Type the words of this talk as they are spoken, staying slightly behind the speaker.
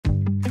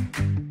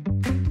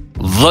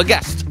The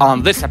guest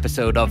on this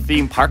episode of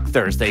Theme Park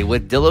Thursday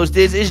with Dillo's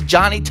Diz is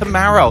Johnny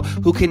Tammaro,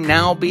 who can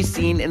now be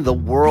seen in the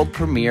world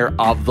premiere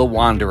of The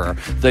Wanderer,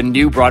 the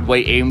new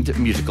Broadway-aimed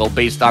musical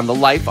based on the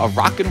life of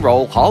rock and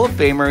roll Hall of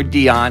Famer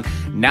Dion,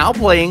 now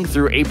playing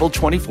through April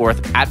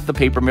 24th at the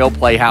Paper Mill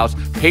Playhouse,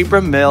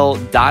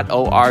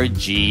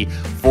 papermill.org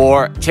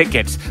for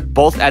tickets,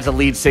 both as a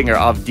lead singer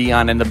of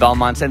Dion and the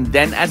Belmonts and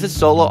then as a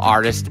solo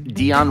artist.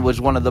 Dion was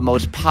one of the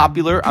most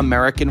popular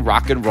American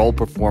rock and roll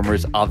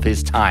performers of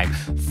his time.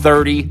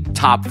 30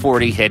 top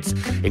 40 hits,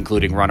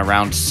 including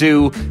Runaround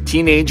Sue,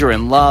 Teenager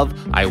in Love,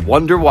 I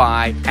Wonder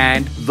Why,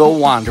 and The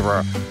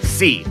Wanderer.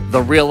 See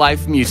the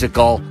real-life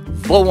musical,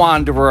 The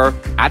Wanderer,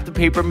 at the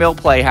Paper Mill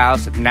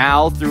Playhouse,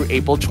 now through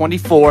April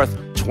 24th,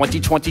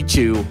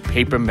 2022,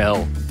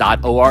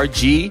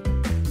 papermill.org.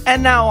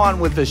 And now on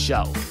with the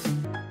show.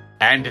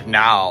 And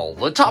now,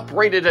 the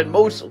top-rated and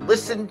most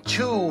listened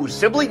to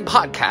sibling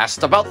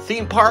podcast about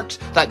theme parks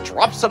that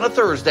drops on a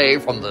Thursday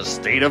from the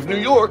state of New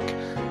York.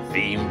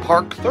 Theme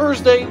Park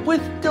Thursday with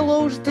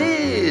Dillo's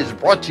Diz,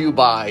 brought to you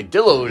by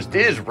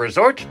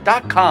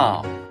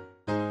DillosDizResort.com.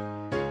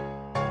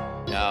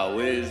 Now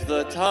is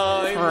the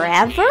time.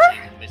 Forever?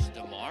 Miss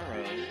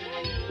Tammaro.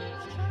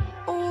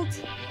 Old.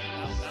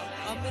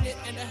 A minute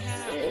and a half.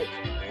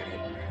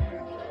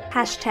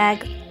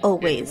 Hashtag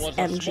always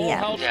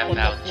MGM. Damn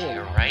out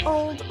here, right?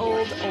 Old.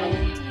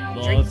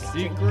 The Drink.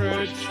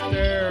 secret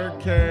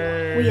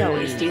staircase. We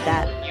always do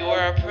that. You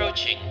are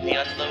approaching the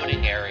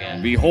unloading area.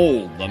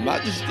 Behold the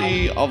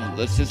majesty of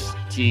the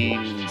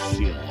Sistine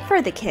Seal.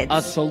 For the kids. A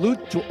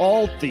salute to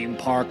all theme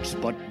parks,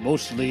 but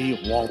mostly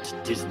Walt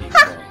Disney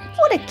World.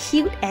 What a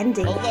cute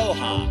ending.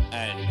 Aloha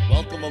and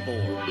welcome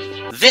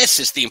aboard. This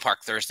is Theme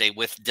Park Thursday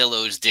with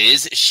Dillo's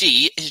Diz.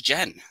 She is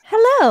Jen.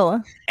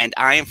 Hello. And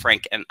I am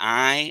Frank, and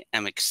I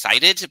am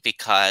excited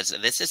because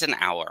this is an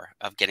hour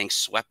of getting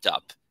swept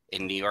up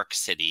in New York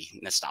City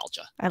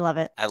nostalgia. I love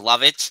it. I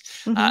love it.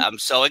 Mhm. I'm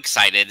so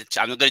excited.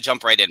 I'm going to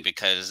jump right in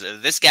because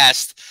this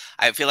guest,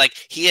 I feel like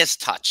he has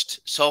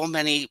touched so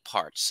many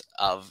parts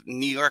of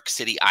New York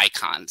City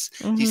icons.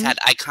 He's Mhm. had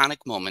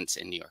iconic moments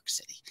in New York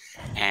City.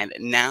 And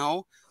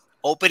now,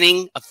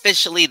 opening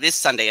officially this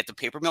Sunday at the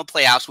Paper Mill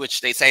Playhouse,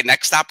 which they say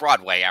next stop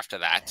Broadway after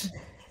that.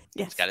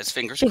 Yes. He's got his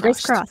fingers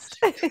crossed.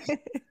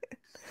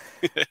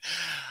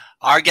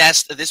 Our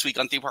guest this week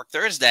on Theme Park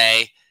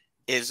Thursday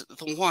is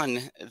the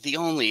one, the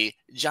only,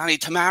 Johnny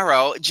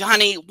Tammaro.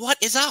 Johnny, what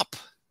is up?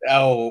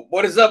 Oh,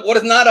 what is up? What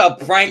is not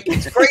up, Frank?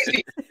 It's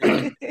crazy.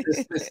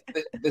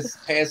 this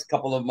past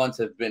couple of months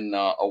have been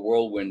a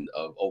whirlwind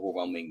of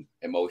overwhelming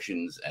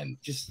emotions and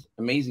just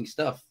amazing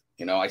stuff.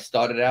 You know, I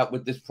started out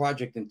with this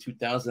project in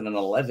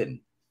 2011.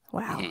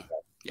 Wow. Mhm.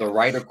 The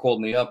writer called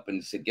me up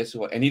and said, "Guess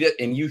what?" And he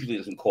usually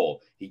doesn't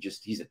call.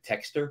 He's a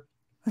texter.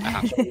 So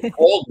he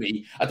called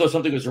me. I thought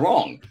something was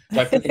wrong.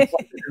 So I put the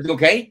phone, "Is it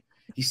okay?"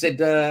 He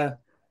said, "I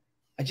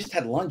just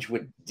had lunch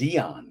with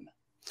Dion."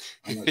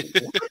 I'm like,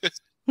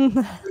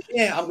 "What?"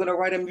 "Yeah, I'm gonna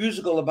write a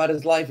musical about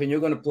his life, and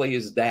you're gonna play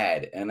his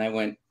dad." And I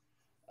went,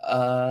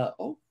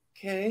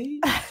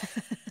 "Okay."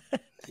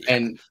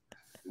 And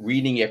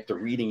reading after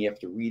reading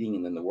after reading,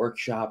 and then the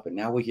workshop, and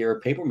now we're here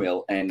at Paper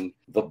Mill, and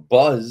the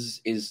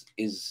buzz is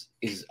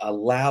a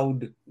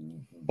loud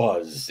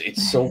buzz.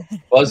 It's so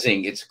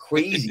buzzing. It's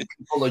crazy.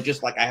 People are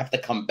just like, "I have to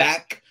come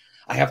back.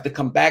 I have to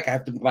come back. I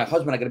have to meet my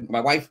husband. I got to meet my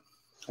wife."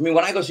 I mean,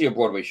 when I go see a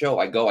Broadway show,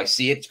 I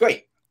see it. It's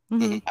great.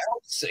 Mhm. I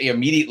don't say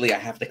immediately I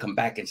have to come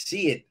back and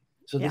see it.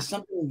 So there's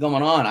something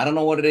going on. I don't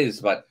know what it is,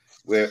 but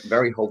we're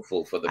very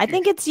hopeful for the I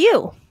think it's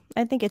you.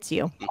 Oh,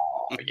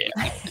 yeah.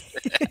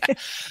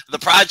 The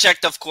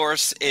project, of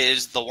course,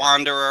 is The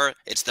Wanderer.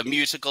 It's the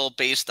musical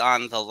based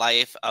on the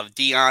life of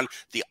Dion.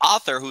 The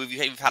author, who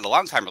you've had a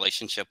long time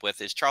relationship with,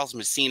 is Charles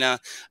Messina.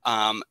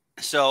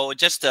 So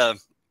just to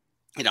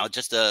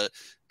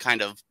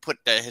kind of put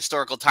the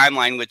historical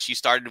timeline, which you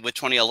started with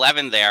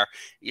 2011 there,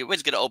 it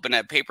was going to open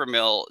at Paper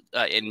Mill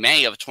in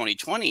May of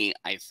 2020,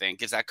 I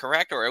think. Is that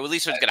correct? Or at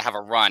least it was going to have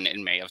a run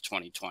in May of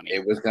 2020.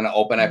 It was going to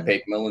open at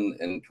Paper Mill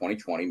in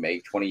 2020,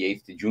 May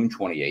 28th to June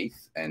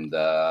 28th. And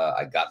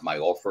I got my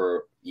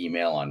offer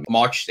email on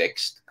March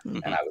 6th.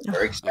 And I was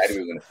very excited. We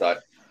were going to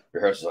start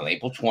rehearsals on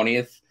April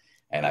 20th.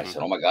 And I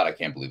said, "Oh, my God, I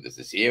can't believe this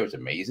is here." It was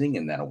amazing.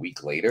 And then a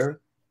week later,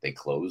 they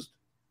closed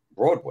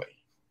Broadway.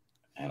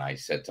 And I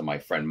said to my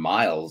friend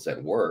Miles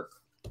at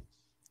work,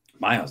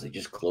 "Miles, they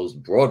just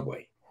closed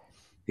Broadway."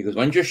 He goes,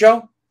 "When's your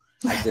show?"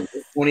 I said,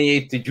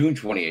 28th to June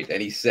 28th.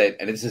 And he said,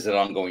 and this is an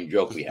ongoing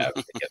joke we have.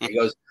 He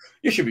goes,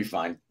 "You should be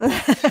fine." I'm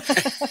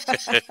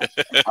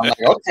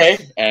like, "Okay."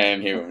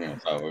 And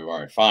so we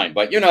weren't fine.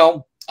 But,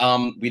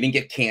 we didn't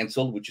get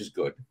canceled, which is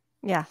good.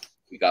 Yeah.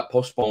 We got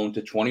postponed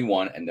to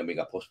 21, and then we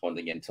got postponed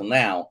again till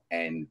now.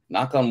 And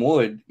knock on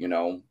wood,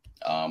 the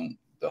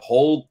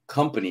whole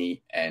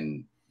company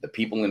and the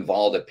people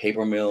involved at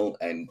Paper Mill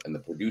and the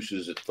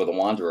producers for The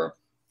Wanderer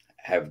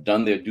have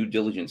done their due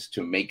diligence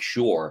to make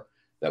sure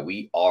that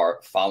we are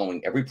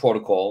following every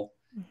protocol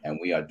and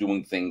we are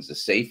doing things a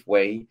safe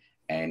way.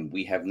 And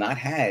we have not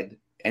had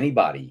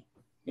anybody,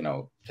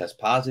 test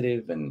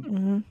positive.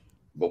 And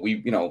but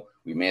we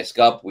mask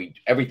up,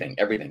 everything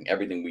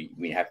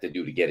we have to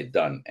do to get it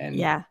done.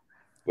 And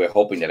we're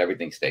hoping that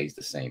everything stays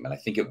the same. And I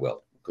think it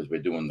will, because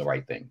we're doing the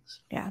right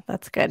things. Yeah,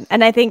 that's good.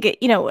 And I think,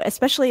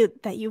 especially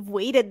that you've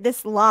waited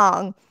this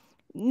long,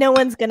 no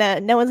one's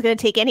gonna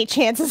take any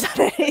chances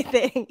on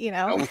anything,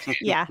 No.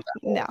 Yeah.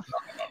 No.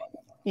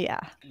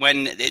 Yeah.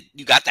 When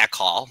you got that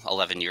call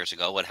 11 years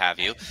ago, what have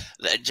you,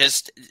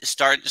 just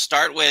start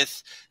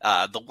with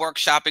the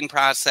workshopping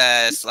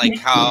process. Like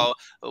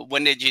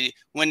when did you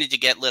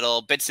get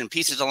little bits and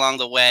pieces along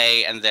the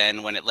way, and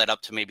then when it led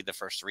up to maybe the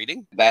first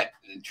reading? That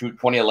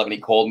 2011, he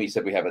called me,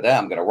 said we have it there.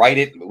 I'm going to write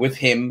it with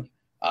him,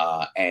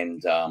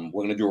 and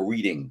we're going to do a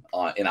reading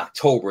in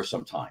October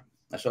sometime.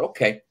 I said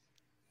okay.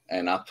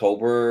 And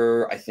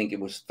October, I think it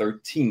was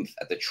 13th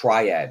at the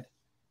Triad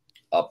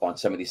up on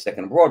 72nd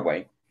and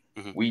Broadway.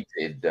 Mm-hmm. We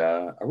did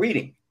a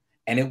reading,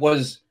 and it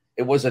was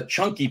a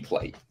chunky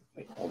play.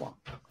 Wait, hold on.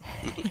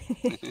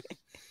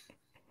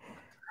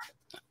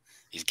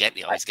 He's got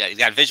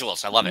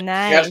visuals. I love it.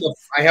 Nice.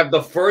 I have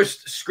the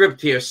first script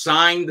here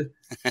signed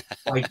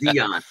by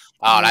Dion.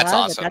 Oh, that's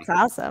awesome. That's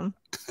awesome.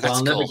 So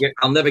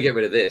I'll never get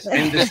rid of this.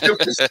 And the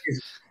script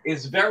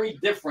is very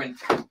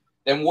different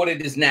than what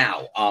it is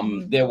now.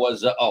 There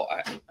was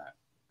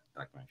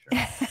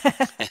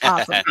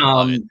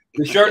Awesome.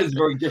 The shirt is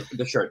very different.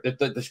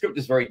 The script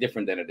is very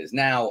different than it is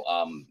now.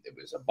 It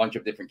was a bunch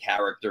of different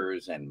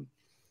characters, and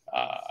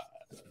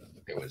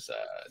there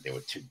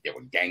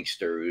were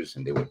gangsters,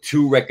 and there were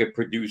 2 record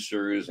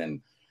producers,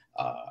 and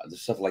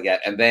stuff like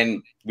that. And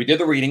then we did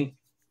the reading.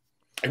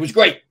 It was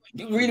great.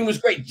 The reading was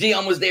great.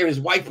 Dion was there. His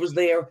wife was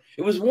there.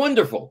 It was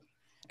wonderful,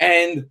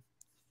 and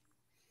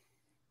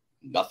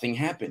nothing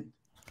happened.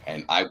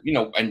 And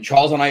and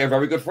Charles and I are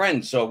very good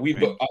friends. So we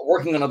are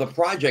working on other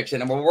projects,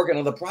 and we're working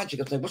on other projects.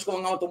 I was like, what's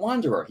going on with the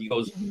Wanderer? He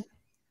goes,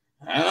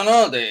 I don't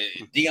know.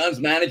 Dion's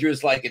manager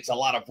is like, it's a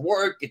lot of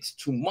work. It's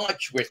too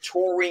much. We're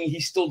touring.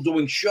 He's still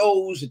doing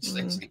shows. It's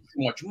too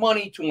much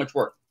money, too much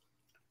work.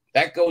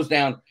 That goes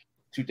down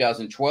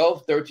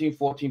 2012, 13,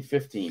 14,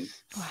 15.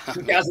 Wow.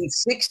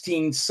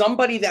 2016,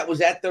 somebody that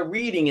was at the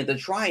reading at the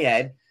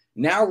Triad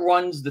now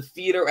runs the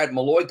theater at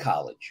Malloy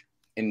College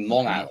in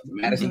Long Island,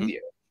 Madison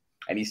Theater.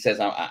 And he says,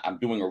 I'm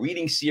doing a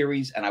reading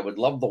series, and I would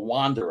love the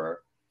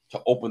Wanderer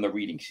to open the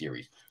reading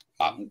series.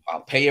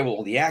 I'll pay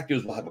all the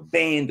actors. We'll have a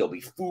band. There'll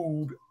be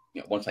food.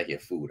 Once I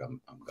get food,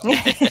 I'm going.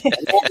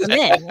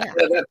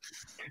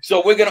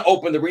 So we're going to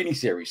open the reading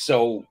series.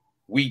 So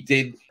we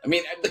did. I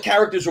mean, the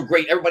characters were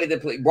great. Everybody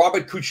that played.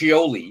 Robert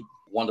Cuccioli,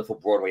 wonderful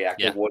Broadway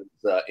actor, was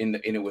in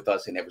it with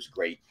us, and it was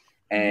great.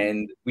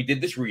 And we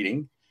did this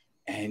reading,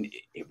 and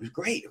it was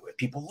great.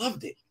 People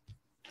loved it.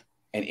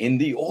 And in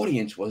the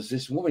audience was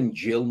this woman,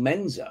 Jill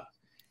Menza.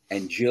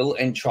 And Jill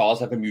and Charles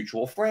have a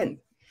mutual friend.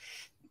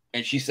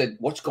 And she said,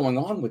 what's going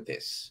on with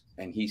this?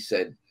 And he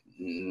said,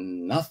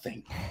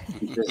 nothing.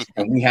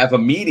 And we have a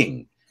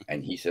meeting.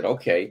 And he said,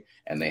 okay.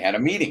 And they had a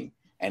meeting.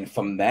 And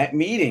from that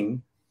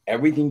meeting,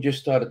 everything just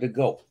started to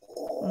go.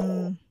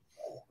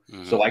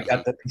 So I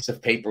got the piece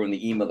of paper in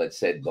the email that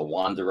said The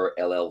Wanderer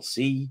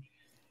LLC.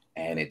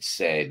 And it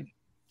said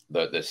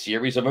the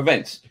series of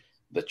events,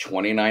 the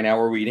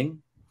 29-hour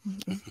reading,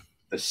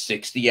 the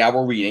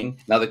 60-hour reading.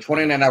 Now, the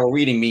 29-hour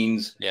reading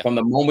means from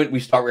the moment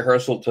we start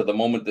rehearsal to the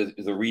moment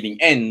the reading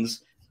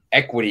ends,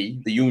 Equity,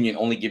 the union,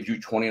 only gives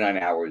you 29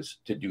 hours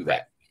to do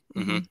that.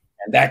 And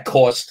that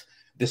cost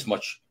this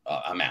much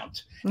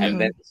amount.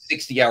 And then the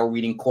 60-hour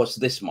reading costs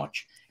this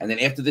much. And then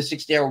after the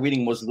 60-hour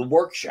reading was the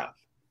workshop.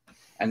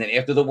 And then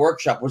after the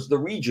workshop was the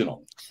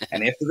regional.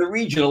 And after the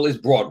regional is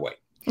Broadway.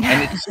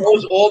 And it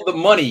shows all the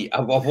money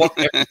of what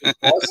everything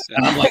costs.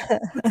 And I'm like,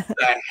 what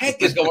the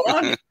heck is going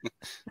on?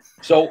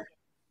 So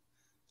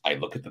I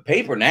look at the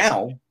paper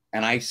now,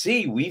 and I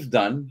see we've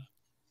done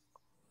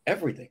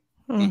everything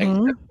except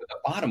for the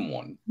bottom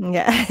one,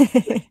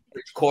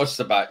 which costs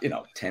about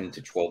 $10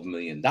 to $12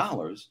 million.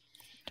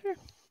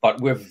 But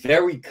we're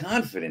very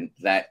confident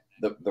that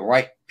the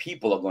right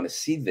people are going to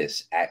see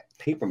this at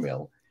Paper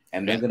Mill,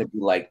 and they're going to be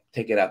like,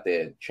 take it out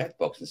their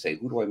checkbooks and say,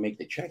 who do I make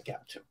the check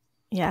out to?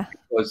 Yeah,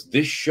 because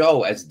this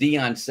show, as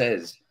Dion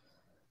says,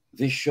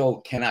 this show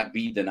cannot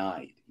be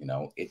denied.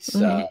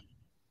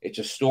 It's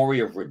a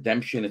story of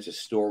redemption. It's a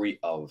story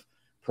of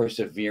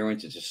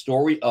perseverance. It's a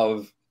story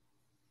of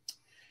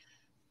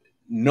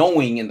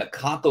knowing in the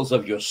cockles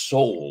of your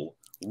soul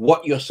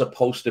what you're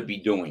supposed to be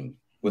doing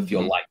with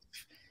your life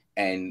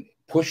and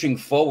pushing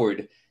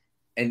forward.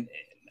 And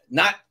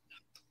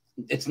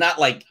it's not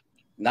like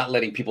not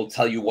letting people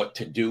tell you what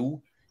to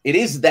do. It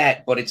is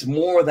that, but it's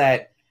more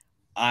that,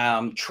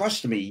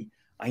 trust me,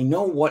 I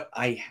know what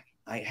I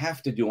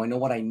have to do. I know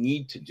what I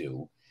need to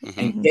do.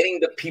 And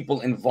getting the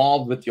people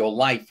involved with your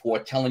life who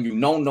are telling you,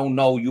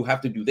 no, you have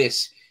to do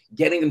this,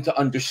 getting them to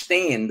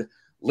understand,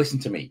 listen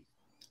to me.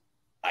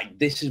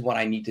 This is what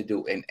I need to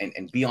do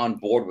and be on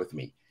board with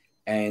me.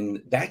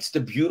 And that's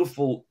the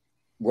beautiful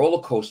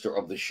roller coaster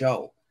of the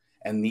show.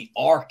 And the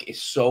arc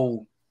is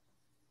so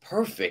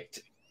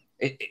perfect.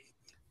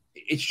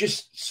 It's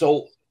just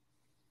so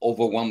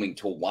overwhelming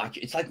to watch.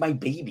 It's like my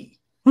baby.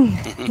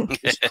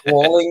 just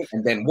crawling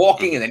and then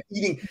walking and then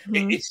eating.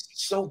 Mhm. It's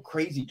so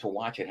crazy to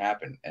watch it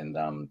happen.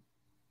 And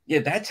yeah,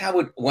 that's how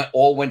it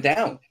all went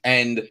down.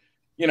 And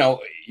you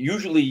know,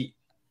 usually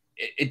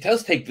it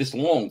does take this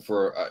long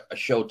for a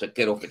show to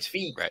get off its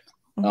feet, Right.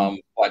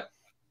 but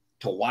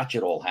to watch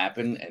it all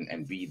happen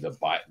and be the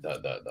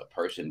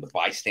person, the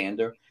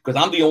bystander,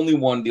 because I'm the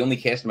only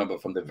cast member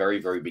from the very,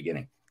 very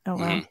beginning. Oh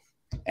wow. Mhm.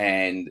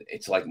 And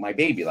it's like my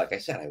baby. Like I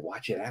said, I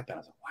watch it happen. I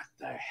was like, what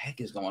the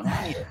heck is going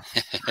on here?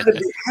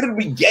 How did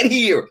we get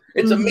here?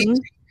 It's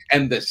amazing.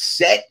 And the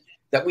set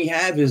that we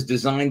have is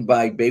designed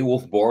by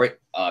Beowulf Borit,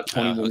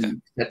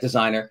 20-winning set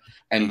designer.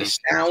 And the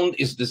sound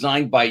is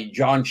designed by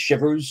John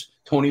Shivers,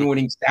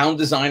 Tony-winning sound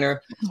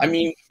designer. I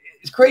mean,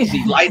 it's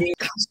crazy. Lighting,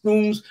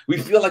 costumes. We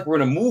feel like we're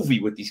in a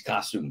movie with these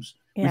costumes.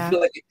 Yeah. We feel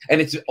like,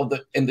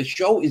 and the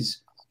show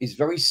is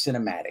very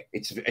cinematic.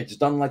 It's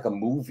done like a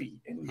movie,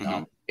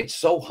 and it's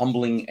so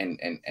humbling,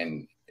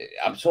 and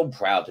I'm so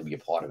proud to be a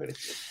part of it.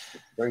 It's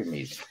very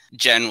amazing.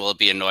 Jen will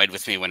be annoyed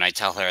with me when I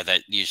tell her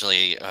that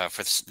usually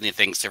for the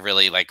things to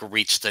really like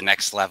reach the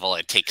next level,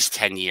 it takes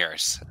 10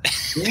 years.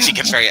 Yeah. She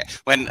gets very,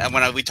 when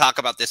we talk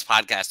about this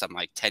podcast, I'm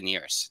like 10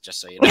 years, just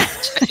so you know,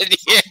 10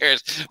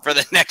 years for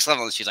the next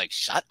level. And she's like,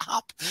 shut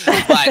up.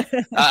 But,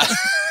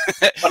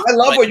 but I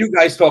love what you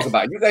guys talk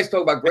about. You guys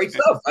talk about great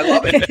stuff. I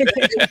love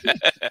it.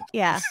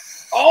 Yeah.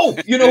 Oh,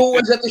 you know who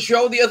was at the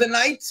show the other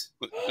night?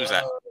 Who's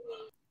that?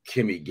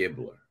 Kimmy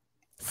Gibbler.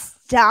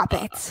 Stop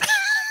it.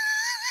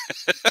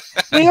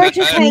 We were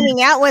just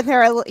hanging out with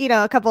her,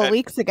 a couple of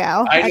weeks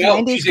ago. I know.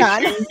 At She's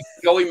IndieCon. a huge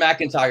Joey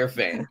McIntyre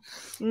fan.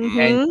 Mhm.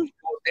 And she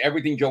goes to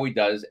everything Joey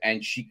does,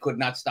 and she could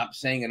not stop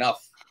saying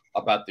enough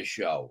about the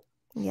show.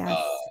 Yes.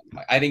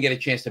 I didn't get a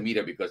chance to meet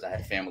her because I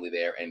had family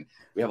there, and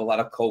we have a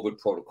lot of COVID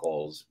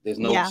protocols. There's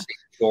no safe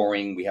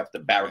storing. We have to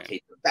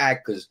barricade the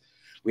back because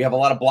we have a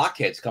lot of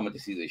blockheads coming to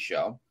see this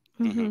show.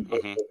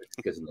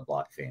 Because of the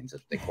block fans,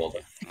 as they call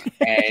them.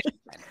 And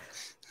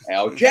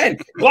oh, Jen,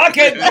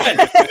 blockhead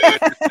man.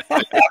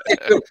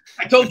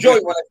 I told Joey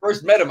when I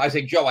first met him, I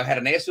said, Joe, I had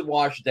an acid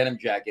wash denim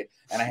jacket,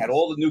 and I had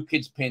all the new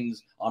kids'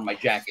 pins on my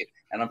jacket.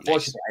 And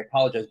unfortunately, I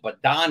apologize,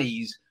 but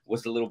Donnie's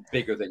was a little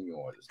bigger than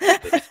yours.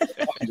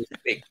 It was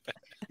big.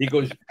 He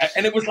goes,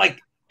 and it was like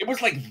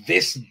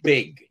this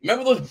big.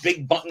 Remember those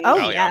big buttons?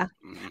 Oh yeah.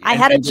 I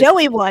had a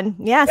Joey one.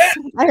 Yes,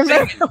 I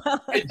remember.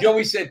 And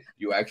Joey said,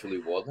 "You actually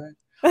wore that?"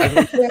 I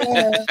go,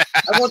 yeah.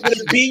 I wanted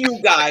to be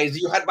you guys.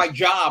 You had my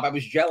job. I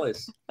was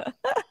jealous.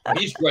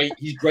 He's great.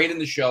 He's great in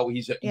the show.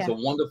 He's a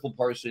wonderful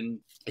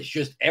person. It's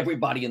just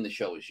everybody in the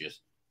show is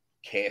just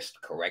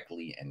cast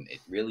correctly, and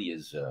it really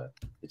is.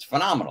 It's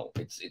phenomenal.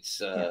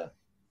 It's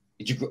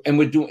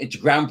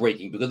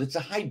groundbreaking because it's a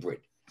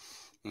hybrid.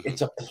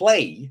 It's a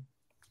play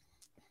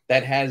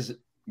that has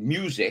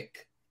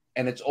music,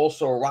 and it's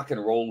also a rock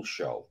and roll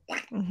show.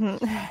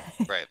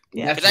 Right.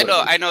 Yeah. Because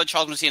I know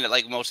Charles Messina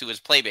like mostly was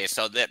play based,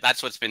 so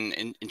that's what's been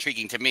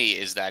intriguing to me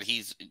is that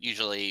he's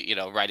usually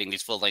writing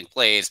these full length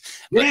plays.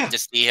 But to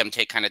see him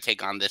take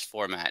on this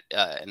format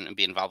and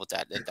be involved with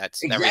that,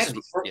 that's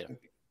exactly.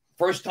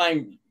 First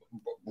time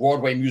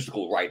Broadway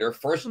musical writer,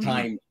 first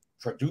time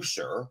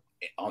producer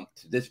on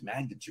to this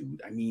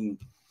magnitude. I mean,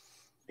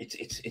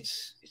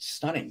 it's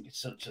stunning.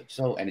 It's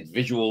so and it's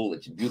visual.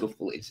 It's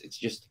beautiful. It's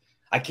just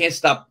I can't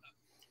stop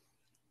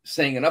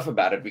saying enough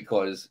about it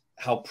because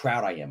how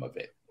proud I am of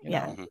it. You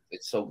know?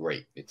 It's so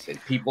great.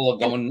 People are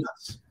going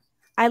nuts.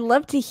 I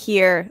love to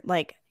hear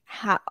like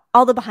how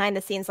all the behind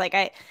the scenes. Like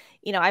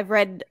I've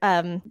read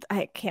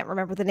I can't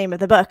remember the name of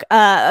the book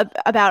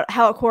about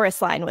how a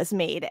chorus line was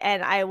made,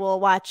 and I will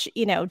watch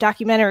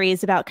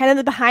documentaries about kind of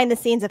the behind the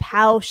scenes of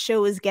how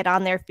shows get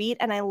on their feet,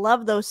 and I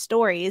love those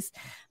stories.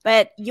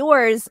 But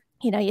yours,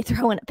 you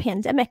throw in a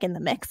pandemic in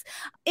the mix.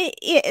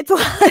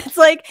 It's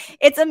like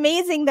it's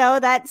amazing though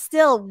that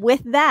still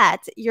with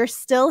that you're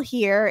still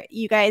here.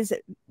 You guys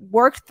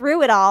worked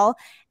through it all,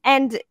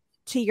 and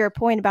to your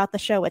point about the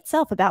show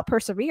itself, about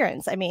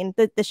perseverance. I mean,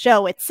 the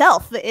show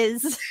itself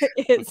is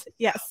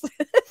yes.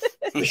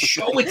 The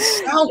show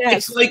itself,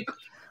 it's like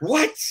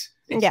what?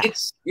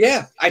 It's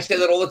I say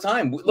that all the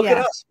time. Look at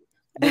us.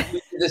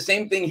 The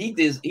same thing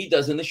he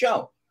does in the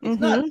show. It's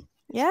nuts.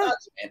 Yeah.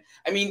 Nuts, man.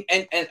 I mean,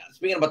 and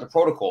speaking about the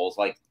protocols,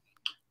 like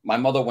my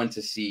mother went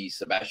to see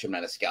Sebastian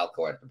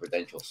Maniscalco at the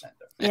Prudential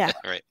Center. Yeah.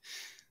 Right.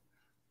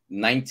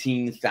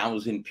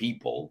 19,000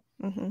 people,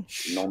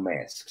 no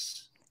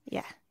masks.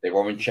 Yeah. They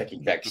weren't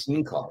checking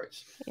vaccine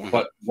cards. Yeah.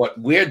 But what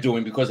we're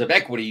doing because of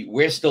equity,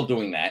 we're still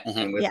doing that.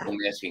 And we're still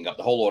masking up.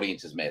 The whole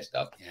audience is masked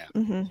up.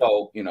 Yeah.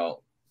 So,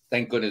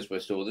 thank goodness we're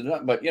still doing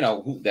that. But,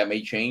 that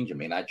may change. It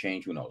may not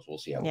change. Who knows? We'll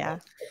see how it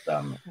goes.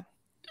 But,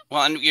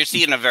 well, and you're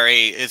seeing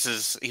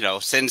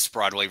since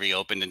Broadway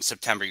reopened in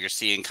September, you're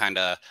seeing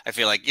I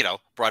feel like,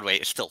 Broadway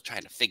is still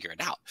trying to figure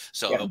it out.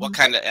 So what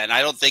and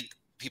I don't think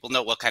people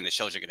know what kind of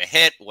shows are going to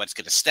hit, what's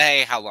going to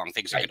stay, how long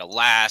things are going to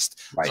last.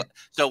 Right.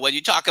 So when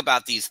you talk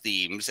about these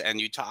themes and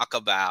you talk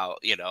about,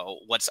 you know,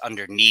 what's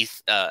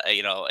underneath,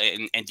 you know,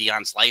 in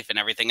Dion's life and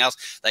everything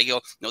else, like, you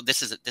know, no,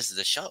 this is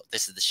a show.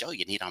 This is the show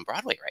you need on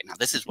Broadway right now.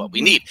 This is what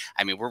we need.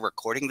 I mean, we're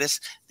recording this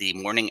the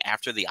morning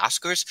after the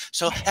Oscars,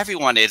 so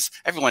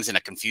everyone's in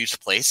a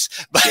confused place.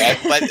 But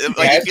but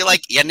you feel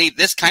like you need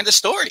this kind of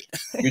story.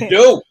 You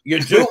do,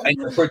 and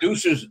the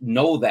producers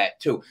know that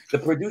too. The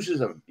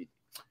producers are,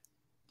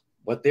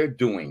 what they're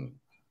doing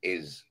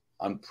is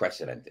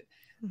unprecedented.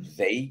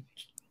 They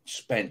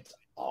spent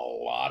a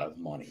lot of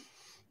money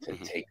to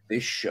take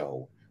this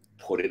show,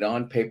 put it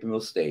on Paper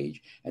Mill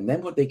Stage, and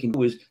then what they can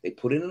do is they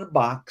put it in a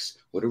box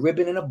with a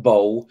ribbon and a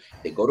bow.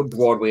 They go to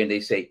Broadway and they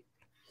say,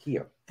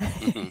 "Here,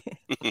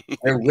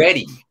 they're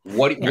ready.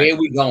 Where are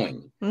we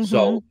going?"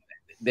 So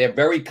they're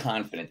very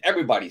confident.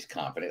 Everybody's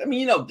confident. I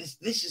mean, you know, this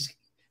is,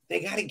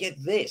 they got to get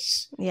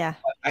this. Yeah,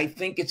 I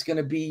think it's going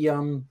to be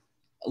a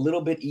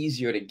little bit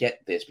easier to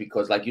get this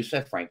because, like you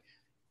said, Frank,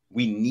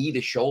 we need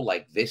a show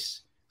like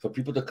this for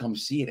people to come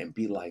see it and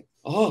be like,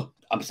 oh,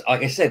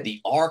 like I said,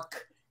 the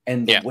arc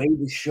and the way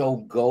the show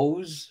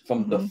goes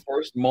from the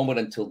first moment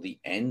until the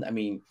end. I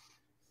mean,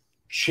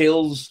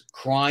 chills,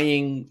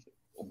 crying,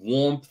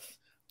 warmth,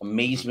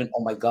 amazement.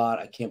 Oh my God,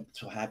 I can't,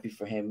 so happy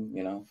for him,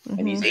 you know.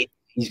 And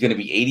he's going to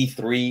be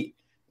 83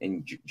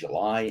 in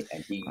July,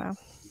 and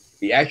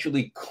he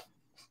actually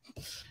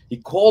he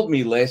called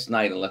me last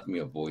night and left me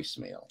a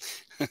voicemail.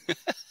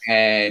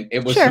 And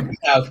it was, it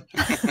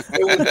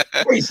was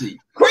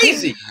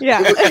crazy.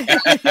 Yeah.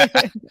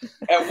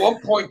 At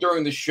one point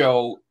during the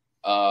show,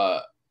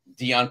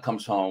 Dion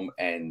comes home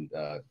and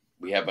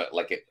we have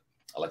like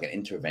an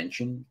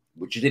intervention,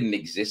 which didn't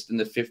exist in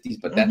the 50s,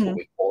 but that's what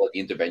we call it, the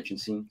intervention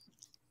scene.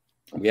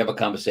 We have a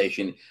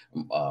conversation.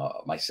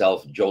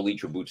 Myself, Jolie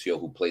Tribuzio,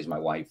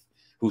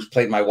 who's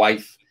played my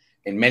wife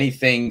in many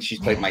things. She's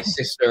played my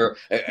sister.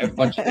 A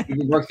bunch of,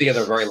 we worked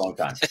together a very long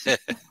time.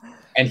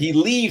 And he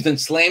leaves and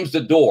slams the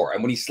door.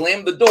 And when he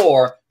slammed the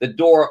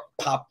door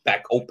popped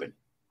back open.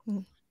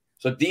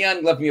 So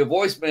Dion left me a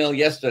voicemail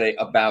yesterday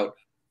about,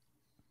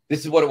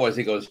 this is what it was.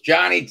 He goes,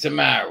 "Johnny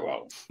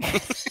Tammaro,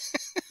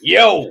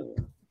 yo,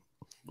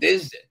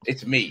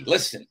 it's me.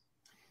 Listen,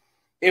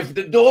 if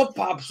the door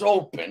pops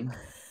open,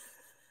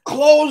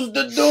 close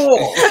the door.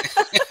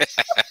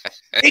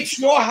 It's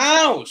your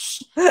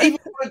house. Even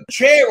put a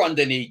chair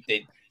underneath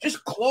it.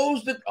 Just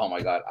close the." Oh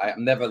my God,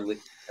 I'm never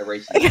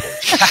erasing it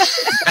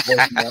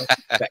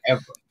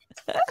forever.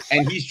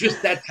 And he's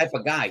just that type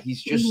of guy.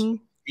 He's just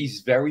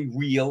he's very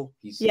real.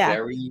 He's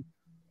very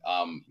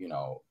you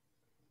know,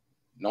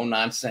 no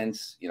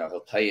nonsense. You know,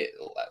 he'll tell you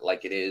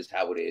like it is,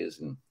 how it is,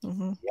 and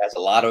he has a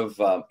lot of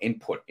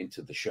input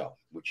into the show,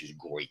 which is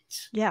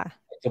great. Yeah,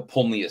 to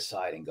pull me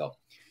aside and go,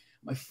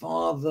 my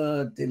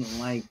father didn't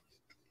like.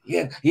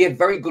 Yeah, he had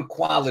very good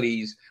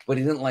qualities, but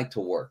he didn't like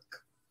to work.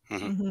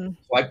 So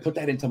I put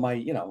that into my,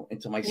 you know,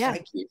 into my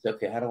psyche. It's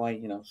okay, how do I,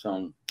 you know?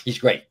 So he's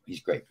great.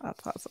 He's great.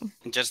 That's awesome.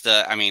 Just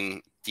I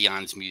mean,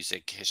 Dion's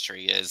music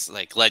history is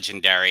like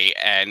legendary,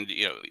 and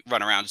you know,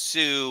 Run Around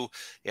Sue.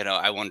 You know,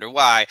 I Wonder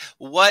Why.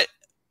 What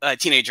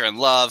Teenager in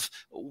Love?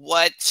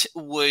 What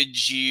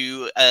would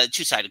you?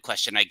 Two-sided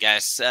question, I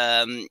guess.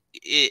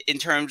 In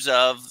terms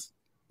of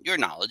your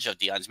knowledge of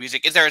Dion's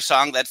music, is there a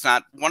song that's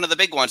not one of the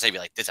big ones? I'd be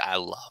like, this, I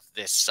love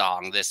this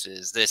song. This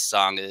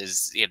song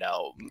is, you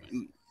know,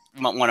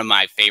 one of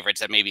my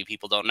favorites that maybe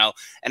people don't know.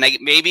 And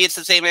maybe it's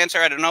the same answer,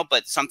 I don't know,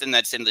 but something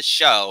that's in the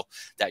show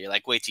that you're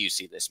like, wait till you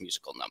see this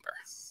musical number.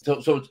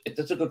 So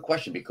that's a good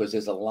question, because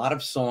there's a lot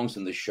of songs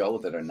in the show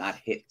that are not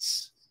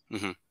hits.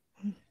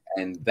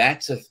 And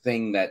that's a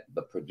thing that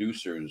the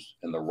producers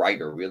and the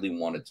writer really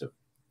wanted to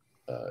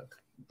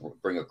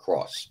bring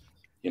across.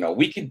 You know,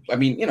 we could, I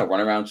mean, you know, Run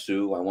Around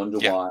Sue, I Wonder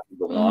Why,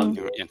 The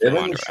Wanderer. They're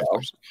in the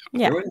show.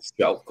 They're in the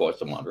show, of course,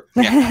 The Wanderer.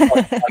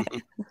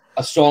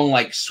 A song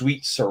like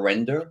Sweet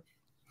Surrender,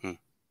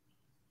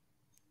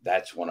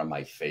 that's one of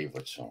my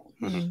favorite songs.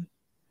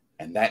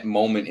 And that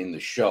moment in the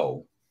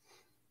show,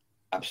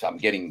 I'm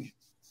getting,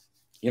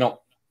 you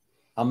know,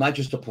 I'm not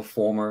just a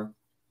performer.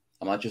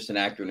 I'm not just an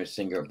actor and a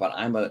singer, but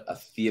I'm a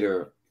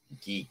theater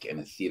geek and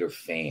a theater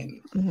fan.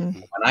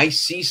 When I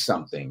see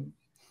something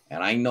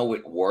and I know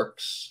it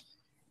works,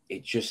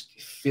 it just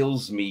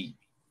fills me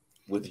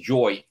with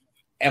joy.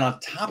 And on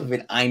top of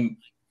it, I'm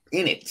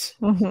in it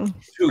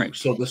too.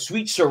 So the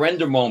Sweet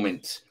Surrender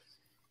moment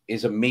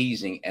is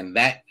amazing. And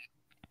that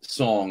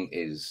song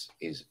is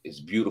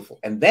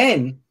beautiful. And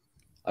then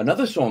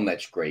another song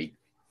that's great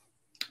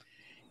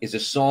is a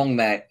song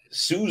that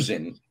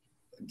Susan,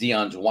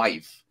 Dion's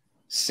wife,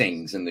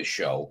 sings in the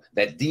show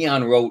that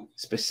Dion wrote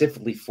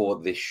specifically for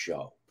this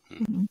show.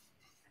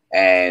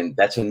 And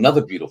that's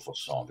another beautiful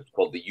song. It's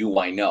called The You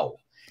I Know.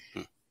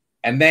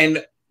 And then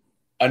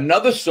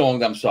another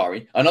song,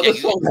 another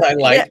song that I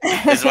like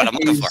is what I'm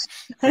looking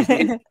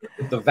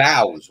for. The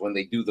vows, when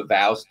they do the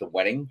vows at the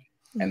wedding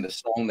and the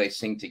song they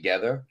sing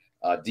together.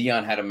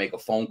 Dion had to make a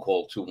phone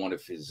call to one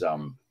of his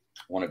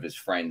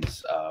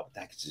friends.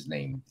 That's his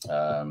name.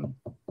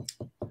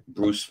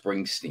 Bruce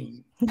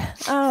Springsteen.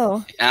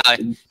 Oh,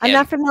 I'm Yeah.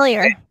 not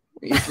familiar.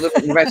 He's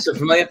you guys are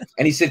familiar?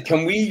 And he said,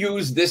 "Can we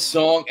use this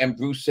song?" And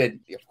Bruce said,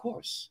 "Of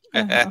course."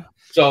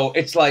 So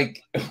it's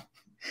like,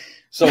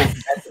 so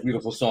that's a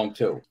beautiful song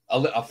too.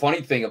 A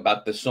funny thing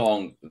about the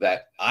song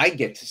that I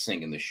get to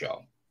sing in the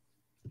show,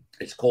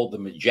 it's called "The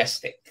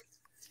Majestic,"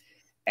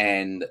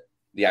 and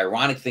the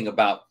ironic thing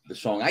about the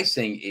song I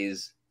sing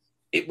is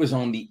it was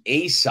on the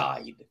A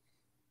side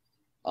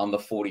on the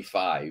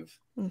 45,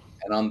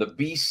 and on the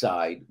B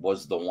side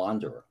was The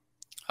Wanderer.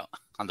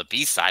 On the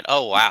B side.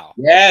 Oh, wow.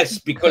 Yes,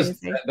 because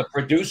Crazy. the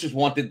producers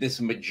wanted this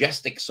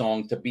majestic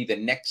song to be the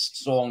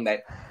next song,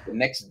 that the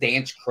next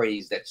dance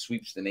craze that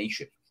sweeps the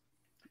nation.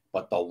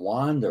 But The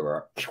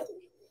Wanderer,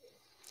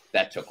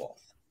 that took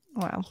off.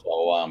 Wow.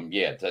 So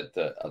yeah,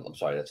 I'm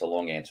sorry, that's a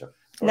long answer.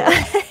 No.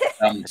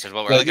 This is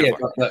what we're looking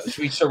for. The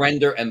Sweet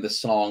Surrender and the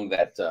song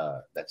that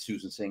that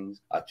Susan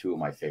sings are two of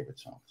my favorite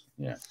songs.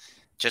 Yeah.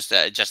 Just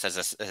as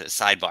a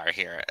sidebar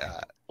here,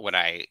 when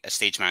I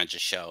stage managed a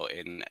show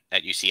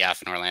at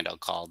UCF in Orlando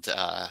called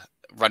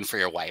 "Run for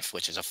Your Wife,"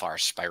 which is a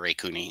farce by Ray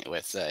Cooney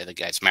with the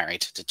guys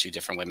married to two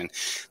different women,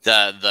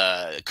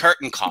 the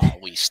curtain call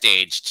we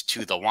staged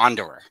to The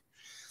Wanderer,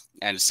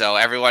 and so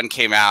everyone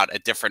came out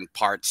at different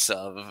parts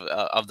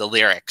of the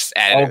lyrics.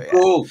 And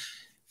cool.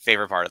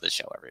 Favorite part of the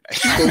show every day.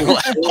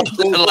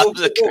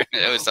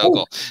 It was so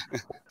cool.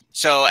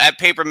 So at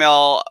Paper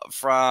Mill,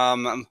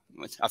 from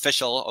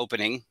official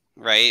opening.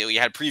 Right, we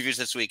had previews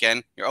this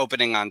weekend. You're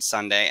opening on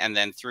Sunday, and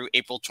then through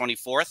April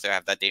 24th. I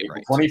have that date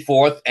right.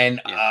 24th, and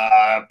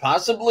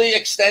possibly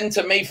extend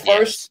to May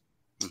 1st.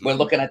 Yes. We're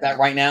looking at that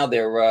right now.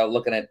 They're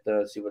looking at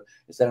see what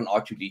is that an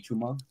R2D2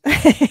 mug?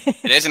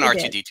 It is an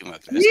R2D2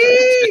 mug.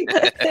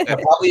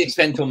 Probably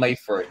extend till May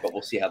 1st, but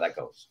we'll see how that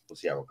goes. We'll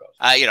see how it goes.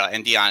 You know,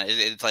 and Dion,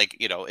 it's like,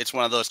 you know, it's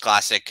one of those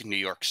classic New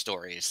York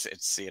stories.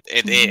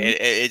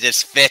 It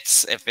just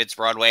fits. It fits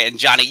Broadway. And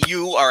Johnny,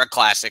 you are a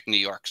classic New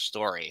York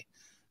story.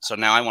 So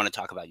now I want to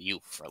talk about you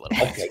for a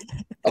little bit.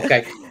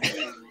 Okay.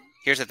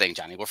 Here's the thing,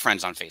 Johnny. We're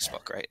friends on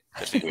Facebook, right?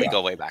 Because we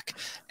go way back.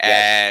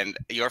 And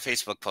your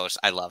Facebook post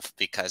I love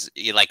because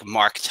you like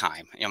mark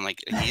time. I'm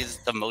like, he's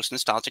the most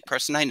nostalgic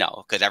person I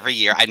know, because every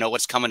year I know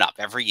what's coming up.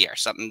 Every year,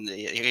 something.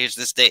 Here's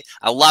this date.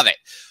 I love it.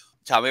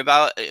 Tell me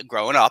about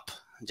growing up.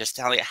 Just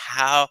tell me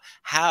how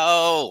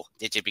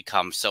did you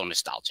become so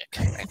nostalgic?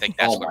 I think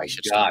that's where we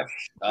should start.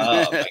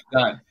 Oh my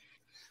God.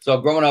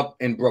 So growing up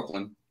in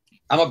Brooklyn,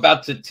 I'm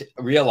about to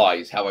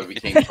realize how I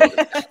became so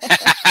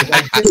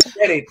I just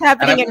get it.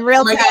 Happening in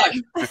real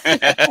time.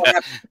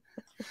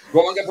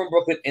 Growing up in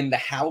Brooklyn, in the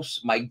house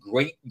my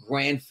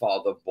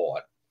great-grandfather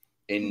bought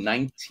in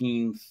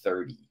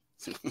 1930.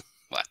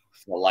 What?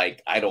 For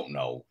like, I don't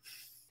know,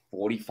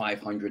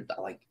 $4,500.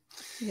 Like,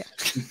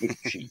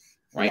 cheap,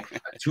 right? Yeah.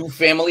 A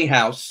two-family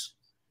house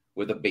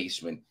with a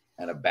basement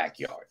and a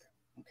backyard,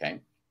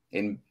 okay?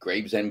 In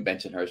Gravesend,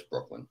 Bensonhurst,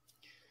 Brooklyn.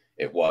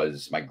 It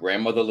was, my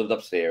grandmother lived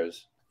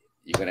upstairs.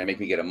 You're going to make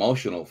me get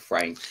emotional,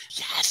 Frank.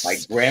 Yes. My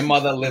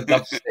grandmother lived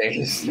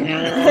upstairs.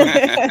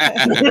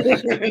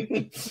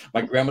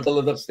 My grandmother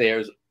lived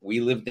upstairs. We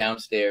lived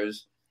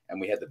downstairs,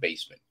 and we had the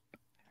basement.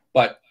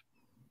 But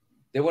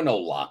there were no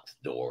locked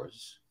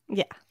doors.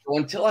 Yeah. So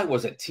until I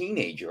was a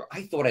teenager,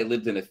 I thought I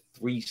lived in a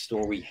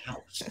 3-story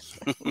house.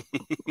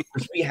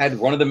 Because we had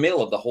run-of-the-mill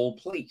of the whole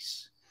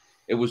place.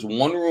 It was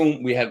one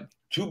room. We had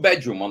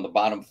 2-bedroom on the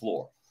bottom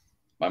floor.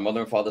 My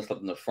mother and father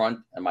slept in the front,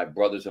 and my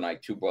brothers and I,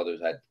 3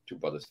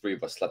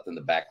 of us slept in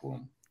the back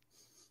room.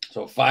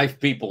 So 5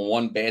 people,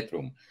 1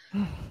 bathroom.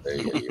 A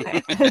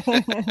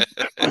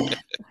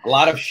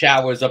lot of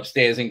showers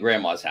upstairs in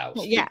Grandma's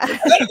house. Yeah. I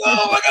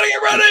gotta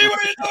get ready. What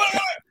are you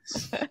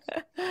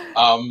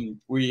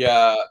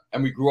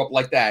doing? We grew up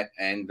like that,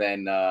 and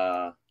then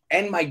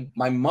and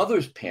my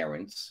mother's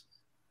parents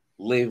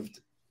lived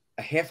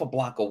a half a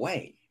block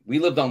away. We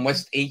lived on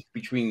West 8th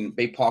between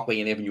Bay Parkway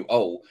and Avenue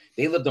O.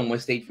 They lived on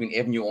West 8th between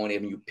Avenue O and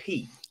Avenue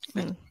P.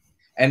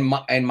 And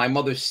my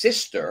mother's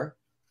sister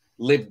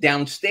lived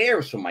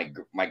downstairs from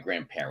my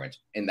grandparents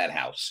in that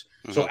house.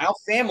 So our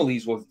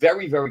families were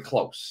very, very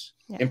close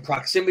in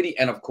proximity,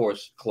 and of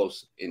course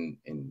close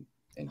in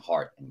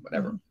heart and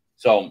whatever.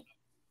 So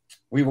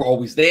we were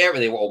always there,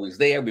 and they were always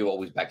there. We were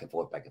always back and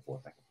forth, back and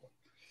forth, back and forth.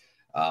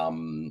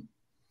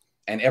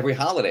 And every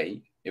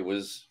holiday it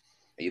was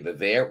either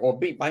there or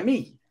by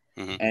me.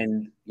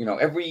 And, you know,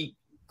 every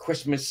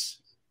Christmas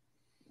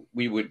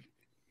we would,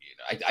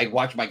 I'd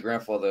watch my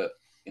grandfather,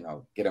 you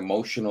know, get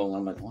emotional.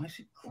 I'm like, why is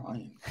he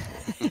crying?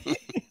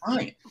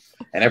 Crying.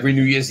 And every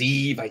New Year's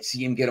Eve, I'd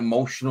see him get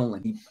emotional,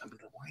 and I'd be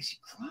like, why is he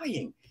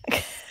crying?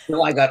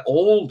 Until I got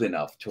old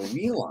enough to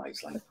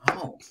realize, like,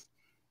 oh,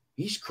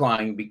 he's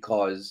crying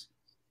because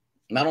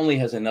not only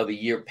has another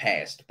year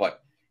passed,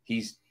 but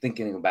he's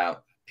thinking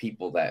about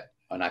people that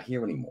are not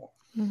here anymore.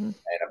 And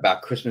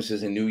about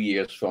Christmases and New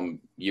Year's from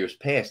years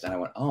past. And I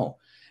went, oh.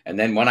 And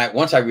then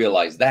once I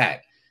realized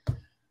that,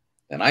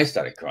 then I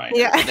started crying.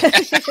 Yeah.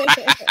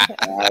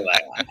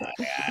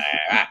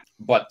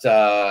 But,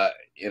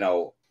 you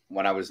know,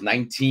 when I was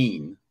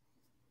 19,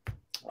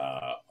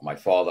 my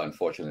father,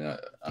 unfortunately,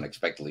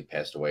 unexpectedly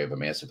passed away of a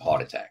massive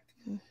heart attack.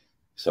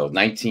 So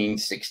 19,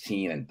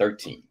 16, and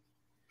 13.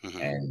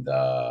 And,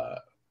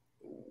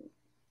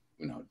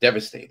 you know,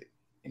 devastated.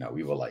 You know,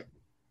 we were like,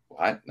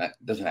 what? That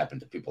doesn't happen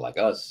to people like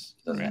us.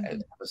 It doesn't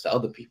happen to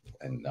other people.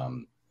 And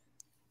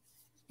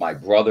my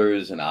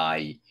brothers and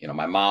I, you know,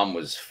 my mom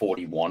was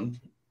 41.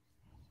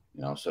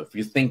 You know, so if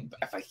you think,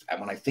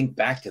 when I think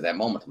back to that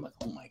moment, I'm like,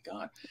 oh my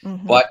God.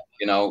 But,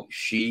 you know,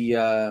 she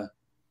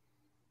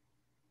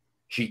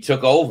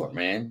took over,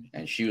 man.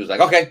 And she was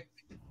like, okay,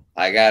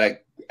 I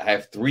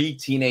have 3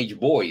 teenage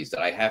boys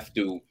that I have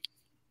to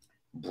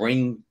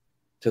bring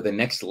to the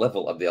next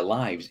level of their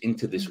lives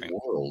into this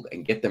world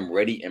and get them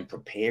ready and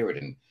prepared.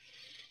 And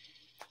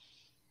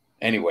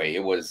anyway,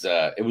 it was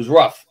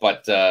rough,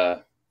 but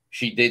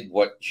she did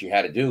what she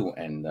had to do.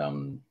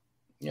 And,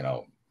 you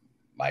know,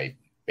 my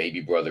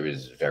baby brother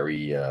is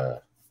very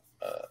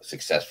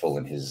successful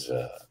in his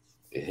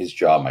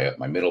job.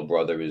 My middle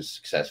brother is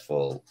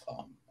successful.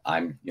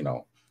 I'm, you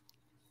know,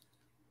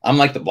 I'm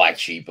like the black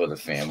sheep of the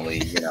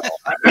family. You know,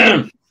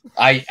 you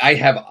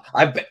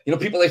know,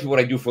 people ask me what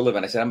I do for a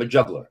living. I said, I'm a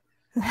juggler.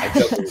 I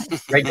juggle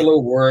regular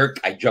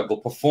work. I juggle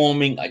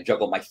performing. I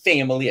juggle my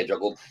family. I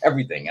juggle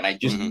everything. And I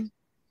just,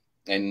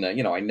 and,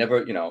 you know, I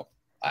never, you know,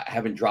 I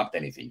haven't dropped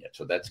anything yet.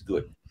 So that's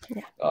good.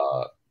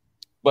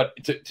 But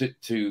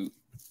to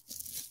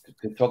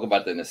talk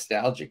about the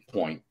nostalgic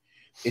point,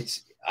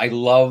 I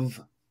love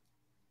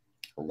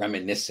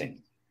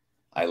reminiscing.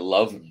 I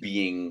love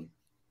being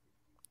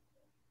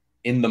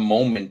in the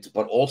moment,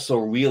 but also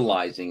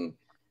realizing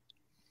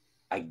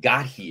I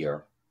got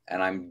here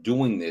and I'm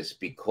doing this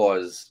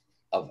because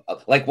of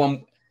like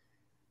when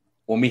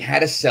we had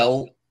to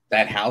sell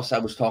that house I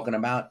was talking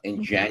about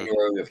in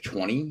January of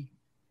 20,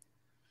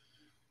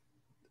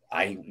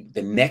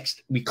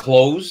 we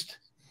closed,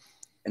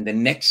 and the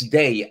next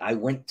day I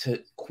went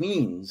to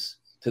Queens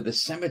to the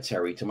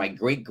cemetery to my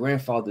great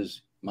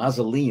grandfather's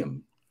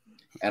mausoleum,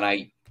 and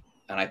I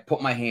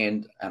put my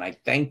hand and I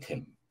thanked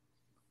him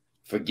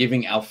for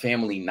giving our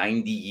family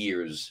 90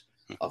 years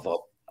of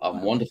a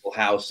wonderful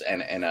house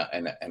and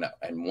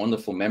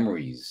wonderful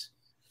memories.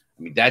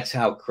 I mean, that's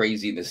how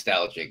crazy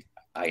nostalgic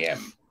I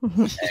am.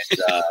 And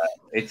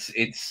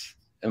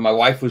and my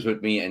wife was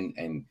with me,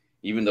 and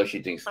even though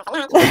she thinks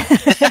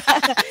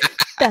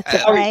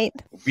that's right,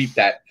 beat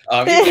that,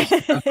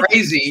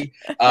 crazy,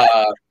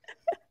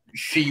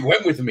 she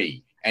went with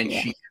me, and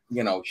she,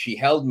 you know, she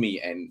held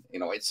me, and, you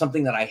know, it's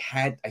something that I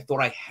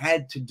thought I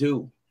had to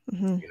do.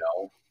 You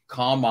know,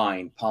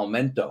 Carmine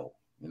Palmento,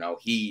 you know,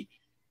 he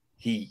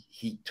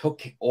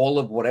took all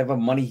of whatever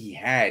money he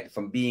had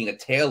from being a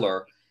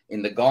tailor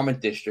in the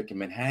garment district in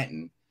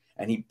Manhattan,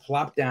 and he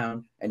plopped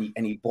down and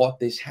he bought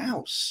this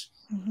house.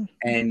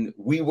 And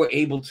we were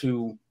able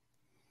to,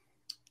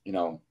 you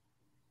know,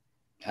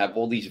 have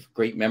all these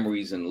great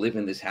memories and live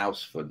in this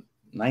house for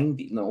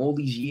all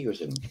these years.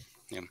 And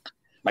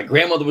my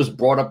grandmother was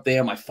brought up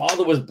there. My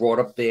father was brought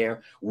up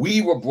there.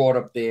 We were brought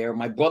up there.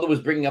 My brother was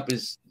bringing up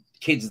his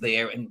kids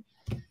there. And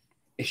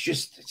it's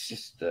just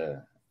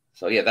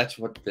so yeah, that's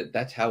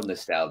how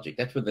nostalgic,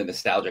 that's where the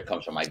nostalgia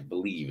comes from, I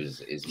believe,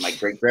 is my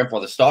great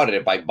grandfather started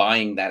it by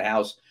buying that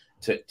house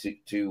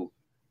to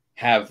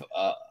have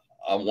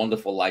a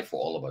wonderful life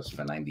for all of us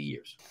for 90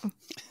 years.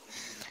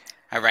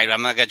 All right,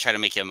 I'm not going to try to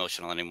make you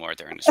emotional anymore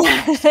during this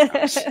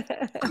podcast.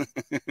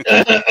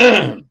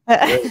 And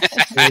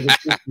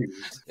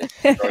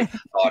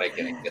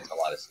it gets a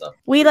lot of stuff.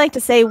 We like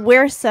to say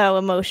we're so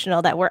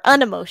emotional that we're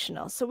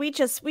unemotional. So we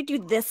do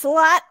this a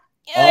lot.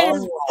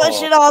 Just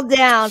push it all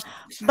down.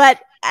 But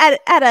at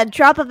a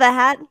drop of a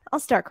hat, I'll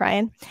start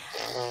crying.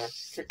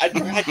 I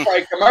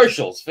cry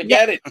commercials.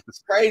 Forget it.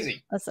 It's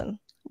crazy. Listen,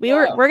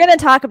 we're going to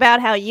talk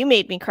about how you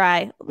made me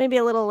cry maybe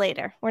a little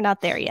later. We're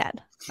not there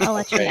yet. I'll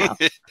let you know.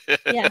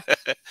 Yeah.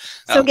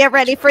 So get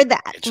ready for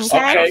that. Okay?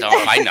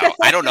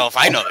 I don't know if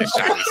I know this,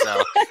 Johnny.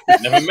 So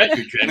never met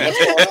you, Jen. What's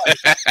going on?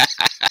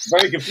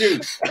 Very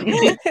confused.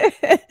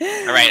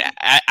 All right.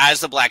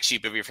 As the black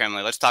sheep of your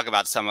family, let's talk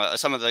about some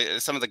of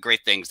the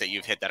great things that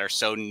you've hit that are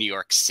so New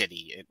York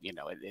City.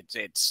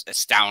 It's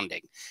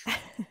astounding.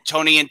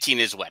 Tony and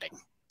Tina's wedding.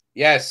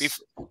 Yes.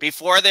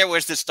 Before there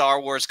was the Star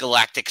Wars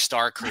Galactic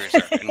Star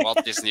Cruiser in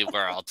Walt Disney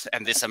World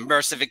and this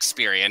immersive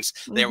experience,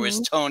 there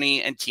was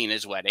Tony and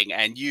Tina's wedding,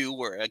 and you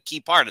were a key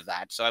part of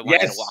that. So I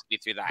wanted to walk you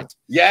through that.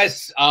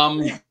 Yes.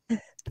 In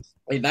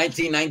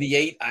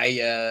 1998,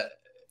 I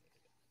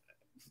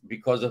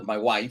because of my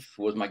wife,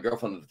 who was my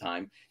girlfriend at the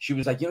time, she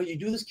was like, you know, you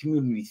do this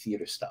community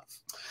theater stuff.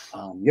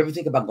 You ever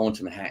think about going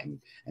to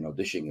Manhattan and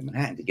auditioning in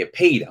Manhattan to get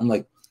paid? I'm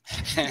like,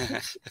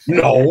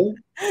 no,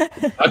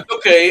 that's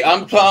okay.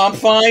 I'm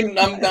fine.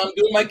 I'm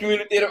doing my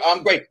community theater.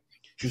 I'm great.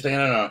 She was like,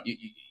 no.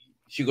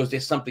 She goes,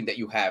 there's something that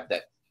you have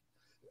that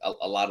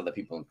a lot of the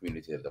people in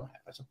community theater don't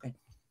have. That's okay.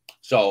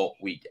 So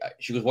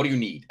she goes, what do you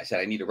need? I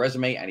said, I need a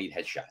resume. I need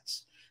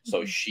headshots.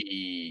 So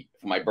she,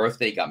 for my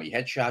birthday, got me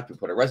headshots. We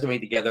put a resume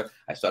together.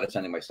 I started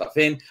sending my stuff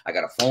in. I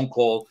got a phone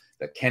call.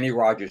 The Kenny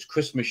Rogers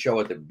Christmas show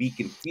at the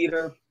Beacon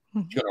Theater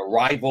It's going to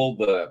rival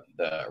the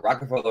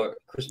Rockefeller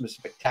Christmas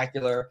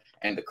Spectacular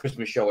and the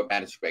Christmas show at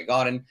Madison Square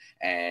Garden.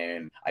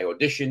 And I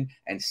auditioned,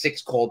 and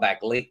 6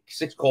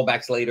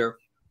 callbacks later,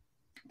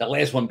 the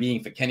last one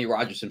being for Kenny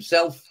Rogers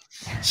himself.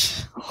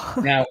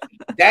 Now,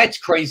 that's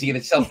crazy in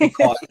itself,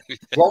 because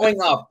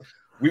growing up,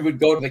 we would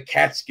go to the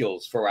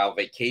Catskills for our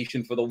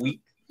vacation for the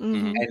week.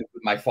 And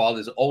my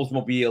father's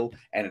Oldsmobile,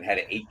 and it had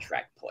an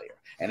 8-track player.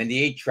 And in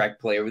the 8-track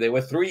player, there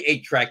were 3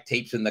 8-track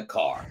tapes in the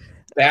car.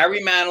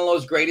 Barry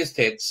Manilow's Greatest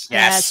Hits.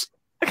 Yes.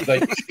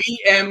 The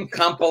GM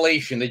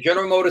compilation, the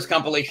General Motors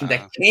compilation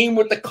that came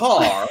with the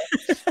car,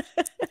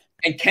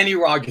 and Kenny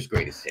Rogers'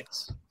 Greatest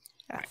Hits.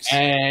 Nice.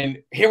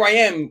 And here I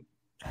am.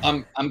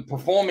 I'm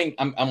performing.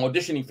 I'm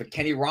auditioning for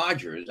Kenny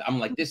Rogers. I'm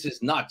like, this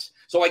is nuts.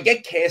 So I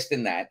get cast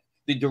in that.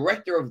 The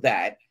director of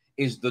that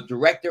is the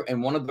director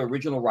and one of the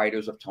original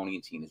writers of Tony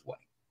and Tina's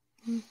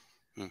Wedding.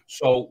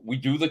 So we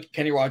do the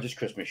Kenny Rogers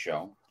Christmas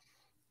show.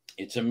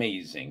 It's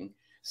amazing.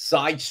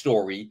 Side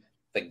story.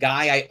 The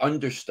guy I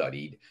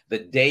understudied the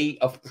day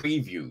of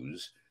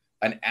previews,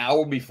 an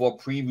hour before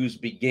previews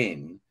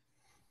begin,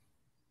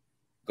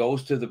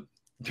 goes to the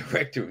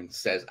director and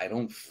says, I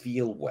don't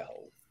feel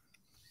well.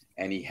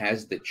 And he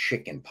has the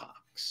chicken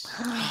pox.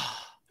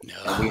 No.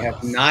 And we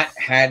have not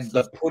had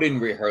the put-in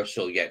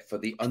rehearsal yet for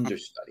the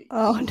understudy.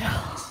 Oh,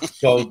 no.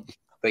 So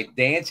the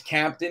dance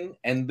captain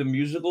and the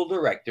musical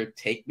director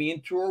take me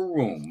into a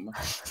room,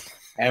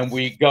 and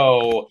we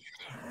go,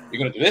 you're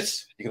going to do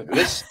this, you're going to do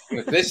this,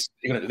 you're going to do this,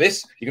 you're going to do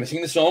this, you're going to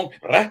sing the song.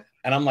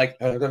 And I'm like,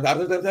 and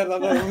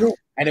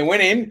it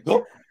went in,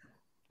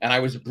 and I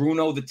was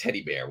Bruno the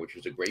teddy bear, which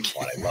was a great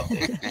part. I loved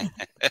it.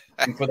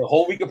 And for the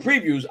whole week of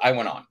previews, I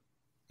went on.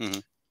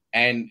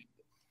 And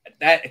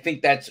I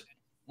think that's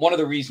one of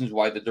the reasons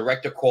why the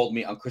director called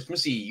me on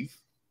Christmas Eve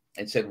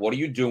and said, what are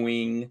you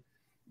doing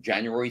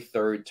January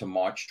 3rd to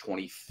March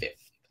 25th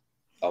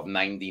of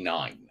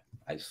 99?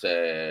 I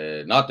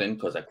said, nothing,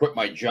 because I quit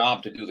my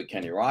job to do the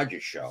Kenny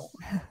Rogers show.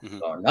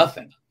 So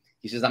nothing.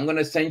 He says, I'm going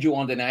to send you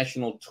on the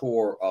national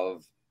tour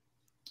of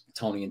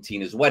Tony and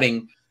Tina's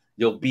Wedding.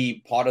 You'll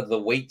be part of the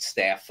wait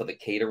staff for the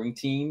catering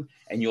team,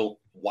 and you'll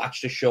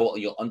watch the show.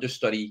 You'll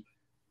understudy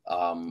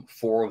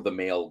 4 of the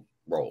male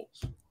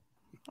roles.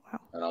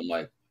 Wow. And I'm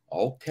like,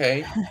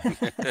 okay.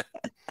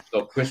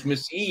 So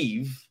Christmas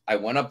Eve, I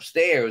went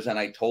upstairs and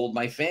I told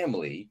my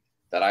family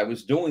that I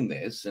was doing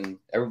this, and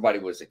everybody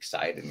was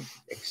excited and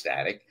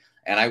ecstatic.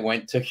 And I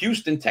went to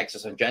Houston,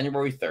 Texas on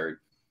January 3rd,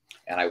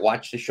 and I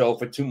watched the show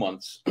for 2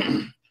 months.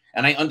 And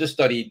I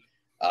understudied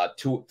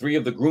 3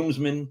 of the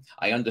groomsmen.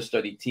 I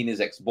understudied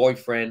Tina's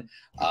ex-boyfriend.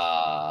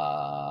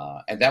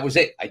 And that was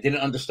it. I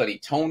didn't understudy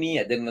Tony.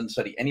 I didn't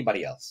understudy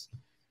anybody else.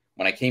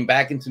 When I came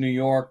back into New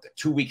York,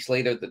 2 weeks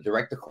later, the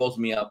director calls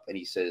me up and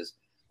he says,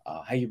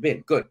 how you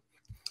been? Good.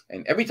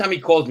 And every time he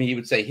calls me, he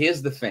would say,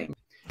 here's the thing.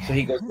 So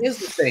he goes, here's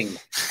the thing.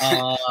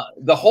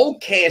 The whole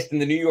cast in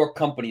the New York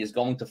company is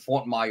going to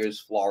Fort Myers,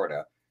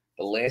 Florida,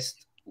 the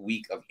last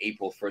week of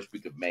April, first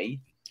week of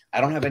May.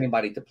 I don't have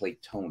anybody to play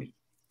Tony.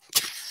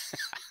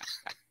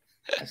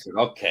 I said,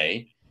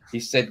 okay. He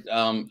said,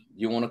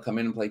 you want to come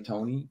in and play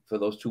Tony for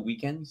those 2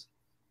 weekends?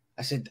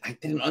 I said, I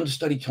didn't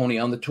understudy Tony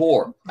on the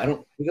tour.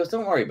 He goes,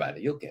 don't worry about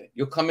it. You'll get it.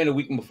 You'll come in a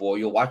week before.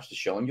 You'll watch the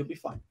show and you'll be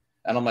fine.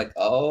 And I'm like,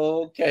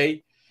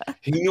 okay.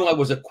 He knew I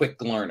was a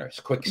quick learner,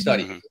 quick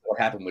study. What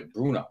happened with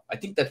Bruno? I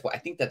think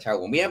that's how.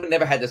 When we haven't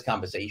never had this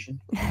conversation.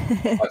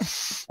 But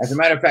as a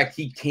matter of fact,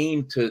 he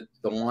came to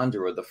The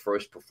Wanderer, the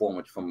first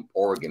performance from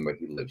Oregon where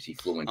he lives. He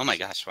flew in. Oh my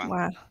gosh!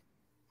 Wow.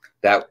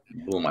 That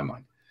blew my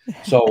mind.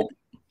 So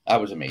I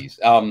was amazed.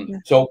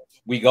 So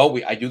we go.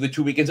 I do the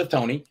 2 weekends of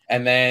Tony,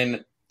 and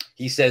then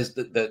he says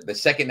the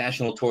second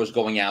national tour is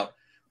going out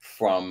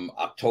from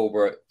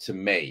October to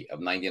May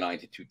of 99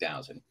 to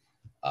 2000.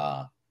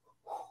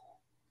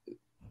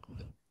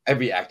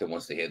 Every actor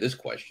wants to hear this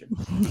question.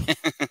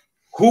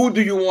 Who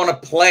do you want to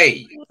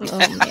play?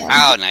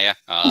 Oh, no, yeah.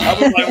 I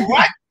was like,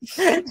 what?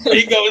 So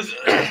he goes,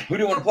 who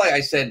do you want to play?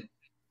 I said,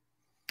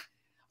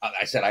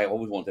 I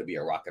always wanted to be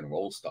a rock and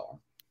roll star.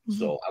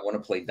 So I want to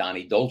play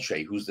Donnie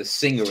Dolce, who's the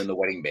singer in the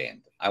wedding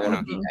band. I want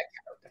to be that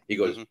character. He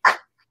goes,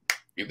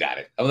 you got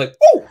it. I was like,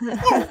 oh, this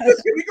is going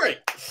to be great.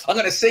 I'm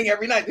going to sing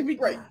every night. It'll be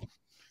great.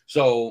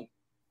 So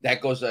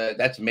that goes,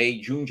 that's May,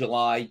 June,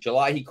 July.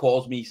 July, he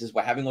calls me. He says,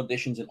 we're having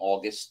auditions in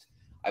August.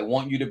 I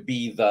want you to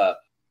be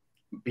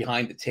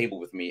behind the table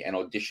with me and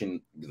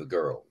audition the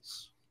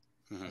girls.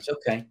 It's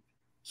okay.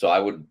 So I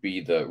would be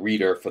the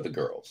reader for the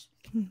girls.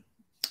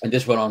 And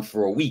this went on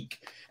for a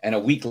week. And a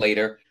week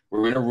later,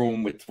 we're in a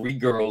room with 3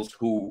 girls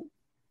who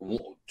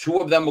 2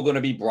 of them were going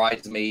to be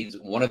bridesmaids.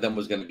 1 of them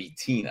was going to be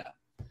Tina.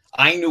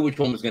 I knew which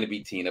one was going to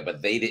be Tina,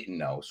 but they didn't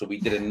know. So we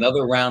did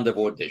another round of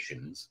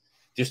auditions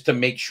just to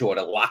make sure,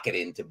 to lock it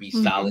in, to be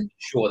solid,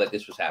 sure that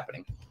this was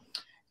happening.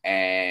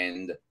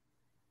 And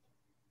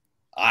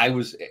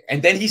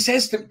and then he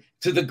says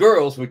to the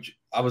girls, which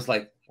I was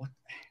like, what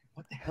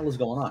the hell is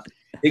going on?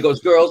 He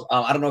goes, girls,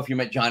 I don't know if you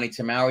met Johnny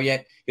Tammaro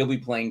yet. He'll be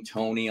playing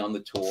Tony on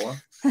the tour.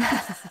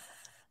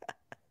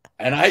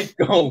 And I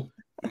go,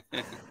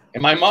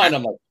 In my mind,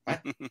 I'm like,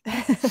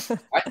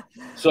 what?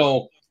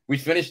 So we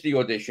finished the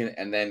audition,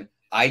 and then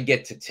I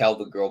get to tell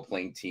the girl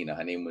playing Tina.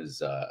 Her name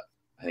is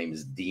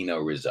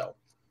Dina Rizzo.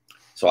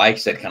 So I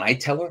said, "Can I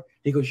tell her?"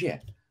 He goes, "Yeah."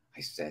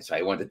 I said, so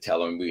I wanted to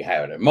tell him. We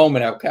had a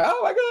moment. Okay,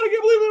 oh my God, I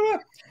can't believe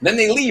it. Then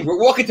they leave. We're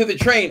walking to the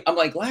train. I'm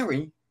like,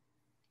 "Larry,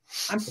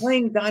 I'm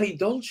playing Donnie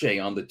Dolce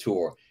on the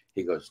tour."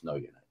 He goes, "No,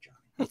 you're not,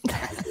 Johnny.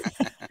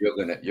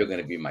 You're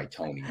gonna be my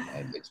Tony,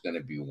 and it's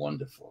gonna be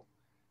wonderful."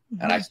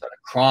 And I started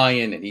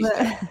crying, and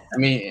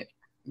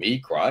me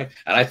cry,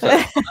 and I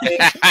started crying.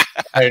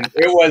 And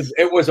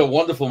it was a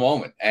wonderful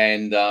moment.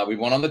 And we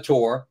went on the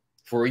tour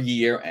for a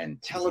year,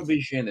 and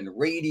television and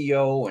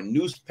radio and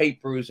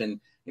newspapers, and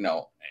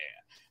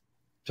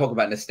talk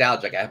about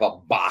nostalgia. I have a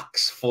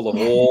box full of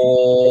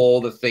all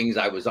the things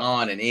I was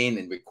on and in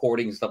and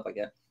recording and stuff like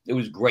that. It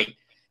was great.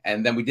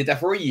 And then we did that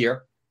for a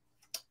year.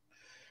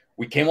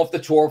 We came off the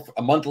tour.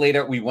 A month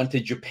later, we went to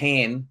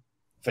Japan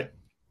for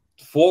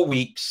 4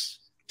 weeks,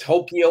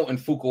 Tokyo and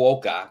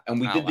Fukuoka,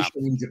 and we did the show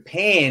in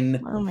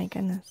Japan. Oh my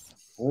goodness.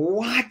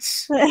 What?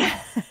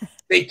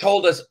 They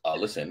told us,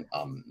 listen,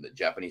 the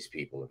Japanese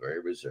people are very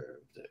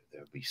reserved.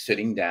 They'll be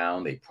sitting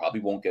down. They probably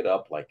won't get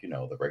up like,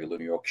 the regular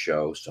New York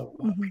show. So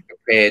be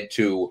prepared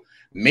to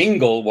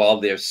mingle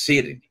while they're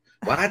sitting.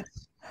 What?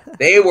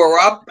 They were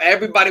up.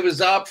 Everybody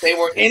was up. They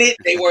were in it.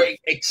 They were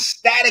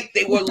ecstatic.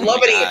 They were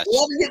loving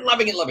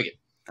it.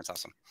 That's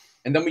awesome.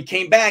 And then we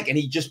came back, and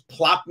he just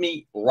plopped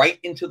me right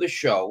into the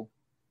show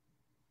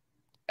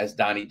as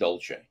Donnie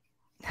Dolce.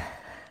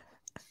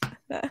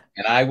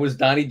 And I was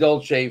Donnie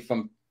Dolce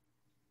from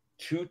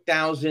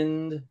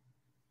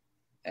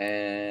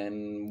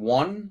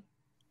 2001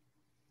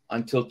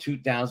 until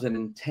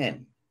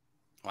 2010.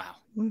 Wow.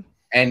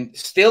 And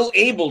still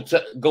able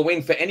to go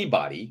in for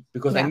anybody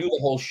because I knew the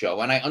whole show,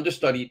 and I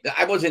understudied.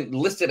 I wasn't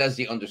listed as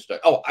the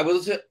understudy. Oh, I was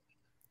listed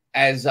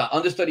as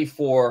understudy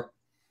for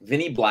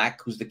Vinnie Black,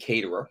 who's the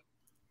caterer,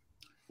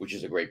 which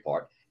is a great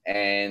part.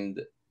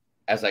 And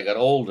as I got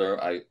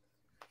older, I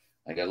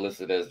got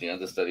listed as the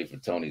understudy for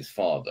Tony's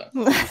father.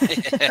 But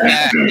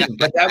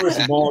that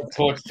was more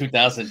towards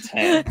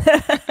 2010.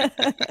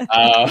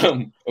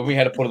 We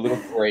had to put a little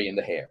gray in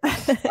the hair.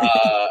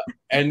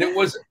 And it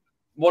was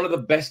one of the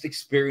best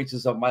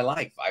experiences of my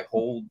life. I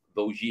hold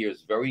those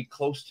years very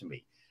close to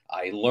me.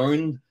 I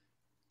learned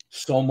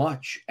so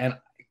much, and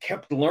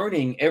kept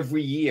learning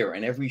every year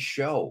and every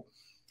show.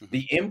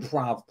 The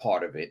improv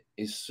part of it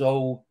is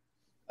so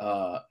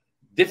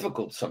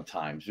difficult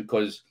sometimes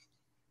because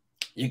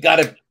you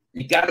gotta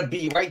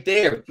be right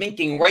there,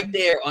 thinking right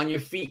there on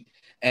your feet.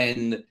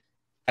 And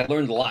I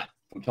learned a lot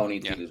from Tony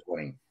and Tina's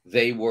wedding.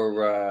 They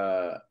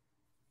were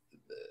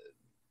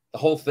the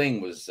whole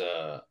thing was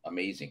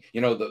amazing.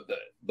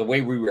 The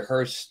way we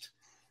rehearsed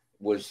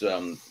was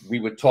we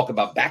would talk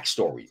about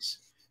backstories,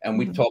 and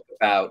we'd talk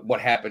about what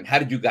happened. How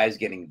did you guys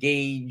get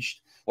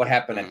engaged? What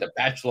happened at the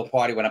bachelor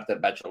party? What happened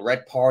at the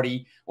bachelorette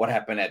party? What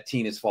happened at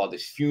Tina's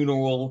father's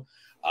funeral?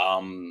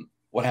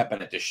 What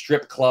happened at the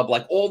strip club?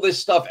 Like all this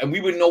stuff. And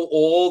we would know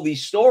all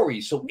these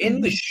stories. So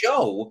in the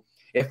show,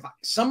 if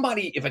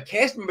a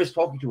cast member is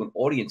talking to an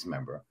audience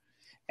member,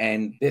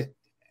 and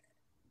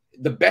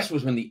the best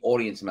was when the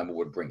audience member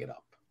would bring it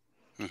up,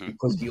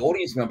 because the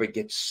audience member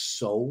gets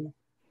so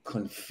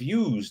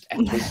confused at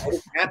what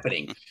is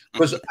happening.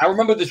 Because I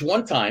remember this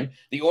one time,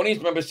 the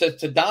audience member says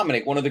to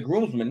Dominic, one of the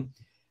groomsmen,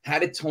 "How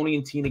did Tony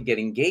and Tina get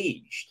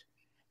engaged?"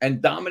 And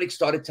Dominic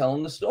started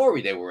telling the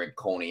story. They were in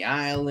Coney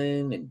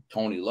Island, and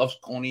Tony loves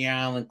Coney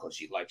Island because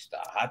he likes the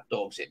hot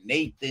dogs at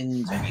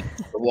Nathan's, and he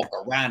to walk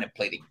around and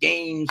play the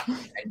games.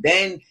 And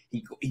then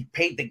he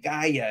paid the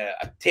guy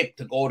a tip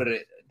to go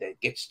to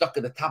get stuck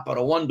at the top of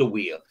the Wonder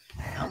Wheel.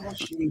 How much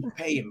did he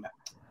pay him?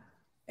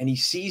 And he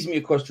sees me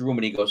across the room,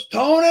 and he goes,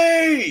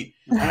 "Tony!"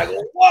 And I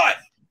go, "What?"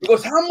 He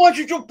goes, "How much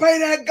did you pay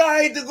that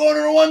guy to go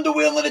to the Wonder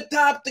Wheel at the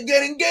top to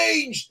get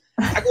engaged?"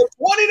 I go,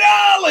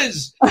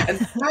 $20. And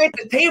the guy at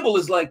the table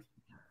is like,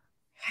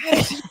 "How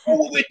does he know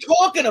what we're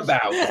talking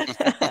about?"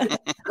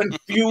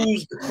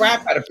 Confused the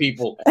crap out of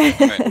people.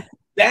 Right.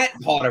 That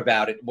part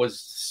about it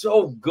was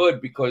so good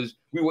because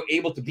we were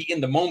able to be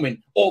in the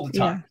moment all the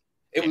time.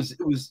 Yeah.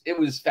 It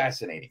was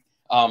fascinating.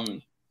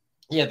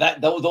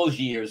 Those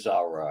years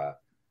are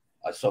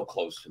so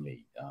close to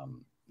me.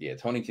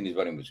 Tony and Tina's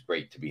wedding was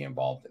great to be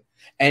involved in.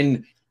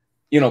 And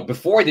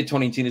before I did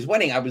Tony and Tina's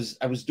wedding, I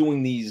was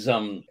doing these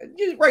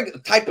regular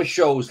type of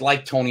shows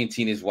like Tony and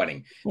Tina's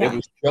wedding. Yeah. There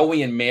was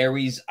Joey and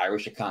Mary's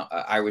Irish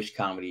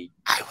comedy.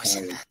 Irish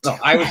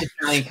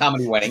Italian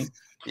comedy wedding.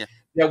 Yeah.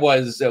 There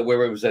was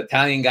where it was an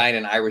Italian guy and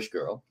an Irish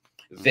girl.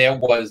 There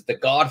was the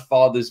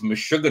Godfather's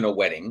Meshuggah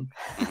wedding,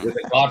 where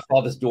the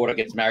Godfather's daughter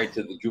gets married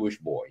to the Jewish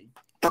boy.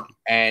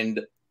 And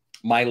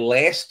my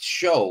last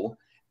show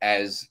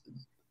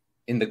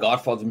in the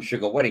Godfather's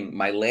Meshuggah wedding,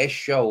 my last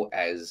show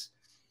as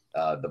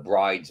the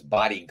bride's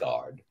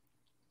bodyguard,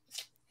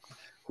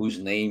 whose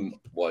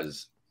name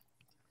was,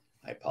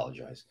 I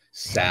apologize,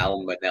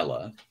 Sal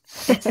Manella.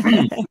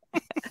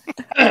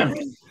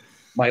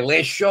 My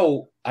last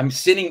show, I'm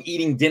sitting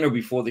eating dinner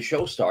before the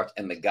show starts,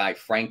 and the guy,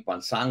 Frank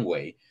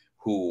Bonsangwe,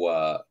 who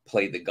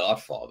played the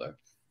Godfather,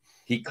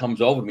 he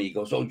comes over to me. He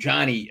goes, "Oh,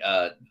 Johnny,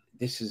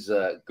 this is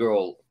a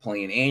girl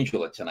playing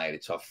Angela tonight.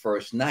 It's our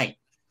first night."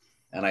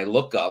 And I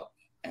look up,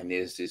 and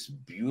there's this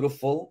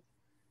beautiful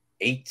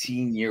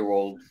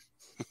 18-year-old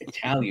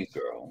Italian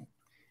girl.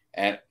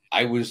 And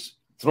I was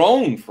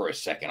thrown for a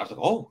second. I was like,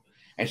 "Oh."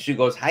 And she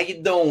goes, "How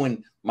you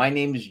doing? My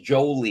name is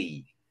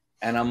Jolie."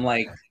 And I'm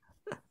like,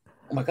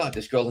 "Oh my God,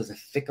 this girl has a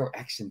thicker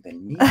accent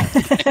than me."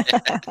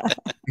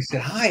 He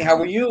said, "Hi, how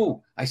are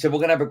you?" I said, "We're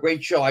going to have a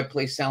great show. I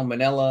play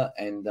Salmonella,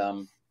 and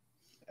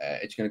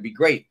it's going to be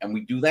great." And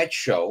we do that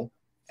show.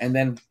 And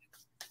then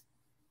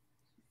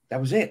that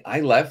was it.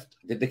 I left,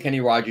 did the Kenny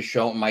Rogers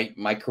show.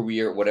 My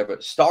career, whatever,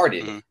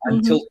 started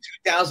until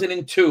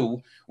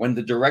 2002, when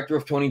the director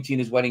of Tony and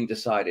Tina's Wedding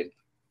decided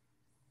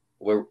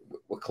we're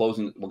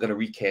closing. We're going to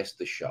recast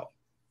the show.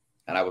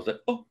 And I was like,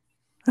 "Oh."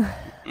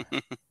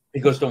 He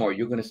goes, "Don't worry,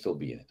 you're going to still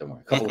be in it. Don't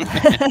worry."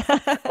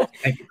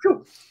 Thank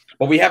you.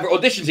 But we have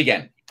auditions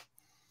again.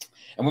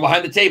 And we're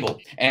behind the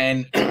table.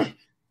 And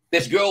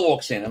this girl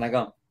walks in, and I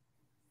go,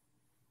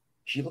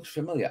 "She looks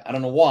familiar. I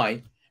don't know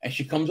why." And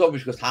she comes over.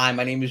 She goes, "Hi,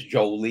 my name is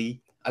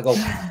Jolie." I go,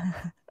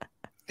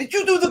 "Did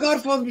you do the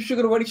Godfather of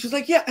Sugar Wedding?" She's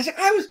like, "Yeah." I said,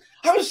 I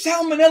was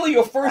Salmonella,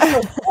 your first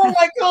show." "Oh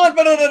my God.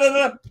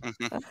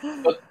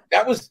 But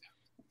that was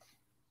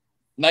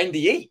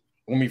 98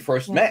 when we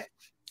first met.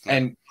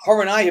 And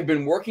her and I have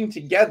been working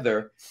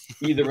together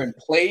either in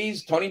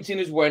plays, Tony and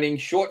Tina's Wedding,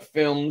 short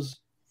films,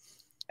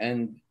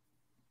 and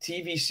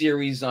TV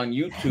series on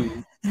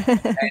YouTube.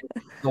 And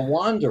The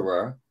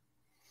Wanderer.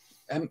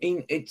 I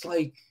mean, it's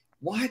like,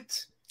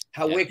 what?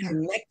 How we're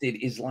connected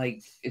is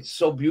like, it's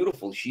so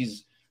beautiful.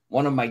 She's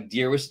one of my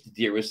dearest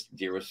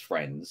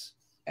friends.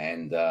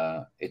 And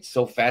it's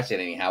so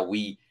fascinating how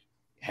we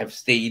have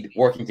stayed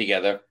working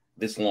together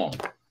this long.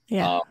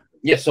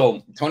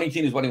 So Tony and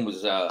Tina's Wedding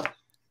was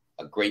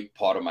a great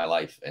part of my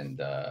life,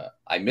 and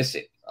I miss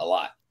it a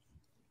lot.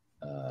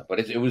 But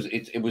it was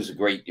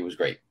great. It was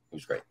great.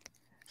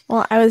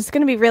 Well, I was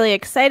going to be really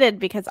excited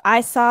because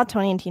I saw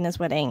Tony and Tina's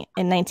Wedding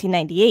in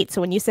 1998.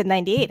 So when you said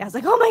 98, I was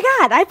like, "Oh my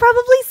God, I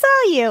probably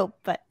saw you."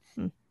 But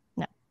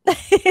no.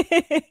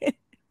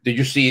 Did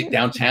you see it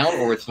downtown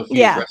or at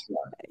Sophia's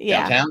restaurant?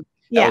 Downtown?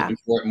 That was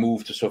before it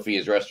moved to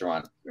Sophia's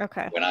restaurant.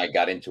 Okay. When I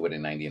got into it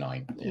in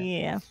 99.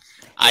 Yeah.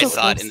 I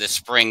saw it in the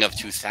spring of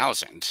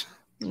 2000.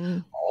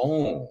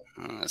 Oh.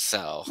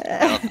 So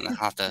I'll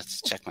have to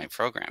check my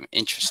program.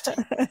 Interesting.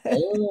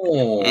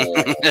 Oh.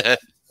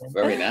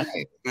 Very nice.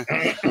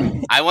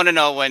 I want to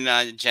know when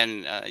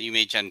Jen, you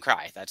made Jen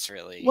cry. That's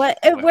really what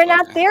we're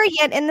not there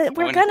yet, and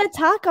we're gonna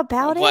talk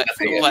about it.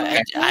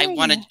 I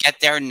want to get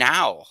there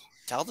now.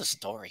 Tell the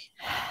story.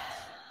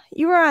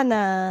 You were on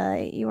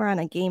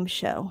a game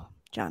show,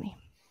 Johnny.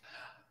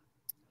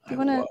 Do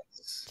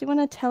you want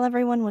to tell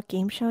everyone what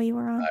game show you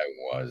were on? I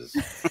was.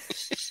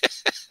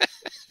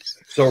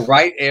 So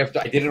right after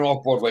I did an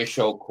off-Broadway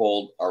show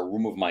called A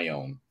Room of My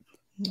Own,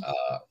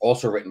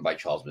 also written by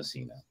Charles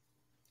Messina,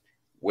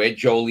 where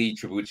Jolie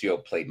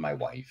Tribuzio played my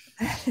wife.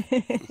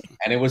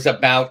 And it was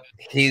about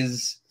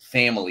his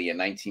family in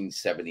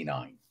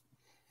 1979,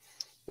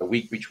 the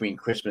week between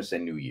Christmas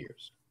and New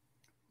Year's.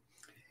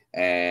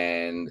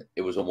 And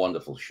it was a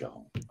wonderful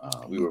show.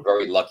 We were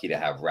very lucky to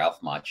have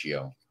Ralph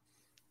Macchio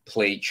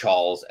play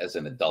Charles as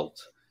an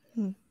adult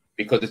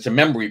because it's a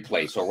memory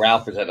play. So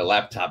Ralph is at a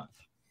laptop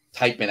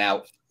typing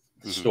out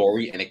the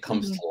story, and it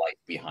comes to life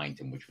behind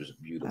him, which was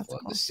beautiful.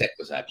 Cool. The set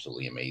was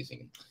absolutely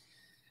amazing.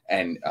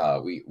 And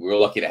we were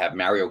lucky to have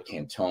Mario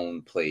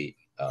Cantone play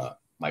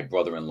my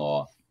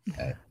brother-in-law.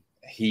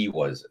 He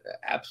was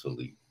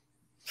absolutely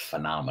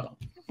phenomenal.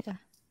 Yeah.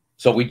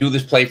 So we do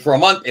this play for a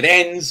month. It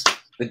ends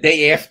the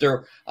day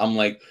after. I'm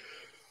like,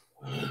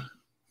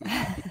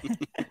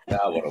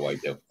 now what do I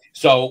do?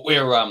 So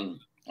we're I'm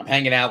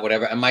hanging out,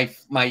 whatever. And my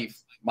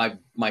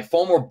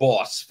former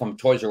boss from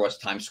Toys R Us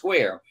Times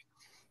Square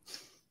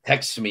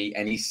texts me,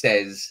 and he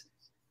says,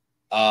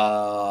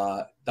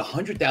 the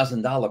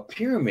 $100,000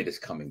 pyramid is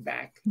coming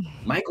back.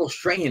 Michael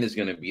Strahan is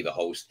going to be the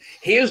host.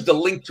 Here's the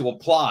link to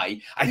apply.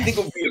 I think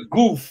it would be a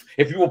goof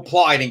if you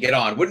applied and get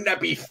on. Wouldn't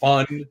that be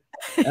fun?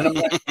 And I'm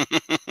like,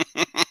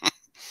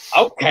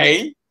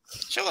 okay.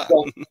 Sure.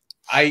 So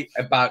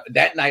about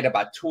that night,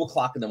 about 2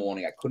 o'clock in the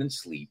morning, I couldn't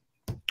sleep.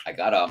 I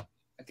got up,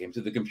 I came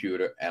to the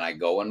computer, and I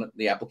go on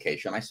the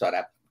application. I start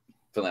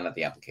filling out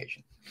the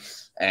application.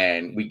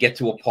 And we get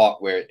to a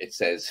part where it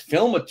says,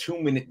 film a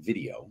 2-minute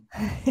video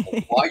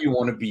of why you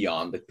want to be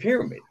on the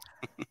pyramid.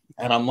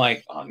 And I'm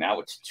like, oh,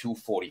 now it's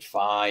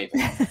 2:45.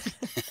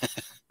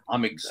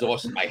 I'm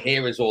exhausted. My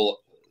hair is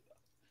all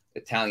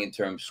Italian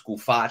term,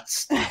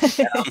 scuffats.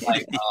 And I'm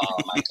like, oh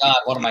my God,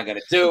 what am I going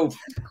to do?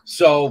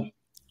 So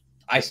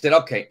I said,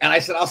 okay. And I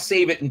said, I'll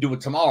save it and do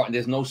it tomorrow. And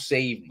there's no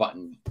save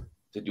button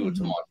to do it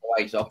tomorrow.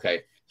 So I said,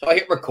 okay. So I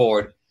hit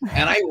record,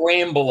 and I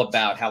ramble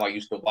about how I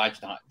used to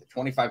watch the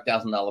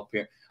 $25,000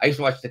 pyramid. I used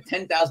to watch the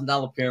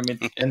 $10,000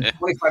 pyramid and the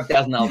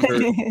 $25,000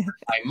 pyramid.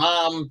 My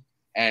mom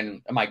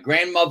and my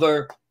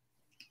grandmother,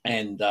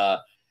 and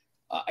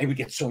I would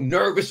get so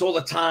nervous all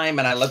the time,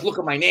 and I look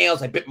at my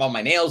nails. I bit all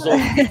my nails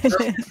off,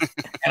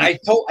 and I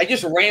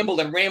just rambled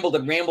and rambled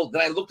and rambled.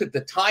 Then I looked at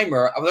the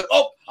timer. I was like,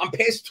 "Oh, I'm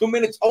past 2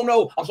 minutes. Oh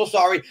no, I'm so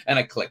sorry." And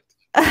I clicked,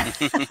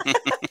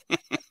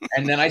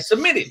 and then I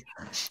submitted.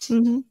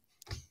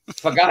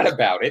 Forgot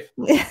about it.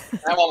 Now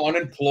I'm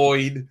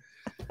unemployed.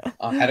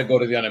 I had to go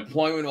to the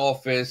unemployment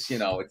office. You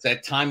know, it's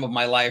that time of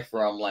my life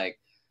where I'm like,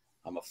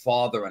 I'm a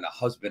father and a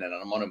husband, and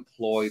I'm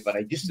unemployed. But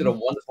I just did a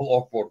wonderful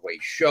off-Broadway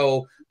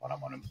show, but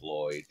I'm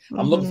unemployed.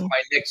 I'm looking for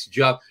my next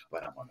job,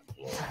 but I'm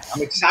unemployed.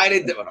 I'm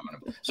excited, but I'm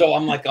unemployed. So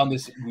I'm like on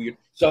this weird.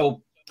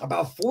 So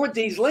about 4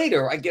 days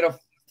later, I get a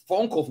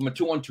phone call from a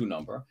 212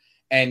 number,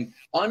 and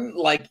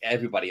unlike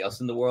everybody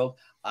else in the world,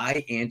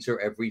 I answer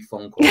every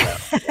phone call.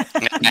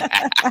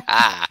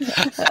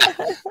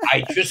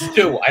 I just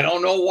do. I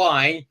don't know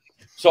why.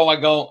 So I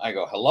go,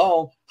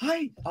 hello,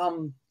 hi,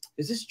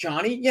 is this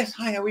Johnny? Yes,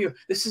 hi, how are you?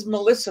 This is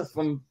Melissa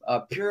from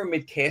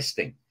Pyramid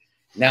Casting.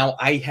 Now,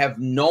 I have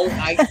no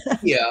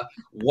idea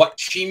what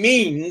she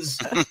means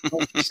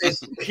when she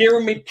says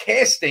Pyramid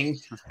Casting.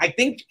 I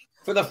think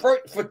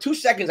for 2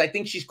 seconds, I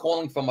think she's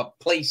calling from a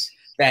place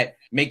that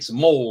makes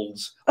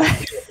molds.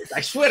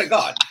 I swear to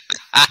God.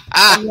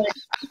 I'm like,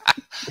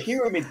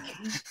 Pyramid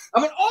Casting.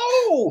 I'm like,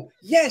 oh,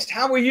 yes,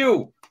 how are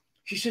you?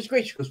 She says,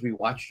 great. She goes, we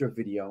watched your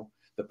video.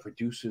 The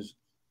producers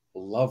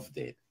loved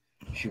it.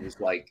 She was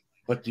like,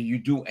 but do you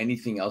do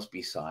anything else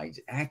besides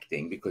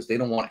acting? Because they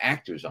don't want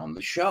actors on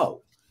the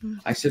show.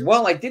 I said,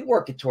 well, I did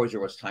work at Toys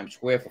R Us Times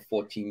Square for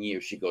 14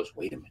 years. She goes,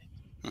 wait a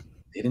minute.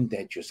 Didn't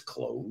that just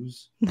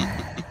close?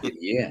 I said,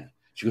 yeah.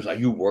 She goes, are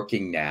you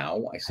working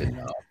now? I said,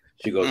 no.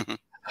 She goes,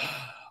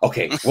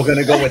 okay, we're going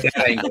to go with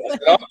that angle. I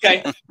said,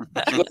 okay.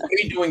 She goes, what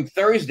are you doing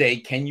Thursday?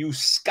 Can you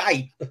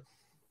Skype?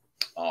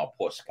 Oh,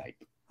 poor Skype.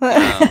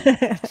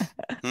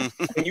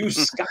 Can you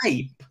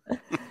Skype?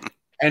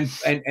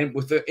 And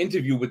with the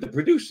interview with the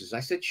producers, I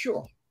said,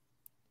 sure.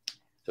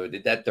 So I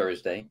did that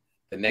Thursday.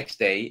 The next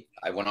day,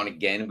 I went on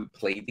again. We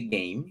played the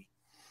game.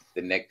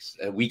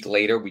 A week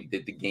later, we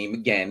did the game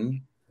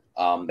again.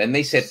 Then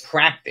they said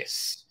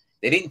practice.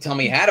 They didn't tell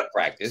me how to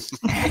practice.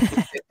 They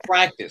said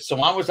practice. So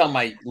I was on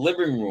my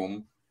living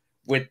room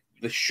with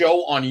the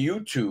show on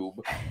YouTube,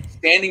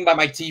 standing by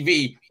my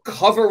TV,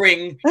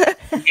 covering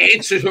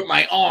answers with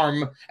my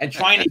arm and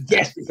trying to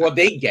guess before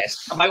they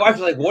guessed. And my wife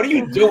was like, what are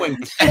you doing?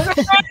 I was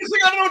practicing.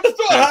 I don't know what to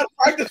do. How to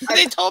practice.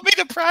 They told me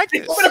to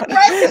practice. They told me to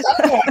practice.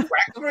 I don't know how to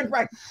practice. I'm going to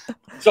practice.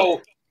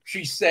 So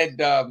she said,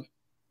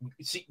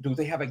 see, do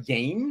they have a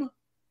game?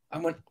 I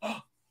went, oh.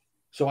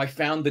 So I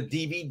found the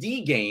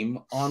DVD game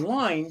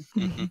online.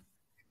 And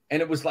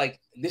it was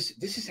like, this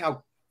is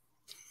how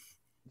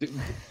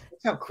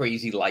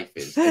crazy life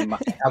is and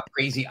how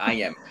crazy I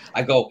am.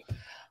 I go,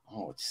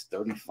 oh, it's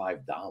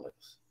 $35.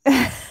 So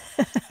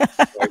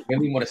I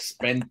really want to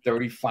spend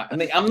 $35. I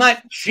mean, I'm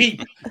not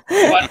cheap,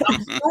 but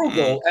I'm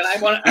frugal, and I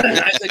want.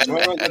 I said,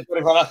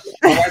 $35.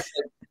 My wife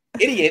said,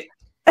 idiot.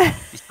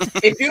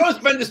 If you don't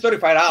spend this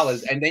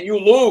 $35 and then you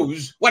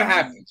lose, what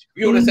happens?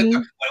 You would have said,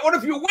 what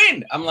if you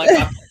win? I'm like,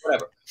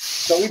 whatever.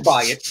 So we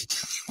buy it,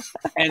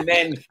 and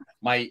then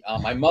my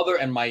mother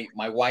and my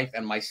wife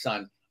and my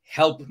son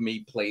help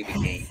me play the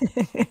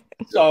game.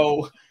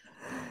 So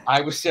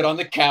I would sit on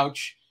the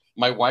couch.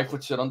 My wife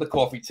would sit on the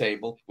coffee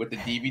table with the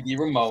DVD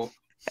remote.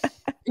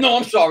 No,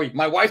 I'm sorry.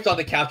 My wife's on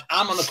the couch.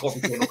 I'm on the coffee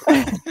table.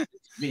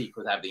 It's me,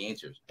 because I have the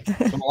answers.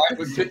 So my wife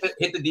would hit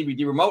the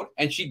DVD remote,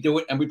 and she'd do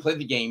it, and we played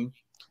the game.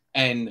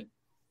 And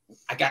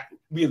I got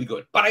really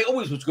good. But I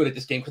always was good at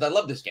this game because I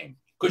love this game.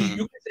 Because you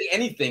can say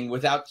anything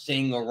without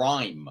saying a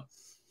rhyme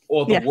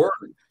or the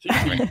word. So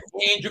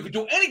you could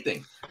do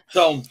anything.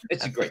 So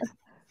it's great.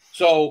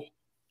 So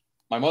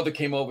my mother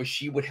came over.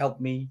 She would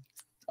help me.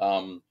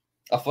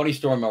 A funny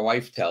story my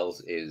wife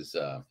tells is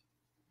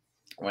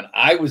when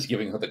I was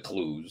giving her the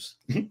clues,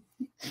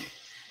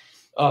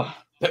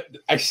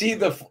 I see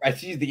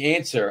the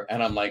answer,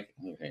 and I'm like,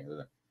 okay.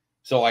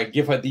 So I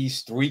give her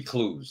these 3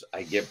 clues.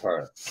 I give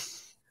her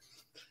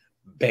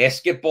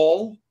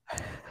basketball,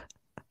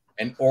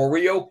 an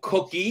Oreo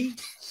cookie,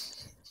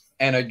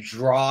 and a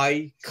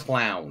dry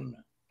clown.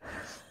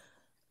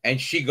 And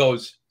she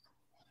goes,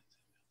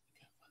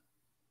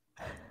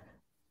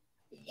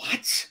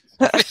 what?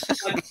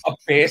 Like a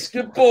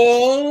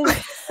basketball,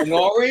 an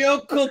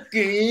Oreo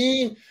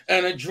cookie,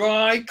 and a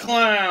dry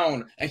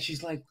clown. And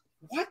she's like,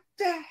 what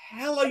the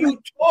hell are you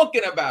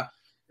talking about?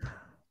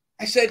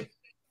 I said,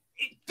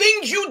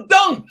 things you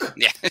dunk.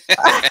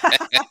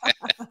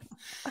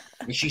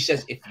 And she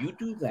says, if you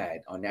do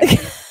that on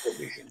national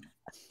television,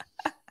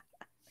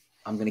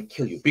 I'm going to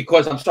kill you.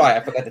 Because I'm sorry, I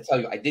forgot to tell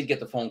you, I did get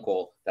the phone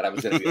call that I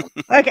was going to be on.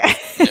 Okay.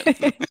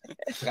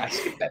 I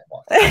skipped that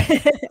part.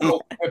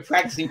 So we're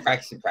practicing.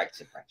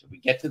 We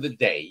get to the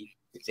day.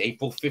 It's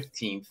April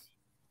 15th,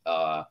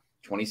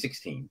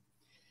 2016.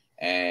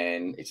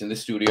 And it's in the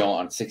studio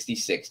on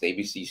 66th,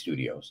 ABC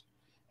Studios.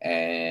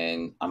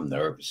 and I'm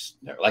nervous,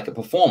 like a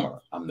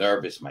performer. I'm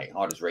nervous. My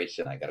heart is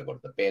racing. I got to go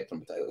to the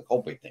bathroom. The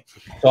whole big thing.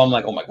 So I'm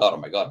like, oh my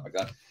God.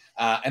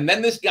 And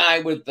then this guy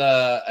with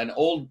an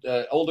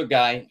older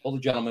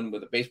gentleman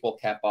with a baseball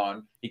cap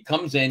on, he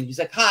comes in. He's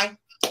like, hi.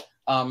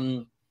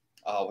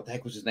 What the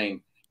heck was his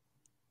name?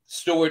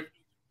 Stuart.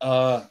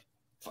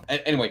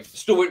 Anyway,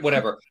 Stuart,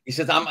 whatever. He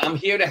says, I'm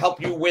here to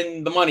help you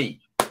win the money.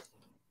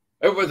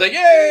 Everyone's like,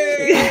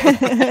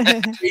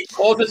 yay! He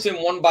calls us in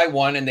one by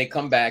one, and they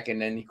come back,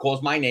 and then he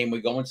calls my name.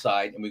 We go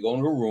inside, and we go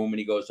into a room, and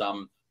he goes,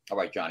 all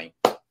right, Johnny,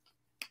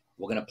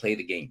 we're going to play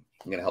the game.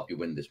 I'm going to help you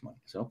win this money.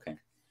 I said, okay.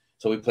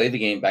 So we play the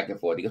game back and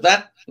forth. He goes,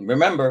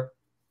 remember,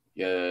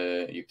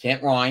 you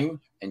can't rhyme,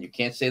 and you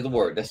can't say the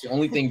word. That's the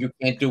only thing you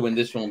can't do in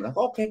this room. I'm like,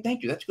 okay,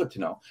 thank you. That's good to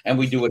know. And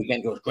we do it again.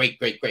 He goes, great.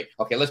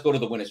 Okay, let's go to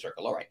the winner's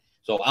circle. All right.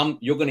 So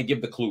you're going to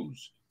give the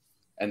clues.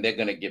 And they're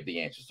going to give the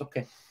answers.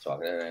 Okay. So,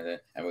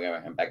 and we're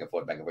going to back and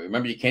forth.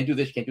 Remember, you can't do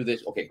this.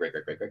 Okay, great.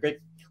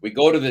 We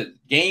go to the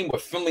game. We're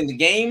filming the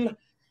game.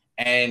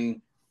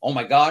 And, oh,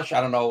 my gosh,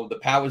 I don't know. The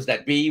powers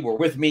that be were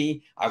with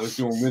me. I was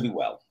doing really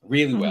well.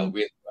 Really well.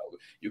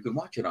 You can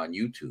watch it on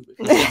YouTube.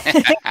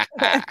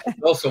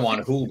 It's also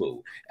on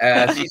Hulu.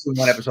 Season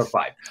 1, episode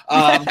 5.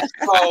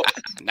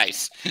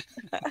 Nice.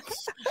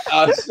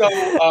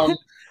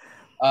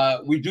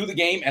 We do the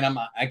game, and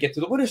I get to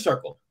the winner's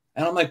circle.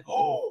 And I'm like,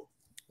 oh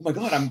my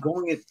God, I'm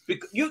going in.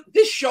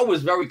 This show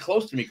was very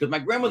close to me because my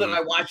grandmother and I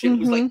watched it. It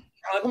was like,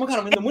 oh my God,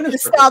 I'm in the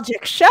winner's circle.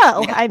 Nostalgic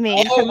show. I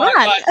mean, oh come my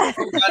on. God.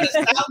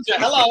 Nostalgia.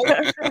 Hello.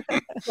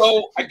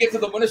 So I get to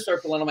the winner's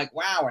circle and I'm like,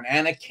 wow. And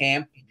Anna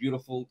Camp,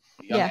 beautiful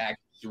young actress,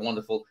 she's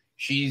wonderful.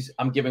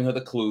 I'm giving her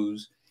the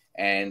clues,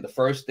 and the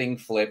first thing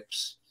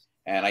flips,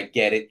 and I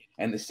get it.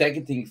 And the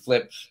second thing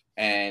flips,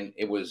 and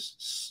it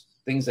was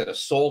things that are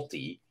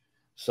salty.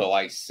 So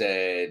I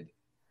said,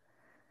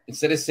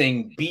 instead of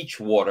saying beach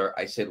water,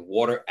 I said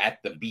water at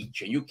the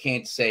beach. And you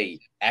can't say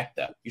at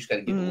the, you just got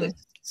to give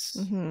lists.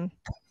 And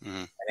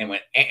they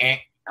went, I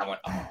went,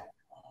 oh.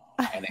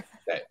 And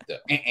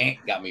the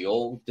got me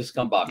all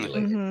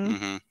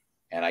discombobulated.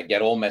 And I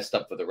get all messed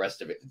up for the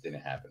rest of it. It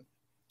didn't happen.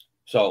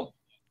 So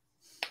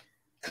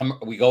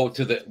we go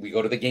to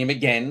the game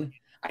again.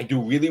 I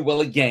do really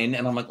well again,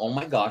 and I'm like, oh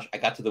my gosh, I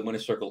got to the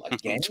winner's circle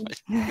again.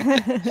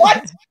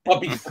 What? But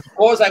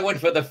because I went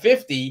for the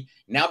 50,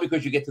 now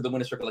because you get to the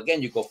winner's circle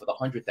again, you go for the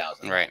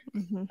 100,000. Right.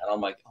 And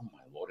I'm like, oh my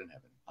Lord in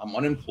heaven, I'm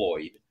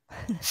unemployed.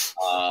 This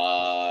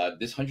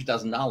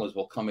 $100,000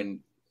 will come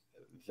in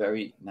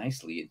very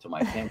nicely into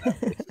my family.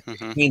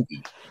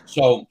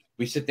 So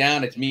we sit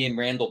down. It's me and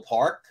Randall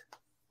Park,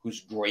 who's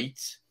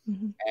great,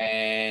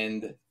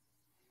 and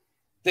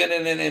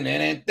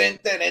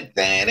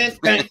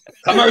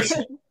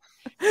commercial.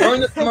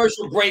 During the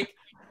commercial break,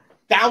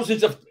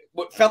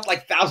 what felt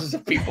like thousands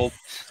of people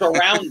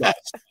surround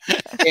us.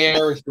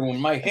 Hair is doing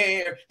my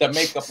hair, the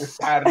makeup was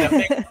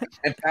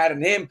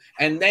patting him,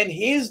 and then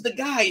here's the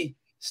guy.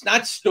 It's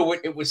not Stuart,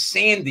 it was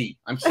Sandy.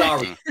 I'm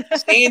sorry.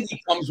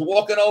 Sandy comes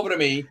walking over to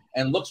me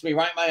and looks me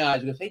right in my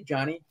eyes. He goes, hey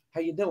Johnny,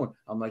 how you doing?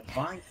 I'm like,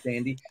 fine,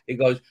 Sandy. He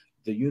goes,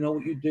 do you know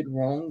what you did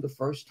wrong the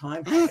first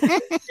time? I said,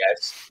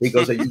 yes. He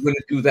goes, are you going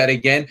to do that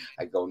again?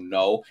 I go,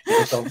 no. He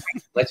goes, okay,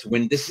 let's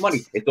win this money.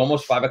 It's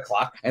almost 5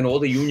 o'clock, and all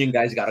the union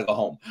guys got to go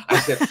home. I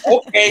said,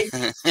 okay.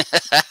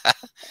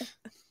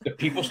 The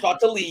people start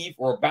to leave.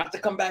 We're about to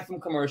come back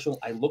from commercial.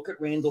 I look at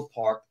Randall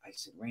Park. I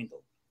said,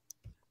 Randall,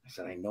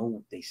 I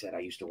know they said I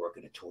used to work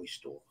at a toy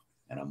store,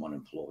 and I'm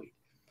unemployed.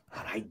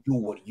 But I do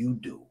what you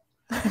do.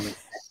 I'm an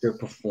actor,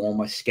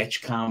 performer,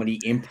 sketch comedy,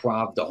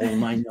 improv, the whole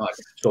 9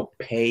 yards. So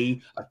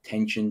pay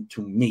attention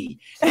to me.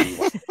 And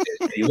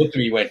he looked at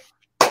me and went,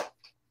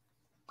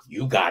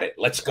 you got it.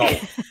 Let's go.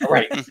 All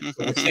right. So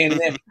we're standing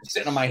there,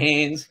 sitting on my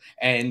hands,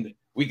 and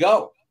we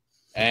go.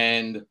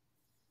 And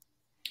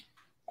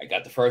I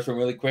got the first one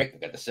really quick. I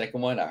got the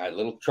second one. I had a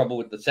little trouble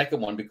with the second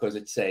one because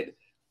it said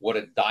what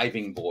a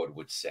diving board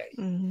would say.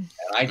 And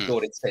I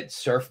thought it said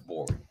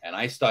surfboard. And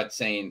I start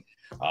saying,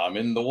 I'm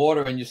in the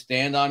water and you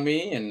stand on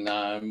me and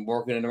I'm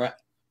working it around.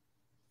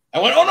 I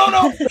went, oh, no,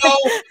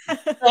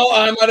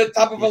 I'm at the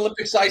top of an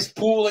Olympic-sized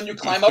pool and you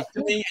climb up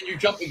to me and you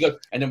jump.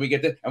 And then we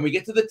get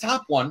to the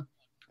top one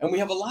and we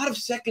have a lot of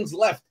seconds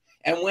left.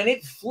 And when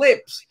it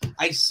flips,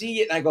 I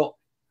see it and I go,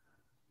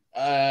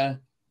 a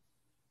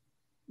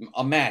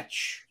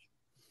match.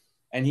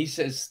 And he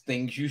says,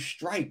 things you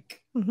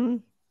strike.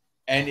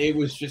 And it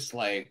was just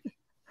like,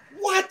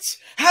 what?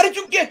 How did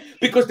you get?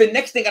 Because the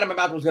next thing out of my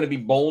mouth was going to be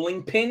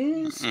bowling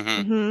pins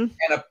and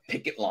a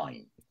picket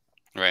line.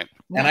 Right.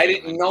 And I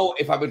didn't know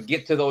if I would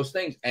get to those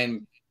things.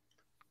 And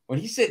when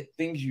he said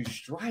things you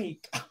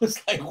strike, I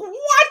was like,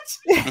 what?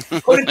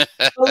 Couldn't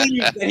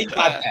believe that he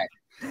got that.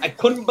 I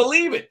couldn't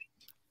believe it.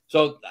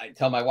 So I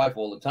tell my wife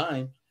all the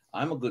time,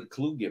 I'm a good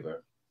clue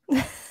giver.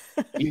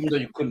 Even though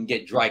you couldn't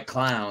get dry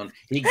clown,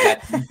 he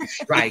got you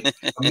strike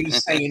for me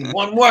saying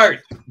one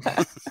word.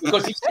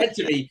 Because he said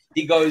to me,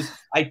 he goes,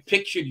 I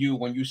pictured you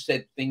when you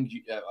said things,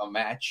 a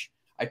match.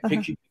 I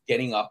pictured you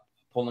getting up,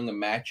 pulling a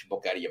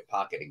matchbook out of your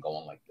pocket and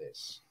going like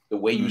this. The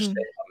way you said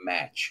a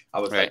match. I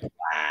was like,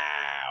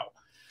 wow.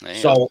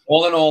 So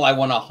all in all, I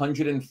won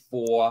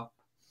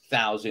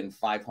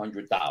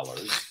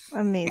 $104,500.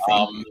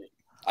 Amazing.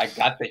 I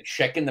got the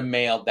check in the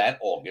mail that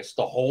August,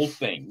 the whole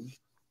thing.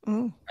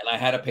 And I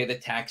had to pay the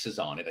taxes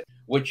on it,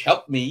 which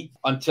helped me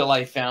until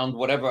I found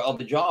whatever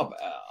other job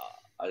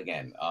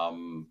again.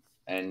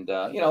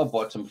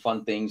 Bought some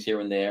fun things here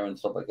and there and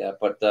stuff like that.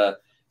 But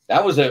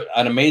that was an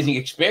amazing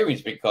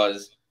experience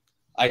because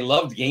I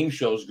loved game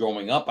shows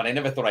growing up, and I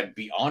never thought I'd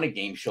be on a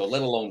game show,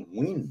 let alone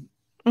win.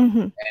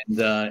 And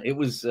it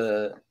was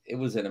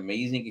an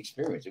amazing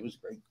experience. It was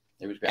great.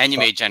 It was great. And you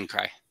made Jen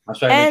cry. I'm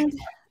sorry. And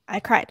I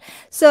cried.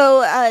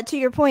 So to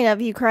your point of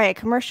you cry at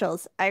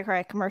commercials, I cry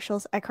at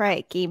commercials. I cry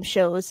at game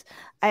shows.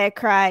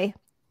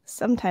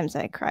 Sometimes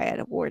I cry at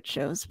award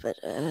shows, but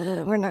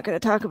we're not going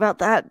to talk about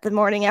that the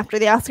morning after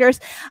the Oscars.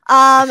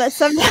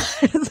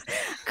 Sometimes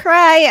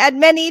cry at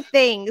many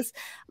things.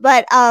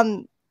 But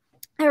I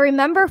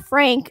remember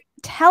Frank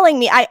telling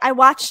me, I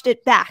watched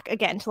it back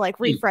again to like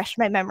refresh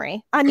my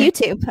memory on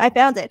YouTube. I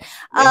found it.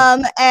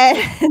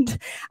 And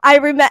I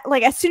remember,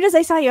 like, as soon as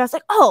I saw you, I was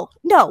like, oh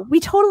no,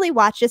 we totally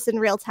watched this in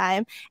real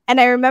time.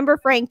 And I remember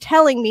Frank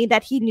telling me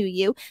that he knew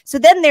you. So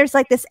then there's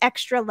like this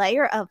extra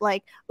layer of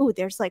like, oh,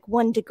 there's like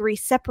 1 degree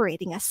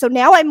separating us. So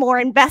now I'm more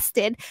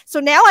invested. So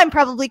now I'm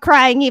probably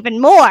crying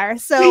even more.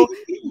 So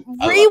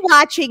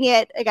rewatching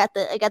it, I got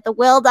the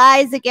welled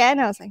eyes again.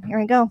 I was like, here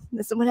we go.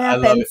 This is what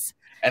happens.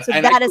 So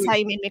that is how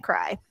you made me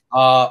cry.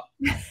 I'm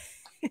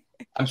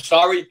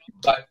sorry,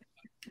 but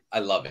I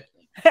love it.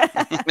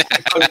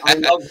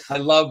 I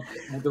love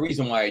the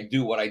reason why I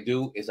do what I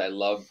do is I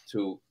love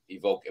to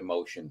evoke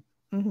emotion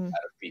out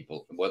of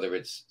people, whether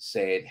it's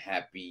sad,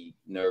 happy,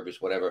 nervous,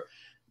 whatever.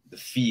 The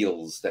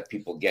feels that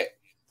people get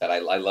that I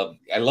love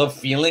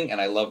feeling,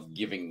 and I love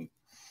giving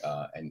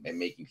and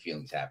making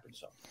feelings happen.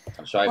 So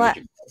I'm sorry. Well,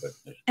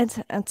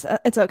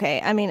 it's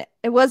okay. I mean,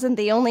 it wasn't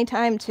the only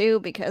time too,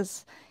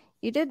 because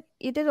you did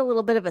a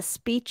little bit of a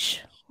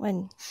speech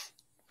with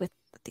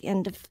the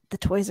end of the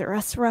Toys R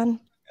Us run.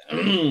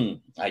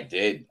 I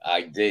did.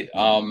 I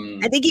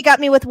think you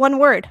got me with 1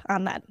 word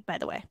on that, by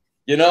the way.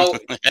 You know,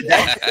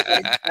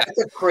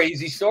 that's a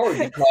crazy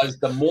story, because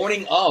the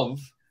morning of,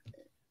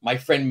 my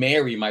friend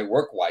Mary, my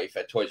work wife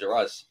at Toys R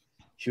Us,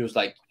 she was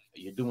like, "Are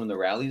you doing the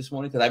rally this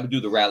morning?" Because I would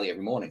do the rally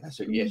every morning. I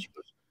said, "Yeah." She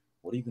goes,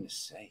 "What are you going to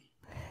say?"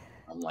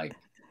 I'm like,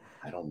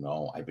 "I don't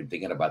know. I've been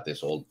thinking about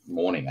this all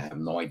morning. I have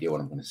no idea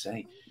what I'm going to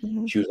say."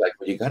 She was like,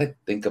 "Well, you got to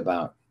think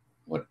about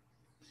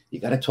you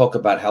got to talk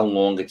about how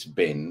long it's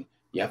been.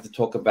 You have to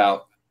talk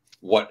about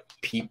what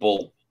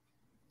people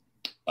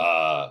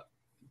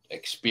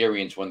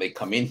experience when they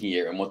come in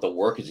here, and what the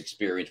workers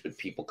experience with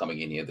people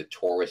coming in here, the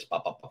tourists,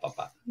 blah, blah, blah, blah,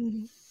 blah."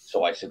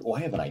 So I said, "Oh, I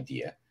have an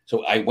idea."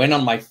 So I went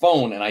on my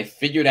phone and I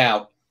figured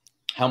out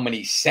how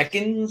many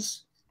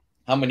seconds,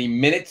 how many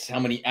minutes, how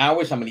many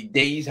hours, how many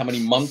days, how many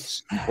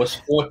months was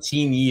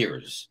 14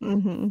 years.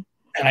 And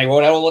I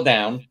wrote it all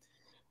down.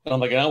 And I'm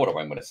like, "Now what am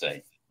I going to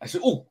say?" I said,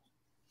 "Oh,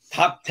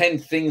 top 10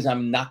 things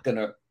I'm not going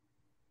to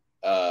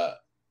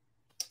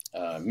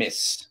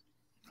miss."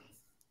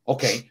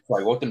 Okay, so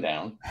I wrote them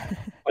down.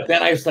 But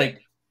then I was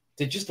like,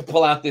 to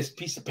pull out this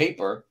piece of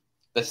paper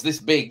that's this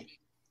big,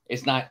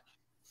 it's not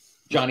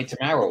Johnny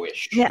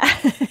Tammaro-ish. Yeah.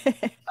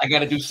 I got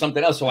to do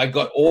something else. So I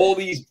got all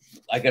these,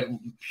 I got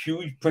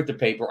huge printer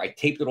paper. I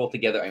taped it all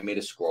together. I made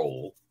a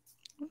scroll.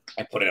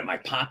 I put it in my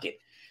pocket.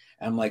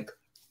 And I'm like,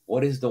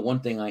 what is the one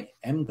thing I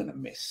am going to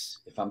miss?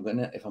 If I'm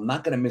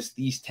not going to miss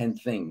these 10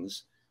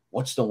 things,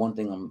 what's the one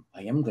thing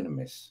I am going to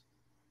miss?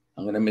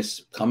 I'm going to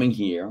miss coming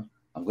here.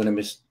 I'm going to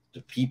miss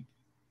the people.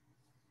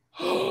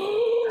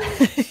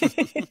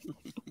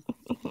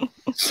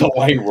 So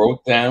I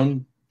wrote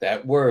down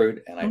that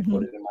word and I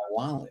put it in my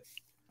wallet.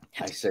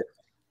 I said,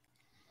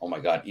 "Oh my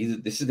God, either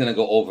this is going to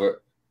go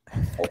over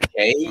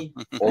okay,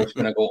 or it's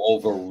going to go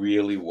over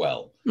really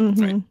well."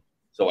 Right?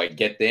 So I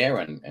get there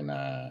and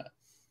I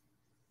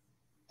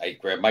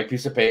grab my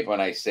piece of paper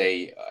and I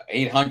say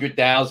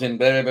 800,000,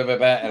 blah, blah, blah,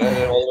 blah, and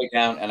all the way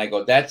down. And I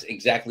go, "That's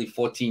exactly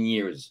 14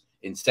 years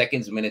in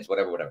seconds, minutes,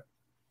 whatever."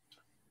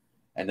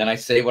 And then I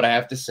say what I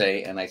have to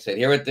say. And I said,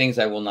 "Here are things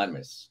I will not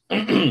miss."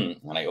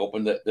 And I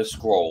opened the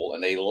scroll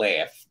and they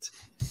laughed.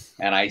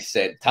 And I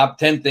said, "Top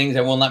 10 things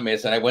I will not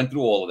miss." And I went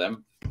through all of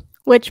them.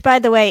 Which, by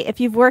the way, if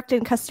you've worked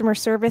in customer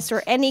service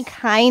or any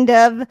kind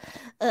of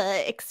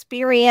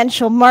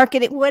experiential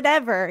marketing,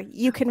 whatever,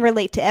 you can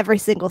relate to every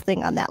single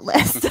thing on that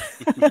list.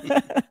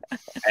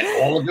 And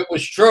all of it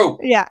was true.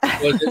 Yeah.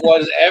 It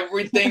was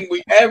everything.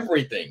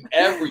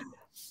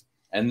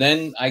 And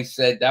then I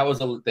said, that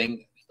was a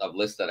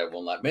list that I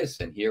will not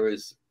miss. And here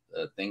is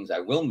things I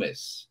will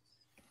miss.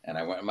 And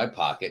I went in my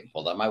pocket,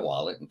 pulled out my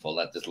wallet, and pulled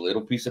out this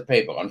little piece of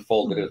paper,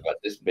 unfolded it, about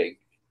this big.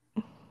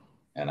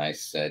 And I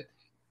said,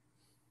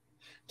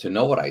 to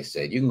know what I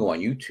said, you can go on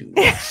YouTube.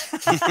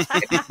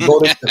 Go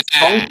to the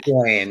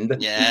Funkland.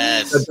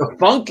 Yes. The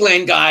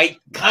Funkland guy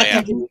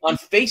contacted me on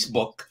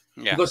Facebook.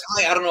 Yeah. He goes,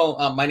 "Hi, I don't know.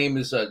 My name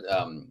is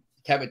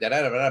Kevin."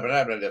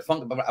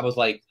 I was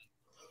like,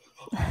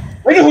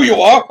 "I know who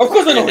you are. Of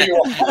course I know who you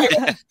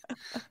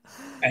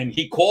are." And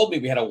he called me.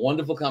 We had a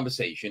wonderful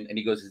conversation. And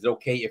he goes, "Is it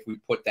okay if we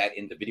put that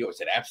in the video?" I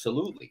said,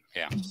 "Absolutely."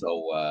 Yeah.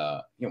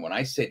 So, when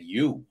I said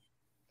you,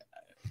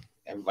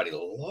 everybody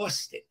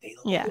lost it. They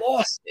Yeah.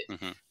 lost it.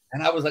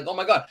 And I was like, "Oh,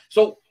 my God."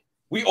 So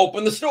we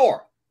opened the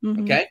store.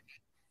 Okay.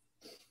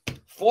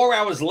 4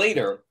 hours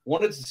later,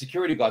 one of the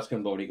security guards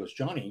comes over and he goes,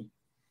 "Johnny,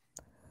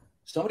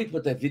 somebody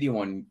put that video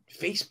on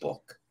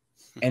Facebook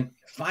and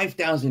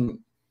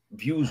 5,000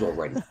 views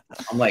already."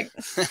 I'm like,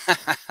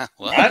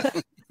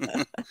 "What?"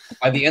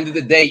 By the end of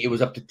the day, it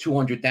was up to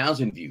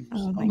 200,000 views.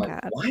 Oh my I'm like,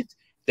 God. "What?"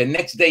 The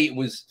next day, it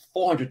was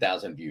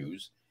 400,000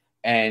 views.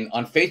 And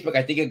on Facebook,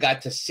 I think it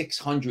got to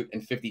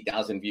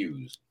 650,000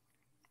 views.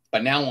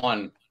 But now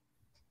on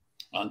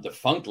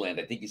Defunctland,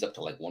 I think he's up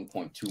to like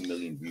 1.2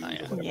 million views.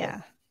 Or whatever.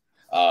 Yeah.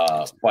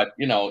 But,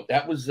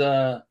 that was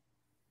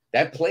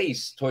that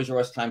place, Toys R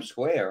Us Times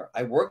Square.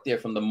 I worked there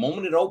from the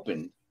moment it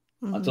opened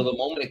until the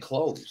moment it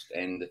closed.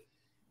 And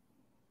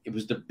it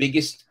was the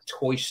biggest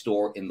toy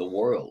store in the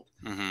world.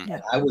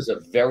 And I was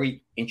a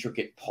very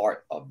intricate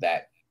part of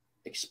that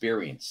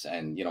experience.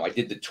 And, I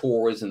did the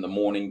tours in the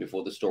morning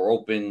before the store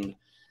opened.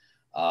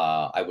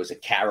 I was a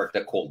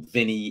character called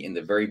Vinny in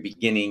the very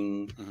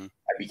beginning.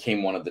 I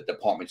became one of the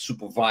department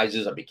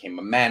supervisors. I became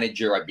a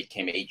manager. I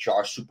became an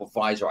HR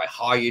supervisor. I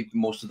hired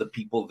most of the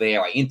people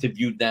there. I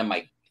interviewed them.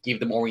 I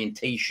gave them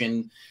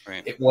orientation.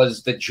 Right. It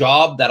was the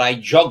job that I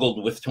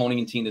juggled with Tony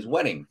and Tina's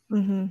wedding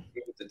for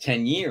the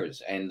 10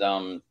 years. And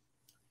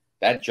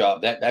that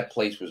job, that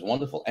place was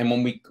wonderful. And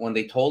when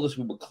they told us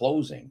we were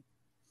closing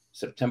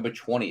September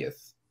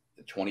 20th,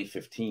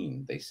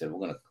 2015, they said, "We're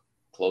going to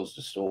close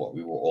the store."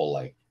 We were all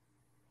like,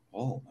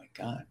 "Oh my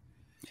God."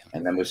 Yeah.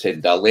 And then we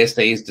said, "Our last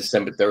day is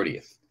December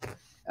 30th.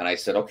 And I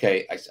said,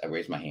 "Okay." I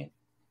raised my hand.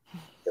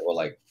 They were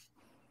like,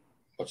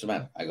 "What's the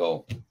matter?" I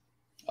go,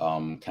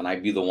 "Can I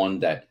be the one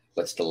that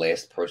lets the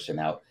last person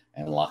out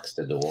and locks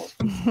the door?"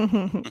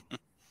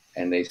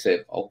 And they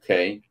said,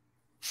 "Okay."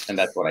 And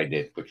that's what I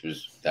did,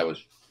 that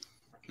was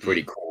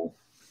pretty cool.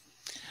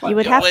 But you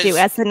would have to,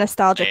 as the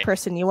nostalgic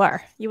person you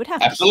are. You would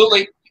have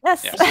absolutely. To.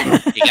 Yes.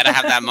 You got to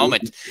have that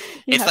moment.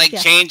 It's like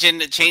changing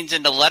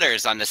the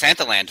letters on the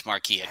Santaland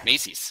marquee at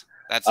Macy's.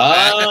 That's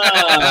that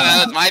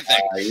was my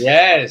thing.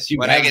 Yes.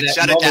 When I could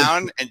shut it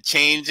down and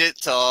change it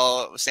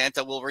till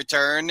Santa will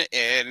return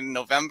in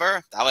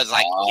November, I was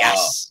like,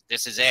 yes,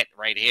 this is it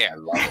right here. I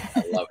love it.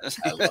 I love it.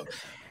 I love it.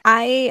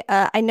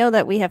 I know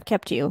that we have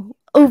kept you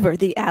over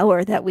the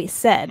hour that we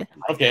said.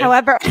 Okay.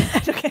 However,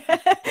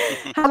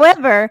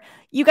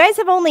 you guys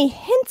have only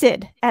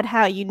hinted at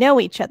how you know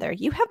each other.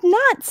 You have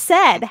not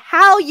said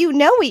how you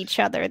know each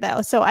other,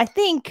 though. So I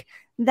think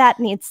that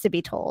needs to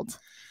be told.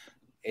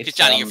 Because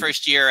Johnny, your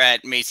first year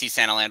at Macy's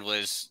Santaland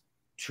was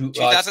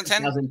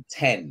 2010?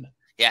 2010.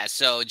 Yeah,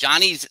 so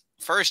Johnny's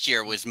first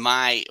year was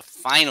my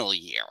final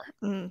year.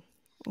 Okay.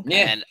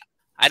 Yeah. And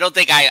I don't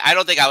think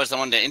I was the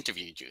one that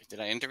interviewed you.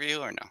 Did I interview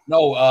or no?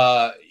 No,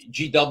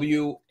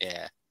 GW.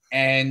 Yeah.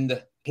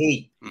 And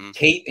Kate.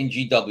 Kate and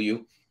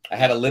GW. I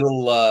had a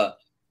little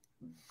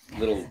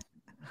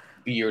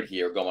beard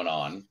here going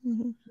on.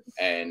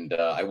 And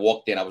I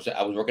walked in. I was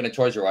working at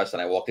Toys R Us,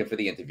 and I walked in for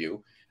the interview,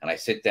 and I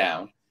sit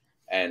down,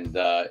 and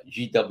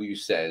GW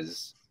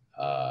says,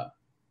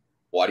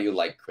 "Why do you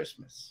like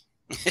Christmas?"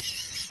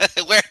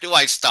 Where do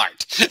I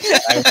start?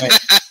 I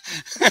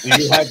went, "Do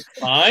you have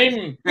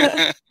time?"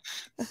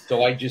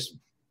 So I just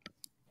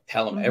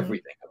tell him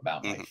everything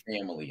about my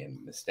family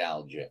and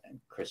nostalgia and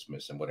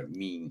Christmas and what it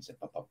means.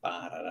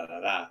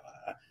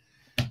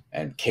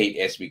 And Kate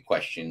asked me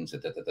questions.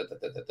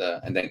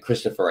 And then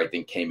Christopher, I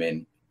think, came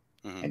in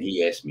and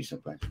he asked me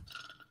some questions.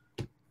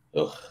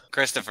 Ugh.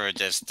 Christopher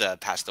just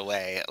passed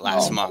away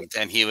last month,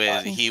 and he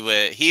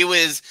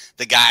was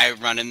the guy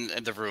running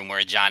the room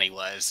where Johnny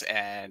was,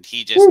 and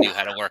he just knew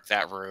how to work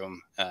that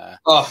room,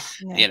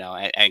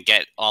 and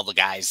get all the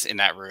guys in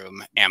that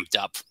room amped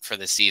up for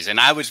the season.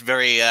 I was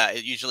very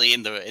usually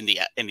in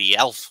the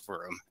elf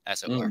room,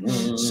 as it were.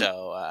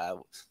 So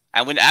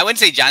I wouldn't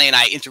say Johnny and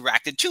I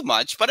interacted too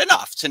much, but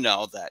enough to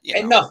know that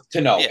enough to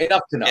know.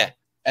 Yeah.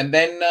 And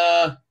then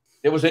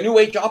there was a new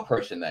HR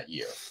person that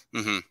year.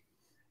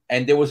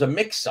 And there was a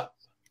mix-up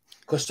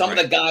because some of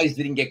the guys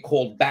didn't get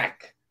called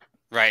back.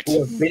 Right.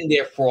 Who have been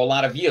there for a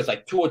lot of years,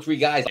 like 2 or 3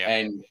 guys. Yeah.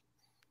 And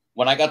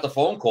when I got the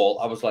phone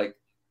call, I was like,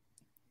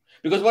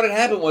 because what had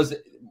happened was,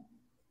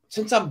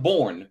 since I'm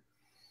born,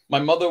 my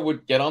mother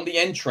would get on the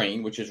N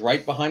train, which is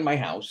right behind my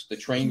house. The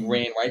train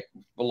ran right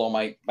below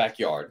my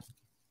backyard.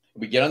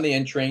 We get on the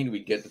N train.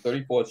 We get to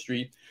 34th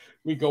Street.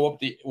 We go up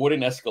the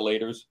wooden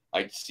escalators.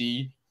 I'd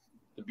see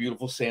the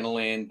beautiful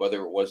Santaland,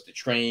 whether it was the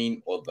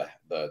train or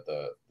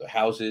the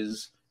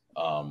houses,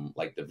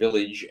 like the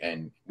village,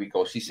 and we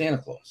go see Santa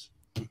Claus.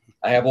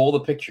 I have all the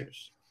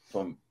pictures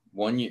from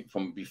 1 year,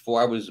 from before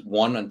I was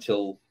 1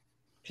 until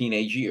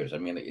teenage years. I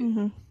mean,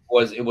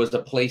 it was a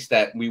place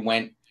that we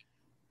went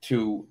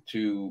to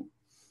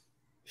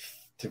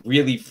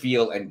really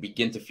feel and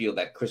begin to feel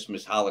that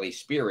Christmas holiday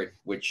spirit,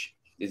 which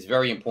is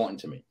very important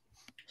to me.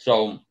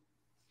 So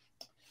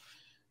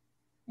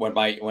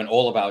when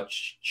all of our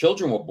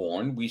children were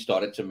born, we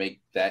started to make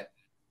that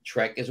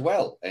trek as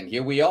well. And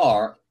here we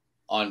are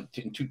in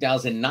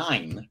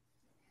 2009.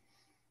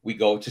 We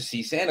go to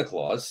see Santa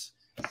Claus,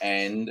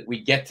 and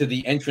we get to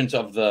the entrance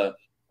of the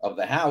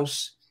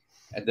house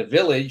at the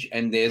village,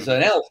 and there's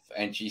an elf,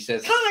 and she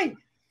says, "Hi,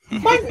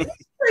 my name is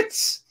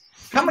Fritz.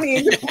 How many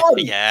in your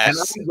party?"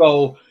 Yes. And I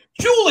go,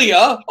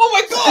 "Julia, oh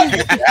my God,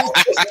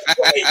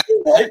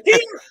 you work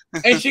here?"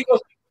 And she goes,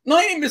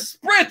 "My name is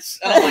Spritz."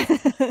 And I'm like,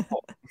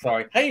 "Oh,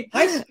 sorry. Hey,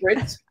 hi,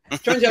 Spritz."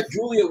 Turns out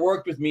Julia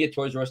worked with me at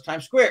Toys R Us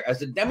Times Square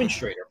as a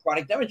demonstrator,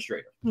 product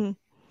demonstrator.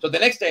 So the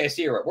next day I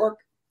see her at work,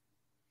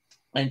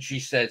 and she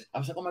says, I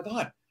was like, "Oh my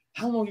God,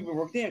 how long have you been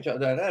working there?"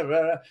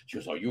 She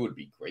goes, "Oh, you would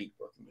be great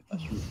working with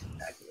us. You would be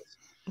fabulous."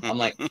 I'm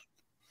like,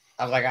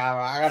 I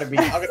gotta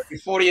be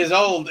 40 years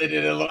old in 2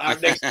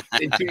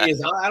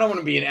 years. I don't want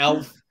to be an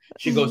elf.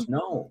 She goes,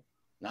 "No,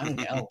 not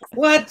an elf."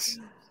 What?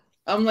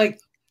 I'm like,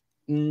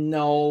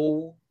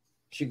 "No."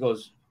 She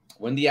goes,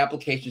 "When the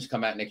applications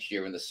come out next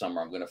year in the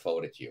summer, I'm going to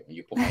forward it to you, and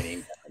you put my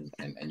name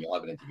down, and you'll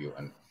have an interview,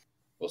 and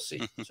we'll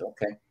see." So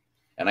okay,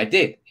 and I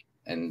did.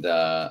 And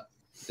the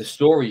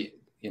story,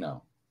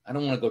 I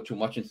don't want to go too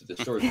much into the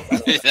story.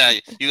 Yeah,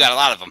 you got a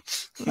lot of them.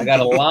 I got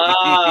a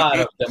lot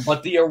of them,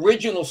 but the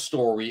original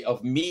story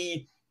of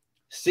me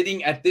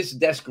sitting at this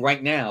desk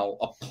right now,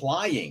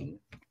 applying,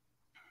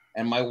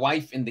 and my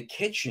wife in the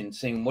kitchen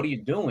saying, "What are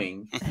you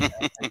doing?"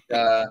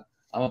 And,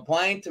 I'm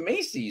applying to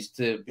Macy's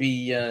to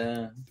be.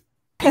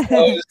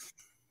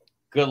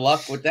 Good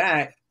luck with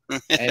that.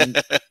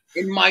 And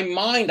in my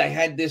mind, I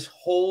had this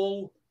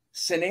whole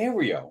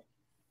scenario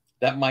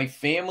that my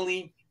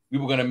family, we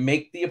were going to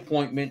make the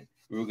appointment.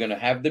 We were going to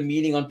have the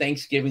meeting on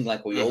Thanksgiving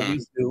like we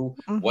always do.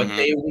 What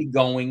day are we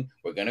going?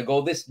 We're going to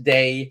go this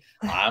day.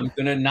 I'm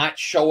going to not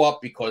show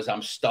up because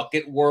I'm stuck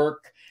at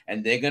work.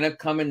 And they're going to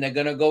come and they're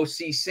going to go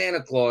see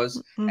Santa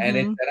Claus. And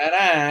it's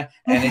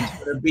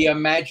going to be a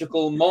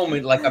magical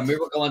moment, like a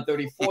Miracle on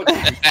 34th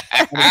Street.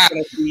 And it's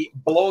going to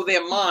blow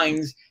their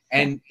minds.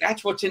 And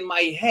that's what's in my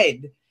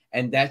head.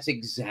 And that's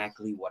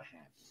exactly what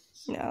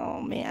happened.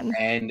 Oh, man.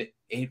 And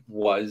it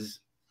was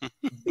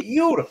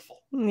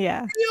beautiful.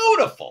 Yeah.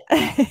 Beautiful.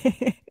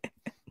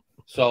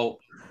 So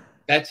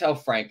that's how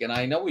Frank and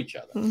I know each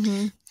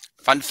other.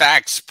 Fun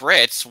fact,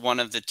 Spritz, one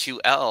of the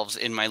two elves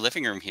in my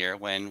living room here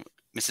when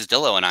Mrs.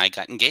 Dillo and I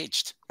got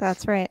engaged.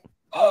 That's right.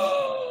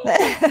 Oh,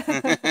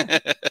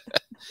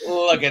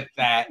 look at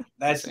that.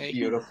 That's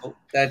beautiful.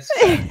 That's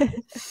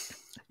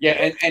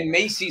yeah. And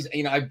Macy's,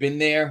 I've been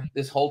there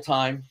this whole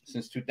time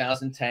since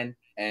 2010,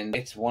 and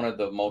it's one of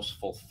the most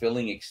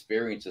fulfilling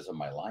experiences of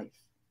my life.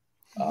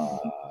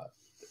 For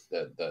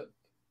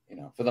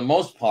the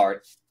most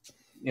part,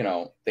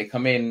 they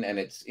come in and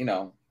it's,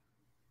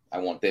 I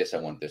want this, I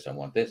want this, I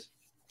want this.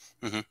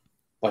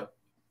 But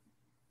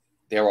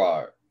there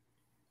are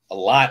a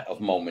lot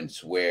of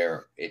moments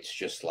where it's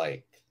just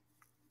like,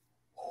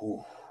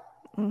 whew.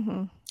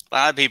 A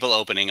lot of people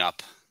opening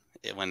up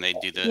when they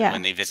do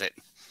when they visit.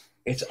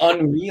 It's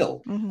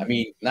unreal. I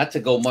mean, not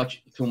to go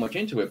too much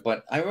into it,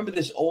 but I remember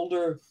these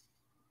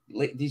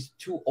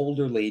two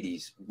older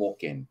ladies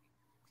walk in,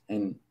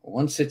 and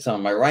one sits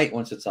on my right,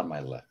 one sits on my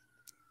left.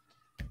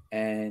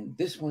 And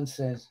this one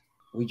says,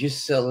 I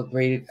just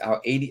celebrated my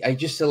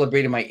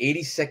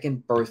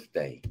 82nd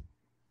birthday.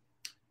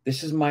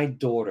 This is my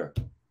daughter.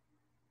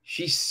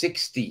 She's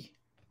 60.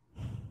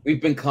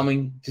 We've been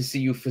coming to see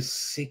you for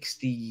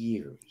 60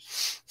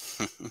 years.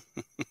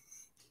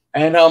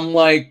 And I'm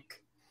like,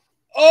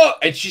 oh,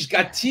 and she's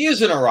got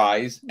tears in her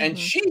eyes, and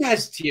she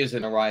has tears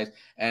in her eyes.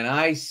 And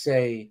I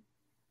say,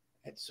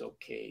 "That's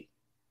okay.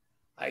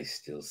 I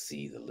still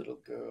see the little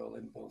girl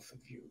in both of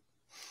you."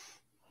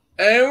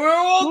 And we're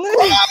all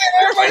crying.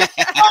 Everybody's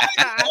crying.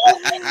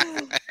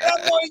 I'm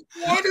like,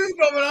 what is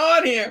going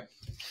on here?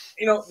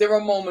 There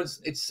are moments,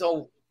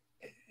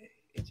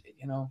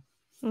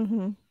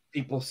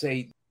 people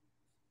say,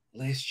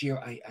 "Last year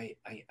I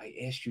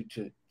asked you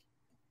to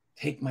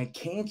take my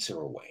cancer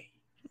away."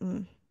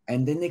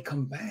 And then they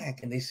come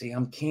back and they say,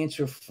 "I'm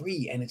cancer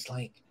free." And it's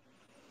like,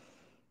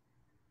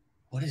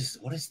 what is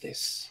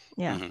this?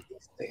 Yeah. What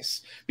is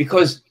this?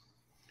 Because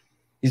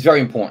it's very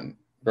important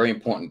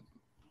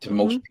to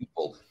most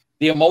people.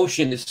 The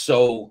emotion is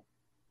so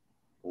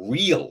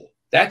real.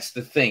 That's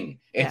the thing.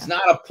 It's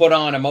not a put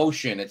on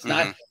emotion. It's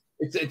not.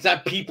 It's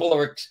not people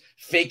are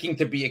faking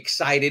to be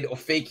excited or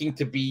faking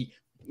to be,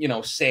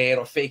 sad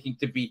or faking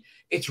to be.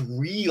 It's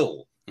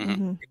real.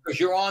 Because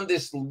you're on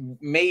this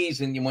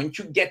maze, and once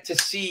you get to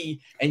see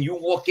and you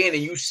walk in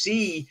and you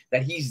see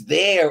that he's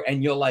there,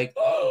 and you're like,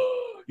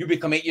 oh, you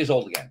become 8 years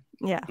old again.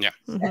 Yeah.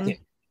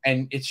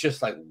 And it's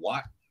just like,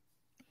 what?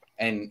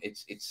 And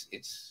it's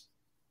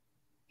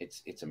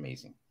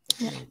amazing.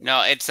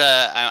 No, it's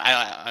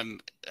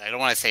I don't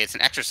want to say it's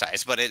an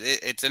exercise, but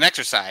it's an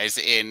exercise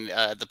in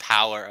the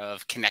power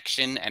of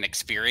connection and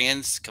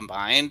experience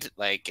combined.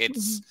 Like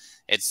it's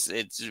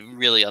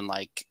really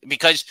unlike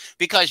because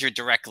you're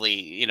directly,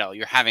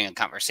 you're having a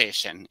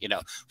conversation. We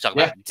talk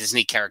about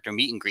Disney character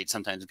meet and greet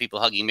sometimes, people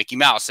hugging Mickey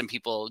Mouse and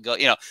people go,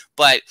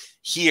 but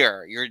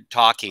here you're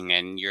talking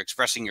and you're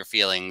expressing your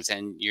feelings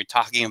and you're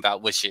talking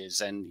about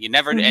wishes and you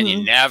never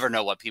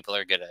know what people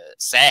are gonna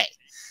say.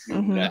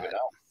 You never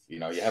know. You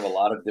have a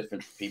lot of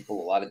different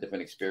people, a lot of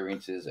different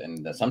experiences,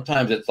 and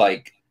sometimes it's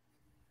like,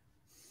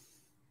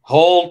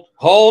 hold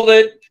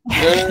it.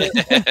 I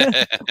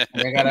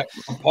gotta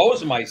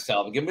compose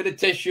myself. Give me the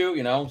tissue,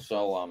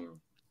 So,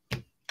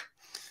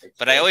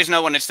 but I always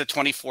know when it's the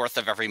 24th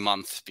of every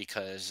month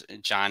because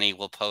Johnny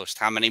will post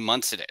how many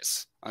months it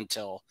is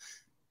until,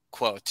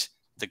 quote,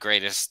 the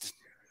greatest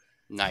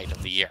night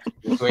of the year.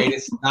 The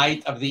greatest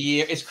night of the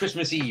year is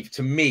Christmas Eve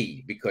to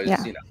me because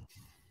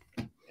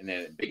in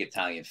a big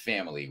Italian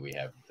family, we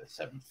have the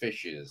 7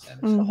 fishes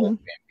and it's the whole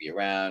family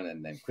around.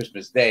 And then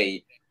Christmas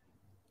Day,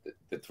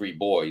 the 3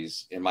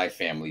 boys in my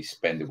family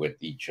spend it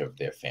with each of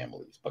their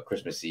families. But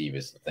Christmas Eve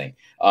is the thing.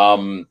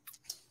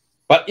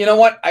 But you know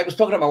what? I was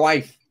talking to my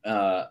wife,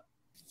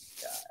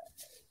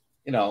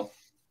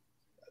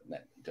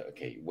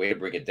 okay, way to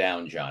break it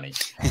down, Johnny.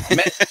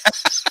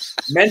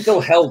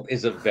 Mental health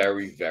is a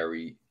very,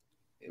 very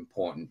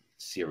important,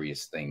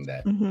 serious thing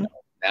that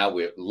now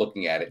we're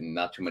looking at it and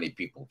not too many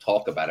people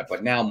talk about it,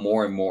 but now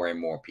more and more and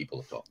more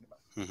people are talking about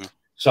it.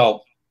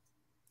 So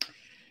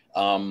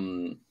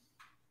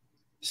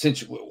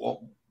since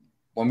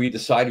when we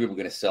decided we were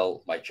going to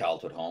sell my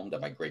childhood home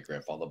that my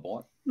great-grandfather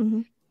bought,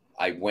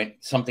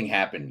 something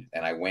happened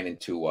and I went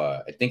into,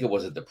 I think it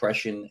was a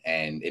depression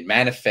and it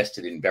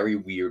manifested in very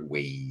weird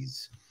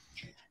ways.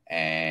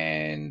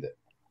 And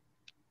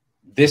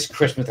this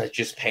Christmas that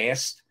just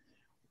passed,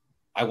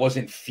 I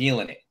wasn't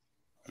feeling it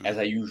as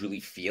I usually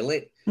feel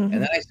it. And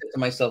then I said to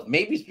myself,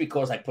 maybe it's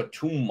because I put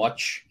too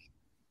much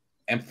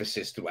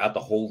emphasis throughout the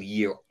whole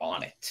year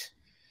on it.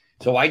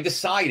 So I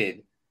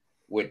decided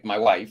with my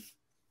wife,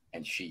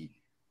 and she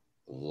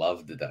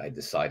loved that I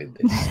decided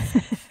this.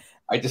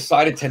 I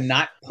decided to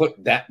not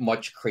put that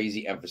much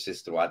crazy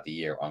emphasis throughout the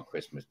year on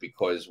Christmas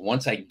because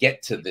once I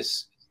get to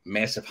this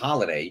massive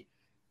holiday,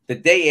 the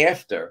day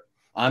after,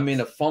 I'm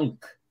in a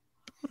funk.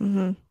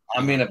 I'm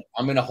in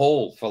a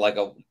hole for like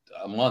a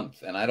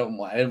month, and I don't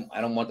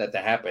want that to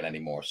happen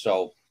anymore.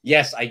 So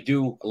yes, I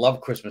do love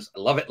Christmas. I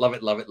love it, love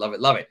it, love it, love it,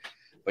 love it.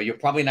 But you're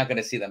probably not going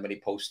to see that many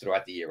posts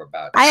throughout the year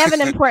about it. I have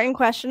an important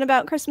question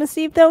about Christmas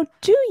Eve, though.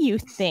 Do you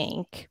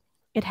think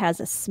it has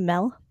a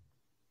smell?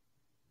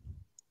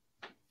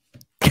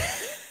 A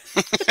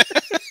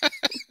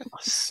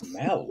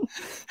smell?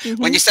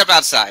 When you step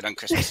outside on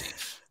Christmas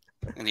Eve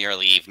in the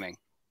early evening,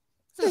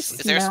 is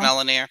there a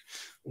smell in the air?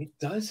 It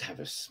does have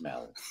a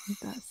smell. It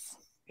does.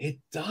 It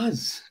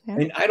does. Yeah.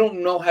 And I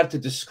don't know how to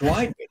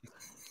describe it.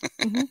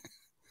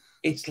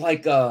 It's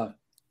like a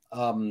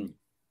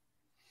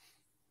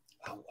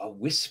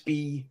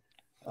wispy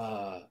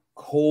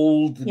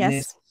coldness.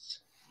 Yes.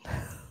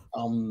 I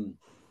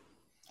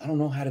don't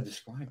know how to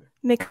describe it.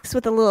 Mixed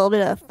with a little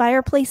bit of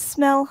fireplace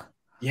smell.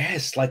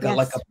 Yes, like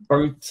a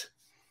burnt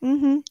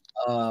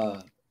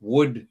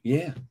wood.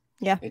 Yeah.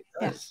 It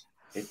does.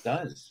 It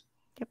does.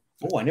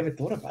 Oh, I never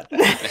thought about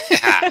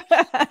that.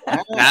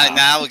 Wow.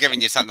 Now we're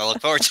giving you something to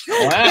look forward to.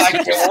 Wow, I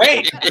can't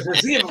wait. To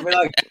see it,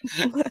 like,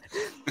 what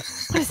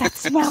does that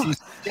smell?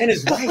 Jen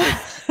is right.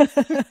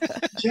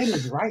 Jen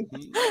is right.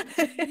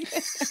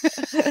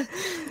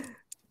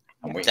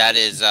 That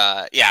is,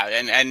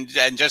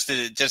 and just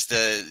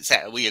to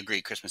say, we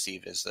agree. Christmas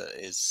Eve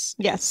is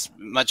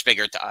much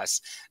bigger to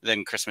us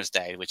than Christmas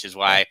Day, which is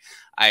why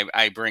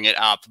I bring it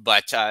up.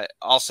 But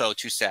also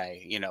to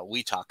say,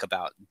 we talk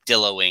about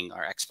Dilloing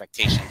our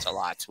expectations a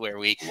lot, where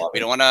we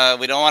don't want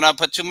to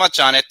put too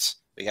much on it.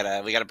 We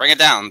gotta bring it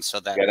down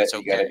so that it's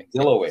okay. You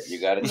gotta Dillo it. You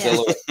gotta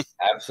Dillo it.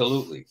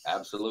 Absolutely.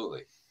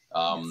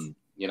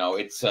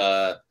 It's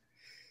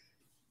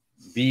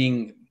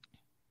being.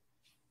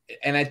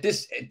 And at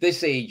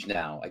this age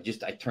now, I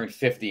turned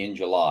 50 in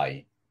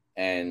July,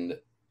 and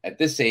at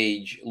this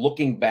age,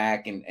 looking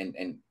back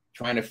and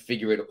trying to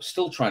figure it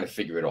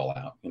all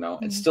out,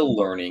 and still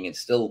learning and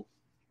still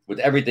with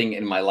everything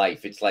in my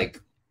life, it's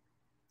like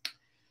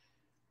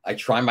I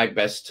try my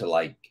best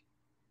to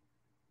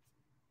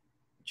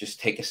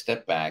just take a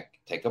step back,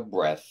 take a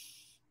breath,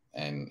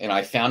 and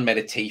I found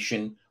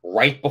meditation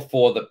right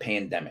before the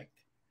pandemic,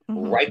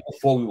 right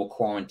before we were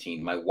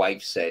quarantined. My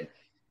wife said,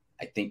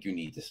 "I think you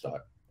need to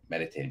start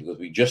meditating," because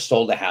we just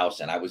sold a house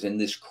and I was in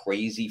this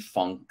crazy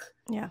funk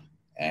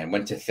and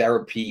went to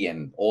therapy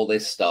and all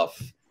this stuff.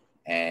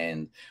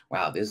 And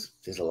wow, there's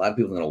a lot of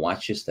people going to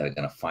watch this that are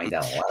going to find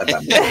out a lot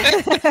about me.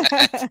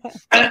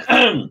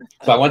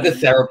 So I went to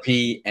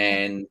therapy,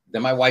 and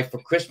then my wife for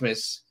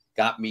Christmas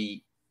got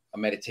me a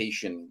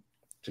meditation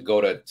to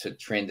go to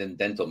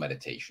transcendental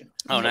meditation.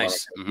 Oh,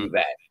 nice. Do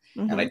that.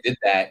 And I did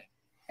that,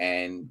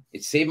 and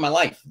it saved my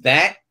life.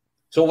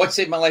 So what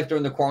saved my life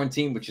during the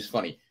quarantine, which is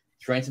funny,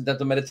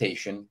 transcendental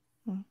meditation,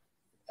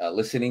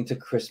 listening to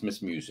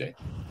Christmas music.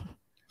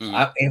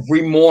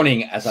 Every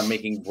morning as I'm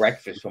making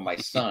breakfast for my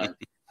son,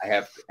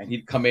 and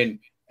he'd come in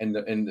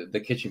the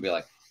kitchen and be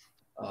like,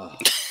 oh,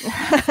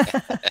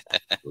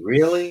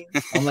 really?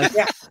 I'm like,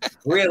 yeah,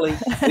 really?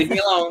 Leave me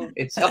alone.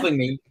 It's helping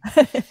me.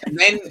 And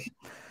then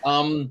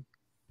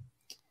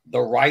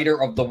the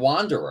writer of The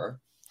Wanderer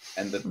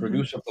and the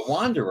producer of The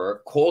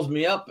Wanderer calls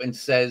me up and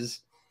says,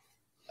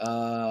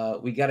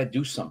 we got to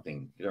do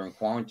something during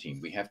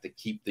quarantine. We have to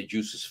keep the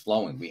juices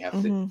flowing. We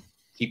have to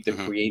keep the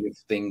creative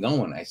thing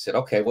going. I said,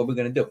 okay, what are we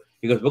going to do?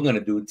 He goes, we're going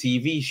to do a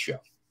TV show.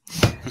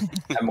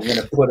 And we're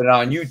going to put it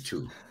on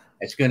YouTube.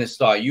 It's going to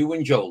star you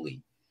and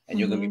Jolie. And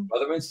you're going to be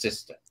brother and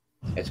sister.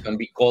 It's going to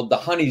be called The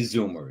Honey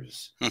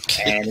Zoomers.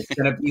 And it's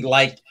going to be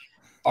like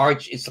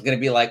it's going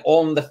to be like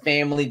All in the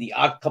Family, The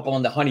Odd Couple,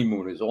 and The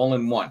Honeymooners, all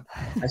in one.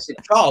 I said,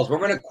 Charles, we're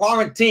going to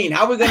quarantine.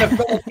 How are we going to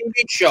film a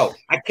TV show?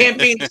 I can't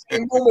be in the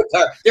same room with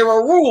her. There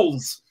are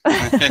rules.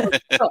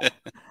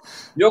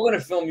 You're going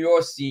to film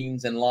your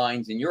scenes and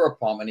lines in your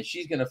apartment, and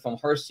she's going to film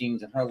her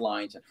scenes and her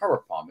lines in her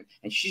apartment,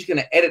 and she's going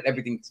to edit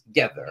everything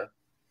together.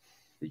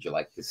 Did you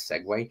like this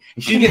segue?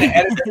 And she's going to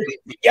edit everything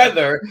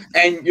together,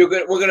 and we're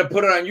going to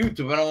put it on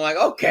YouTube. And I'm like,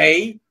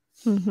 okay.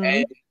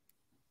 And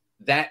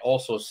that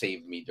also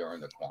saved me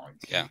during the quarantine.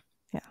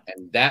 Yeah.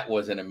 And that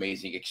was an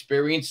amazing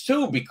experience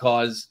too,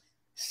 because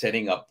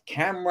setting up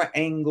camera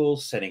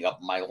angles, setting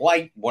up my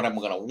light, what I'm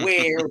going to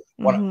wear,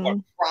 what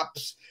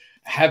props,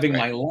 having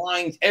my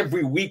lines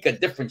every week, a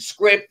different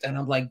script. And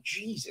I'm like,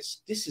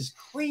 Jesus, this is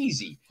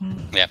crazy.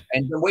 Yeah.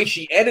 And the way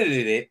she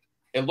edited it,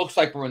 it looks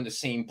like we're in the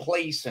same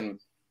place. And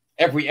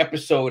every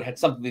episode had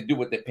something to do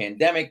with the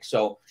pandemic.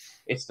 So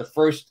it's the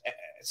first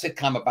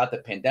sitcom about the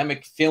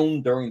pandemic,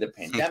 filmed during the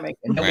pandemic.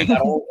 And then we got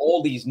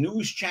all these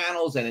news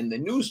channels and in the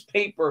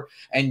newspaper.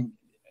 And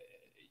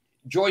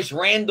Joyce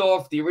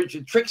Randolph, the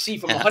original Trixie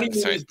from the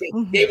Honeymooners,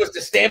 gave us the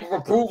stamp of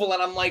approval.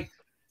 And I'm like,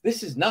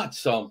 this is nuts.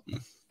 So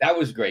that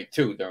was great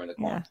too during the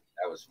quarantine.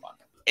 That was fun.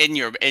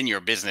 In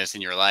your business,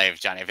 in your life,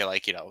 Johnny, I feel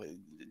like,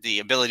 the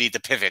ability to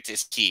pivot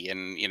is key,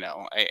 and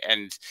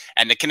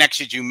and the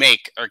connections you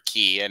make are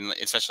key, and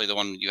especially the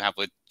one you have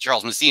with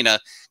Charles Messina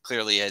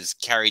clearly has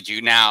carried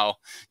you now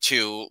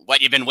to what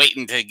you've been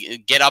waiting to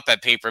get up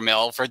at Paper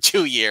Mill for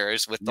 2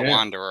 years with The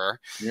Wanderer.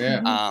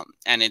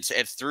 And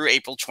it's through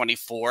April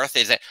 24th.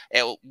 Is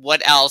it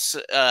what else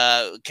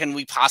can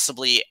we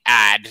possibly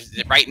add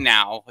right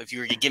now? If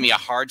you were to give me a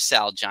hard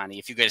sell, Johnny,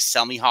 if you're going to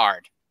sell me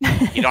hard.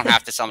 You don't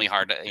have to sell me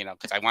hard,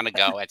 because I want to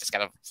go. I just got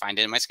to find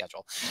it in my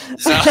schedule.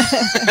 So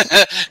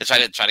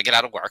try to get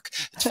out of work.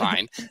 It's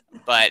fine.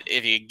 But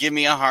if you give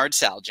me a hard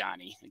sell,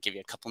 Johnny, I'll give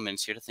you a couple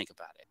minutes here to think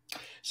about it.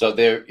 So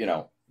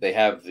they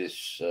have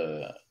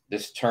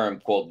this term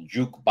called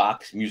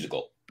jukebox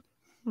musical,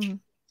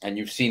 and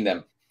you've seen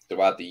them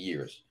throughout the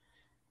years.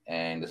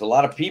 And there's a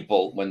lot of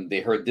people when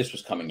they heard this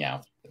was coming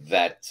out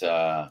that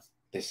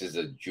this is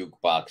a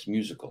jukebox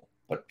musical,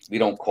 but we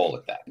don't call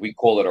it that. We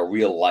call it a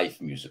real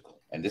life musical.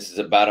 And this is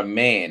about a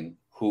man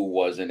who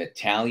was an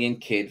Italian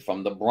kid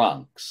from the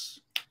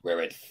Bronx, where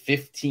at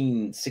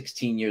 15,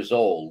 16 years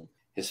old,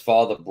 his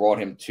father brought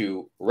him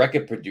to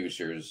record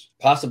producers,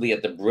 possibly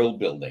at the Brill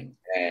Building.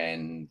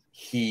 And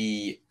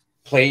he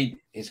played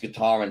his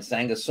guitar and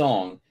sang a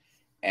song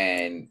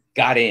and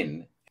got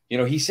in.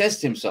 He says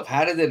to himself,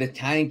 how did an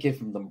Italian kid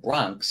from the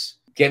Bronx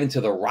get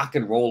into the Rock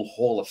and Roll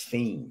Hall of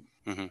Fame?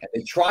 And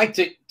they tried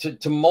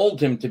to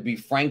mold him to be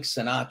Frank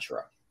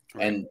Sinatra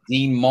and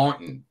Dean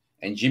Martin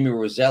and Jimmy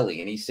Roselli.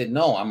 And he said,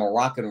 no, I'm a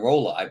rock and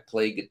roller. I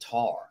play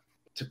guitar.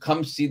 To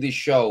come see this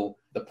show,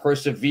 the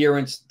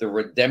perseverance, the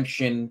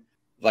redemption,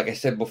 like I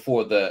said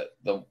before, the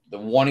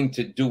wanting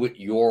to do it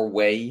your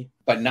way,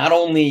 but not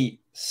only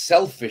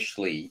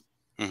selfishly,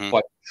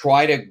 but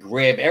try to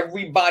grab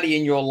everybody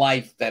in your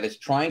life that is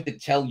trying to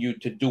tell you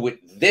to do it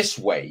this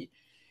way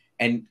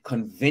and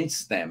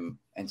convince them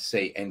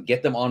and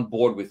get them on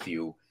board with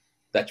you.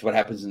 That's what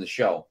happens in the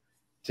show,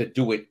 to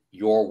do it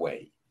your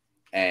way.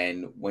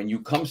 And when you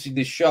come see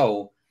this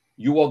show,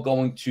 you are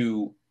going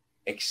to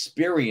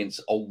experience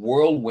a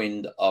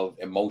whirlwind of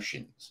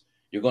emotions.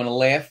 You're going to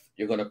laugh.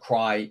 You're going to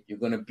cry. You're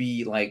going to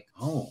be like,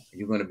 oh,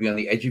 you're going to be on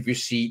the edge of your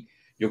seat.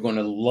 You're going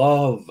to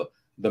love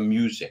the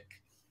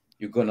music.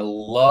 You're going to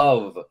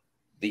love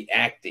the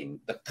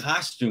acting, the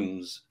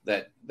costumes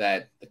that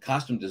the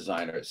costume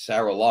designer,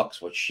 Sarah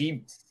Lux, what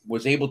she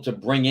was able to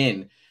bring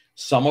in.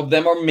 Some of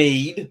them are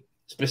made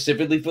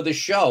specifically for the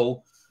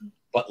show.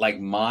 But like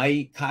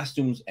my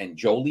costumes and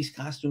Jolie's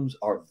costumes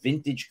are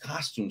vintage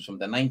costumes from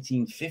the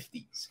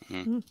 1950s.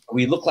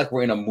 We look like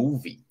we're in a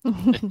movie.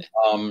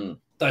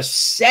 The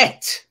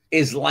set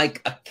is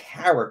like a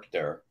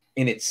character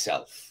in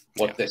itself.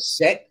 What the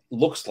set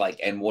looks like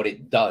and what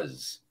it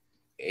does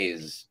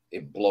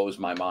it blows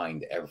my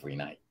mind every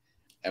night.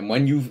 And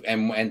when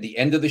and the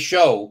end of the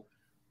show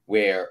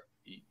where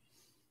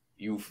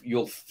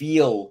you'll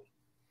feel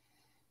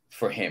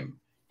for him,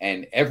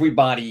 and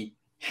everybody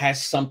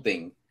has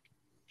something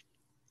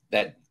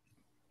that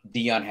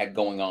Dion had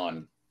going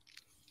on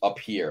up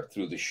here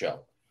through the show.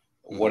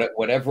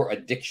 whatever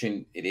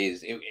addiction it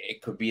is,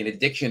 it could be an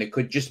addiction. It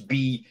could just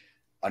be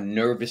a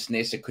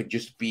nervousness. It could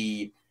just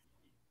be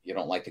you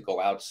don't like to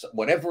go out.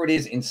 Whatever it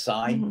is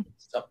inside,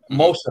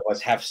 most of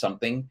us have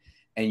something,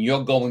 and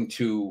you're going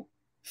to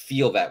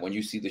feel that when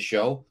you see the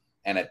show.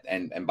 And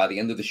by the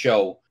end of the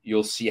show,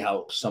 you'll see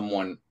how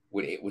someone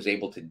was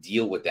able to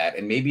deal with that,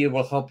 and maybe it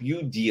will help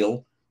you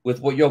deal with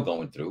what you're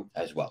going through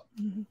as well.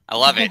 I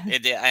love it.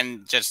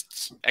 And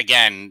just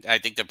again, I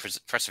think the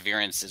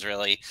perseverance is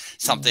really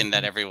something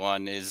that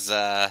everyone is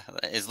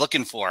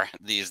looking for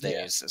these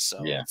days.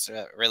 So it's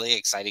a really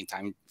exciting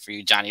time for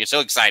you, Johnny. You're so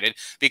excited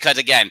because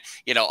again,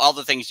 you know, all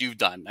the things you've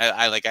done.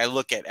 I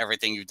look at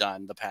everything you've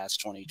done the past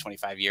 20,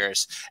 25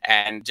 years,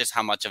 and just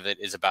how much of it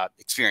is about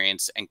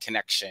experience and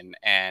connection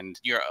and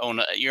your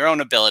own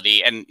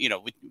ability. And you know,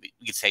 we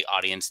could say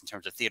audience in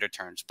terms of theater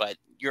terms, but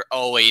you're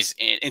always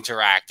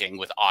interacting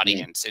with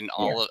audience in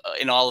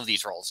all of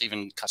these roles,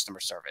 even customer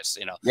service.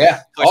 You know,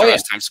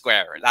 Times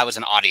Square, that was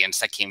an audience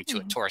that came to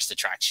a tourist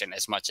attraction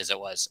as much as it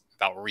was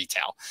about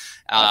retail.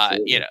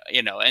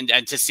 You know,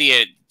 and to see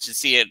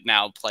it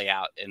now play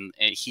out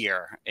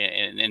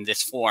in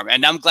this form.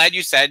 And I'm glad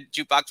you said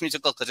jukebox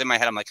musical, because in my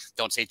head I'm like,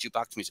 don't say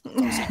jukebox musical,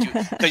 don't say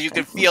because you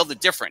can feel the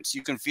difference.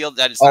 You can feel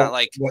that it's not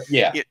like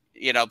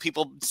you know,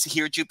 people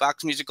hear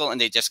jukebox musical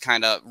and they just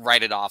kind of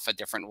write it off a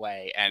different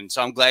way. And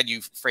so I'm glad you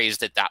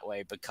phrased it that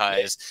way,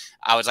 because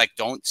I was like,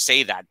 don't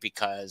say that,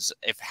 because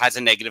if it has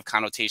a negative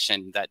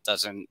connotation that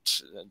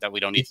we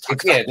don't need to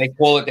talk about.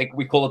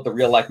 We call it the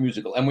real life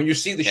musical. And when you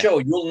see the show,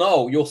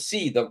 you'll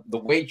see the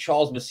way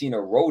Charles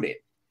Messina wrote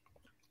it.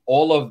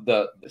 All of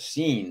the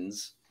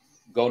scenes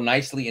go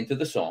nicely into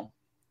the song.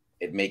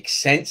 It makes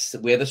sense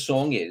where the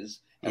song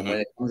is. And when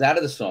it comes out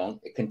of the song,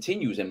 it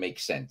continues and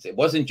makes sense. It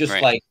wasn't just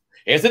like,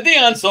 here's a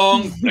Dion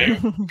song.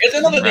 Here's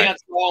another Dion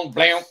song.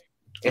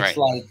 It's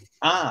like,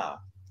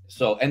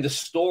 So, and the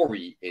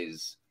story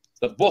is,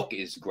 the book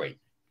is great.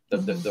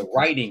 The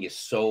writing is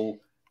so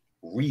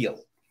real.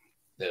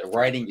 The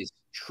writing is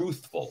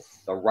truthful.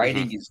 The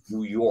writing is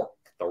New York.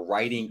 The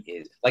writing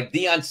is, like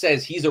Dion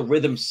says, he's a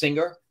rhythm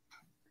singer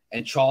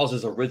and Charles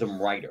is a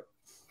rhythm writer.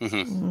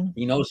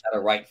 He knows how to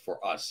write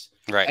for us.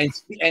 Right.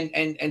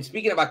 And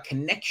speaking about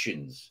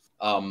connections,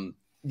 a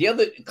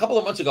couple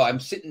of months ago, I'm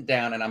sitting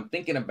down and I'm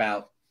thinking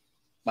about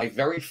my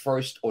very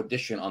first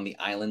audition on the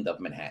island of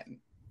Manhattan.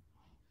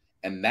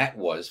 And that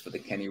was for the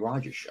Kenny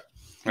Rogers Show.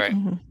 Right.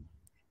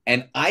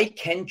 And I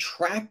can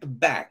track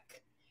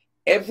back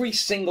every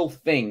single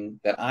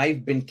thing that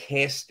I've been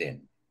cast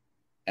in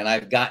and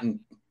I've gotten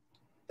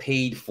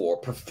paid for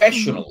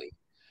professionally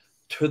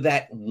to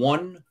that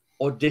one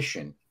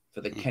audition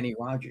for the Kenny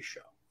Rogers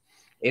Show.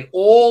 It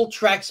all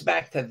tracks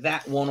back to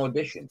that one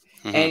audition.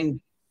 And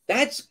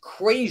that's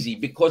crazy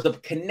because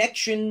of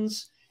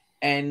connections.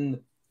 And,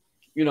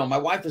 you know, my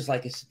wife is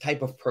like, it's the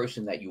type of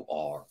person that you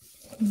are.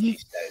 She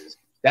says,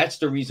 that's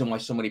the reason why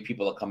so many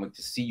people are coming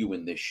to see you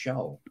in this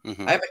show.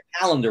 I have a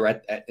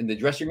calendar in the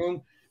dressing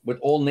room with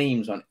all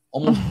names on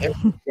almost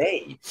every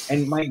day.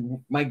 And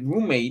my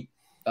roommate,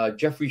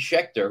 Jeffrey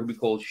Schechter, who we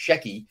call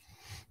Shecky,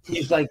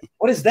 he's like,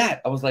 what is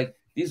that? I was like,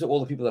 these are all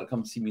the people that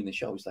come see me in the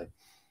show. He's like,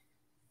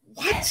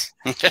 what?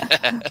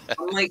 I'm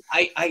like,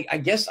 I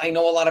guess I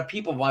know a lot of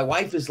people. My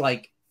wife is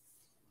like,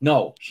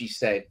 no, she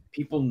said,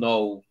 people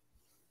know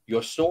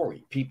your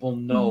story. People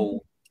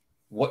know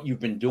what you've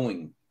been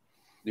doing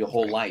your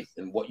whole life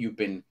and what you've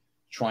been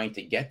trying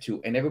to get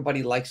to. And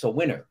everybody likes a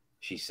winner,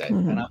 she said.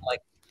 And I'm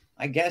like,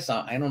 I guess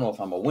I don't know if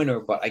I'm a winner,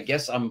 but I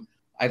guess I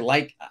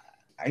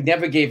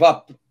never gave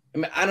up. I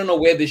mean, I don't know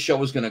where this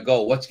show is going to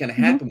go, what's going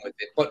to happen with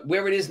it, but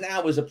where it is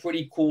now is a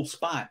pretty cool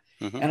spot.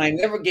 And I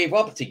never gave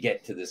up to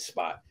get to this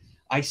spot.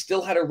 I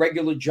still had a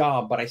regular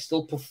job, but I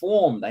still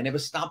performed. I never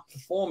stopped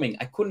performing.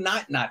 I could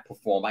not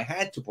perform. I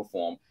had to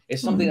perform.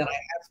 It's something that I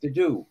have to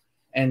do.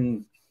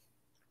 And,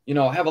 you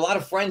know, I have a lot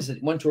of friends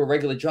that went to a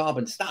regular job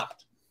and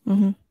stopped.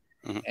 And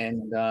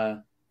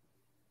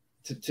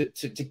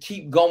to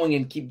keep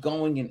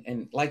going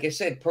and like I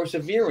said,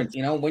 perseverance.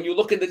 You know, when you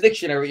look in the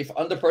dictionary, if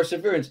under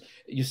perseverance,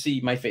 you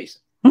see my face.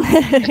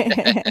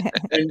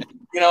 And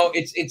you know,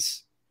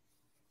 it's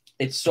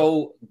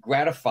so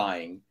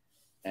gratifying,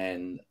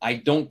 and I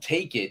don't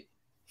take it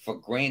for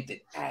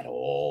granted at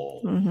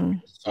all.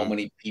 So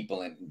many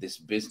people in this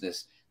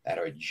business that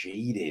are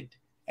jaded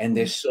and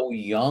they're so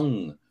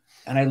young,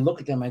 and I look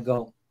at them, I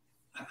go,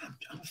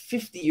 I'm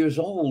 50 years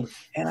old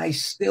and I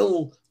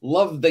still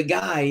love the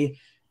guy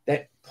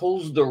that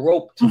pulls the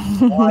rope to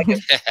fly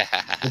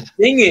the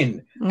thing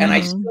in. And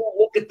I still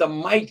look at the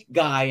mic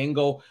guy and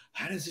go,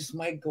 how does this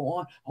mic go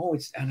on? Oh,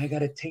 and I got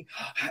to take,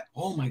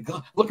 oh my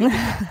God, look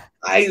at this.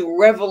 I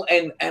revel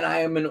and I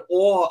am in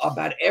awe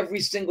about every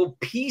single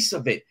piece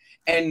of it.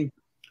 And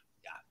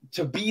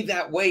to be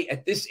that way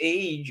at this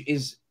age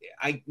is,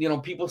 you know,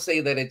 people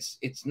say that it's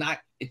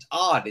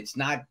odd. It's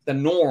not the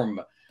norm,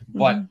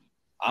 but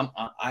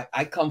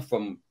I come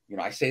from, you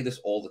know, I say this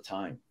all the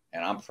time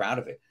and I'm proud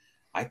of it.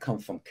 I come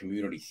from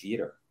community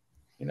theater,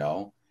 you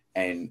know,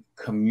 and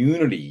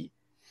community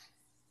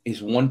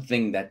is one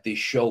thing that this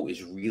show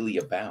is really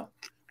about,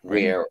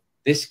 where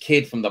this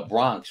kid from the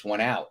Bronx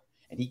went out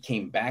and he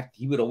came back.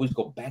 He would always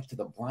go back to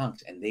the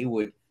Bronx, and they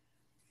would,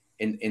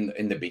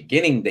 in the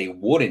beginning, they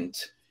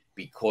wouldn't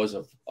because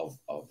of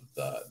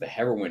the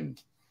heroin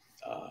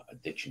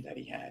addiction that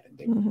he had, and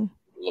they would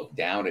look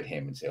down at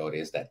him and say, "Oh, it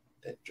is that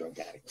drug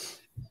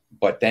addict."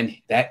 But then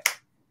that,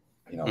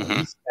 you know,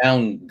 he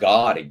found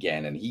God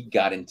again, and he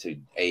got into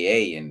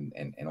AA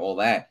and all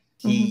that.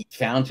 He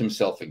found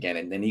himself again,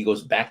 and then he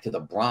goes back to the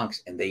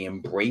Bronx, and they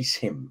embrace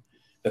him.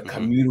 The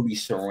community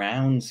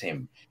surrounds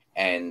him,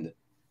 and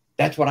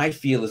that's what I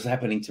feel is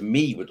happening to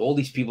me with all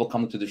these people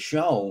coming to the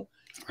show.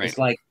 Right. It's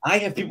like I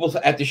have people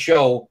at the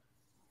show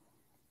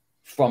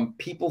from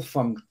people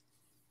from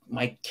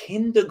my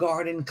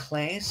kindergarten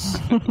class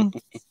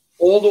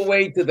all the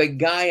way to the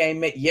guy I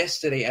met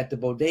yesterday at the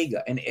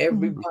bodega, and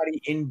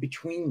everybody in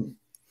between.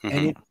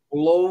 And it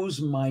blows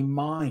my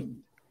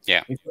mind.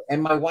 Yeah.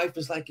 And my wife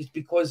is like, it's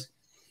because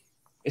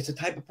it's the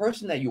type of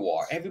person that you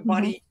are.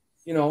 Everybody,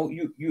 you know,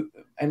 you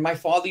and my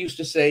father used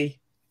to say,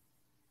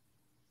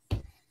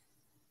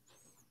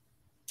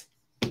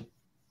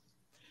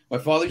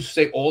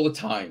 all the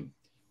time,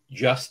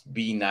 just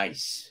be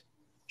nice.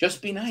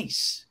 Just be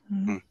nice.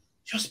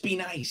 Just be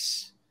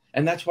nice.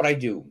 And that's what I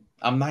do.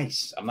 I'm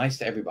nice. I'm nice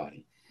to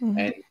everybody.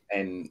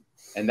 And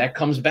that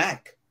comes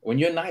back. When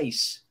you're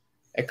nice,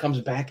 it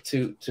comes back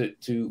to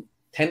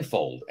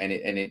tenfold, and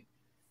it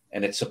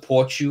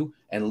supports you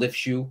and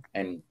lifts you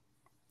and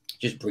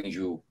just brings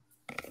you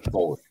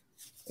forward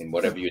in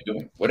whatever you're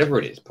doing, whatever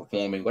it is,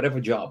 performing, whatever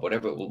job,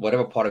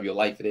 whatever part of your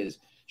life it is.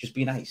 Just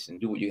be nice and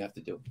do what you have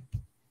to do.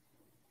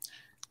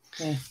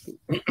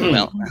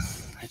 Well,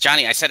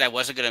 Johnny, I said I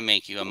wasn't going to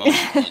make you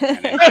emotional,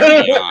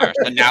 and you are,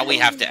 so now we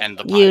have to end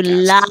the podcast.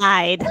 You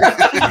lied.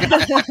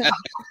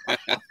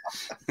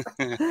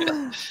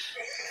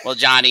 Well,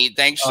 Johnny,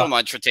 thanks so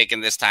much for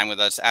taking this time with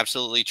us.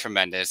 Absolutely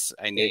tremendous.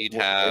 I knew you'd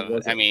have.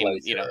 I mean,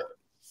 you know,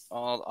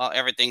 all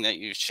everything that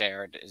you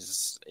shared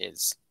is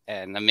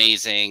an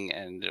amazing,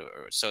 and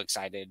so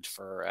excited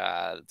for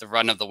the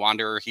run of the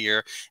Wanderer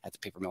here at the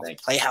Paper Mill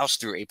Playhouse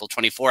through April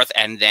 24th,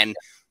 and then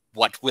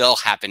what will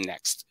happen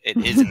next. It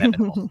is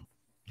inevitable.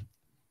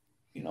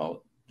 You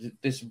know,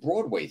 this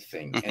Broadway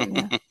thing,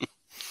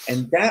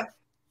 and that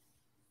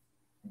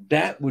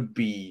would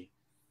be,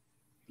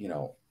 you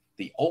know,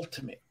 the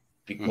ultimate,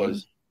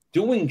 because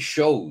doing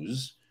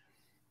shows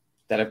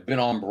that have been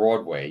on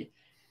Broadway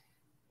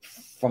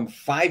from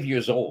 5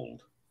 years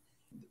old,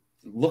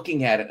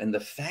 looking at it, and the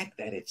fact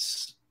that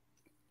it's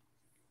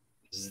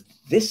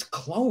this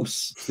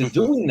close to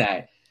doing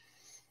that,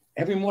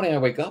 every morning I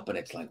wake up and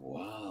it's like,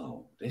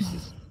 wow,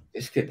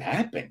 this could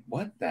happen.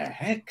 What the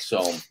heck?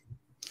 So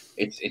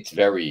it's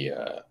very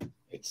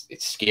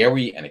it's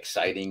scary and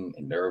exciting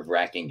and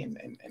nerve-wracking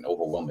and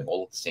overwhelming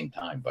all at the same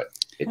time, but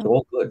it's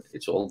all good.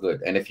 It's all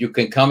good. And if you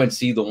can come and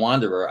see The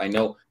Wanderer, I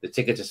know the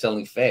tickets are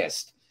selling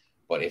fast,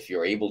 but if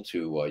you're able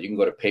to, you can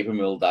go to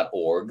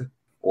papermill.org,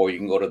 or you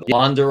can go to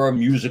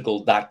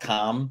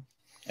thewanderermusical.com,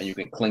 and you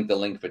can click the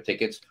link for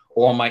tickets,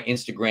 or on my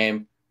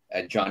Instagram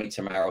at Johnny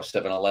Tammaro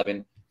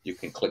 711. You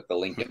can click the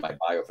link in my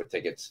bio for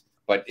tickets.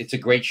 But it's a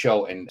great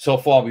show, and so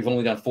far we've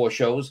only done 4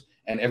 shows,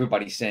 and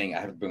everybody's saying,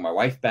 I have to bring my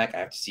wife back. I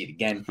have to see it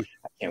again. I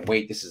can't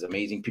wait. This is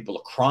amazing. People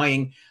are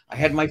crying. I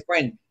had my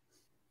friend,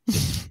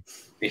 this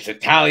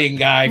Italian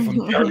guy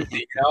from Jersey,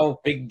 you know,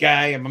 big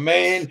guy. I'm a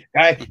man.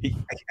 Guy. He's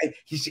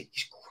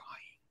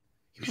crying.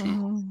 He was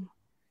crying.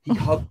 He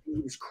hugged me.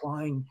 He was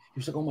crying. He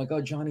was like, oh, my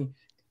God, Johnny,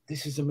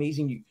 this is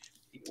amazing.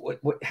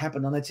 What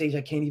happened on that stage?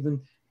 I can't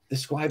even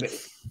describe it.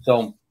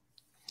 So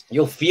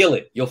you'll feel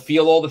it. You'll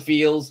feel all the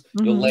feels.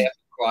 You'll laugh,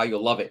 cry.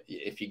 You'll love it.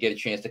 If you get a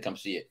chance to come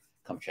see it,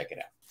 come check it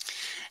out.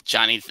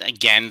 Johnny,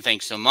 again,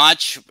 thanks so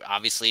much.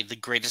 Obviously, the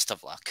greatest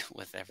of luck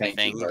with everything.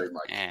 Thank you very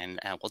much. And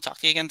we'll talk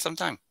to you again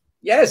sometime.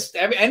 Yes,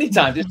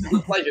 anytime. This is a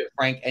pleasure,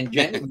 Frank. And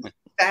Jen, it was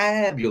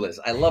fabulous.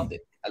 I loved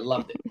it.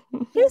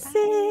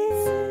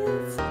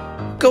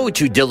 Go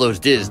to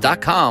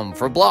DillosDiz.com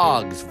for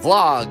blogs,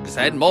 vlogs,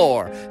 and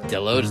more.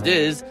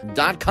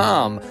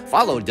 DillosDiz.com.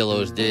 Follow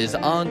Dillos Diz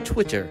on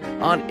Twitter,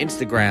 on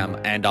Instagram,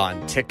 and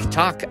on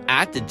TikTok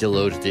at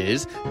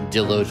DillosDiz.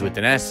 Dillos with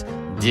an S,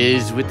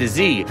 Diz with the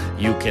Z.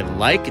 You can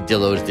like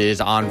Dillos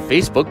Diz on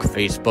Facebook,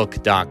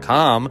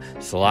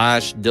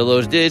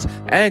 Facebook.com/DillosDiz.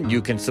 And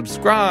you can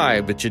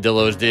subscribe to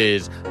Dillos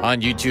Diz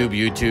on YouTube,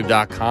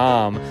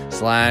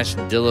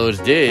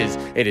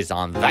 YouTube.com/DillosDiz. It is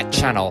on that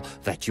channel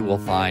that you will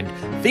find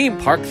Theme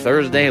Park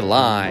Thursday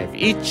Live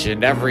each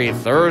and every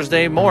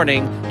Thursday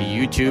morning,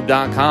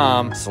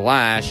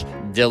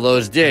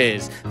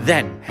 youtube.com/DillosDiz.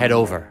 Then head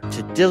over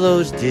to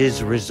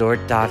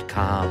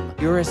DillosDizResort.com,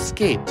 your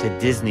escape to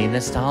Disney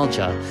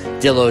nostalgia.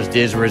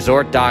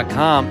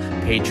 DillosDizResort.com,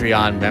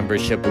 Patreon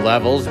membership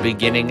levels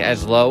beginning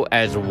as low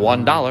as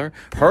 $1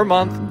 per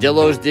month.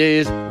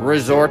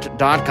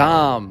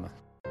 DillosDizResort.com.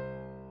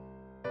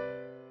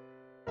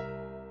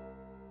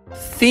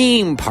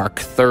 Theme Park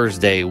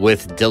Thursday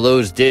with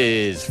Dillo's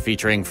Diz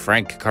featuring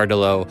Frank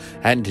Cardillo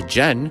and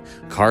Jen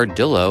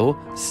Cardillo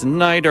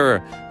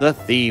Snyder. The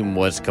theme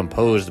was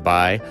composed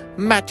by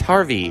Matt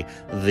Harvey.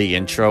 The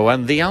intro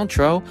and the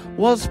outro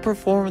was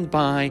performed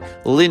by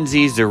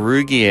Lindsay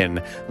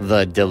Zerugian.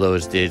 The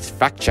Dillo's Diz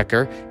fact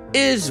checker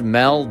is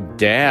Mel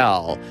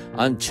Dale.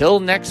 Until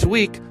next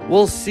week,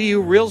 we'll see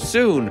you real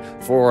soon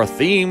for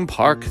Theme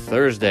Park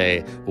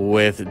Thursday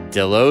with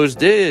Dillo's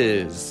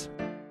Diz.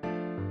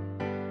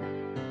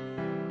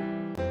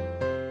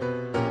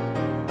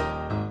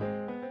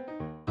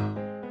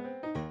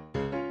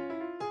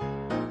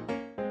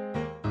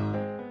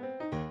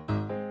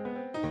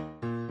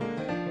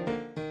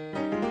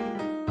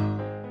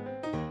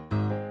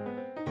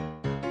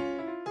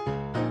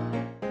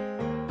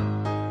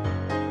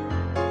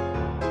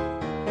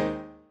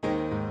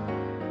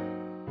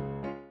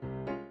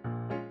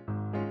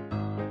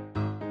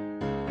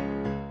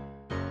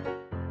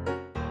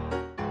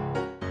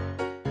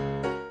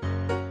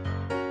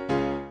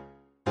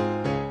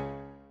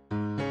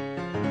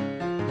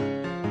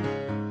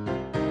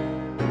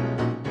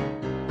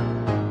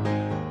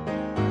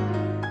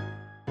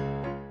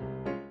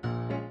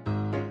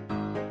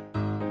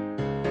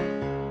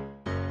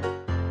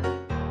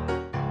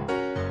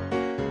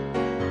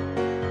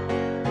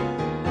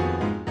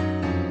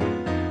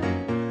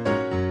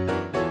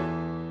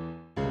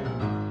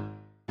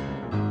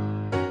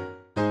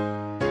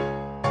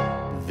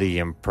 The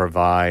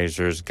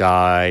Improviser's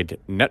Guide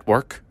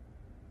Network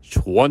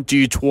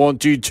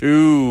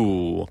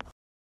 2022.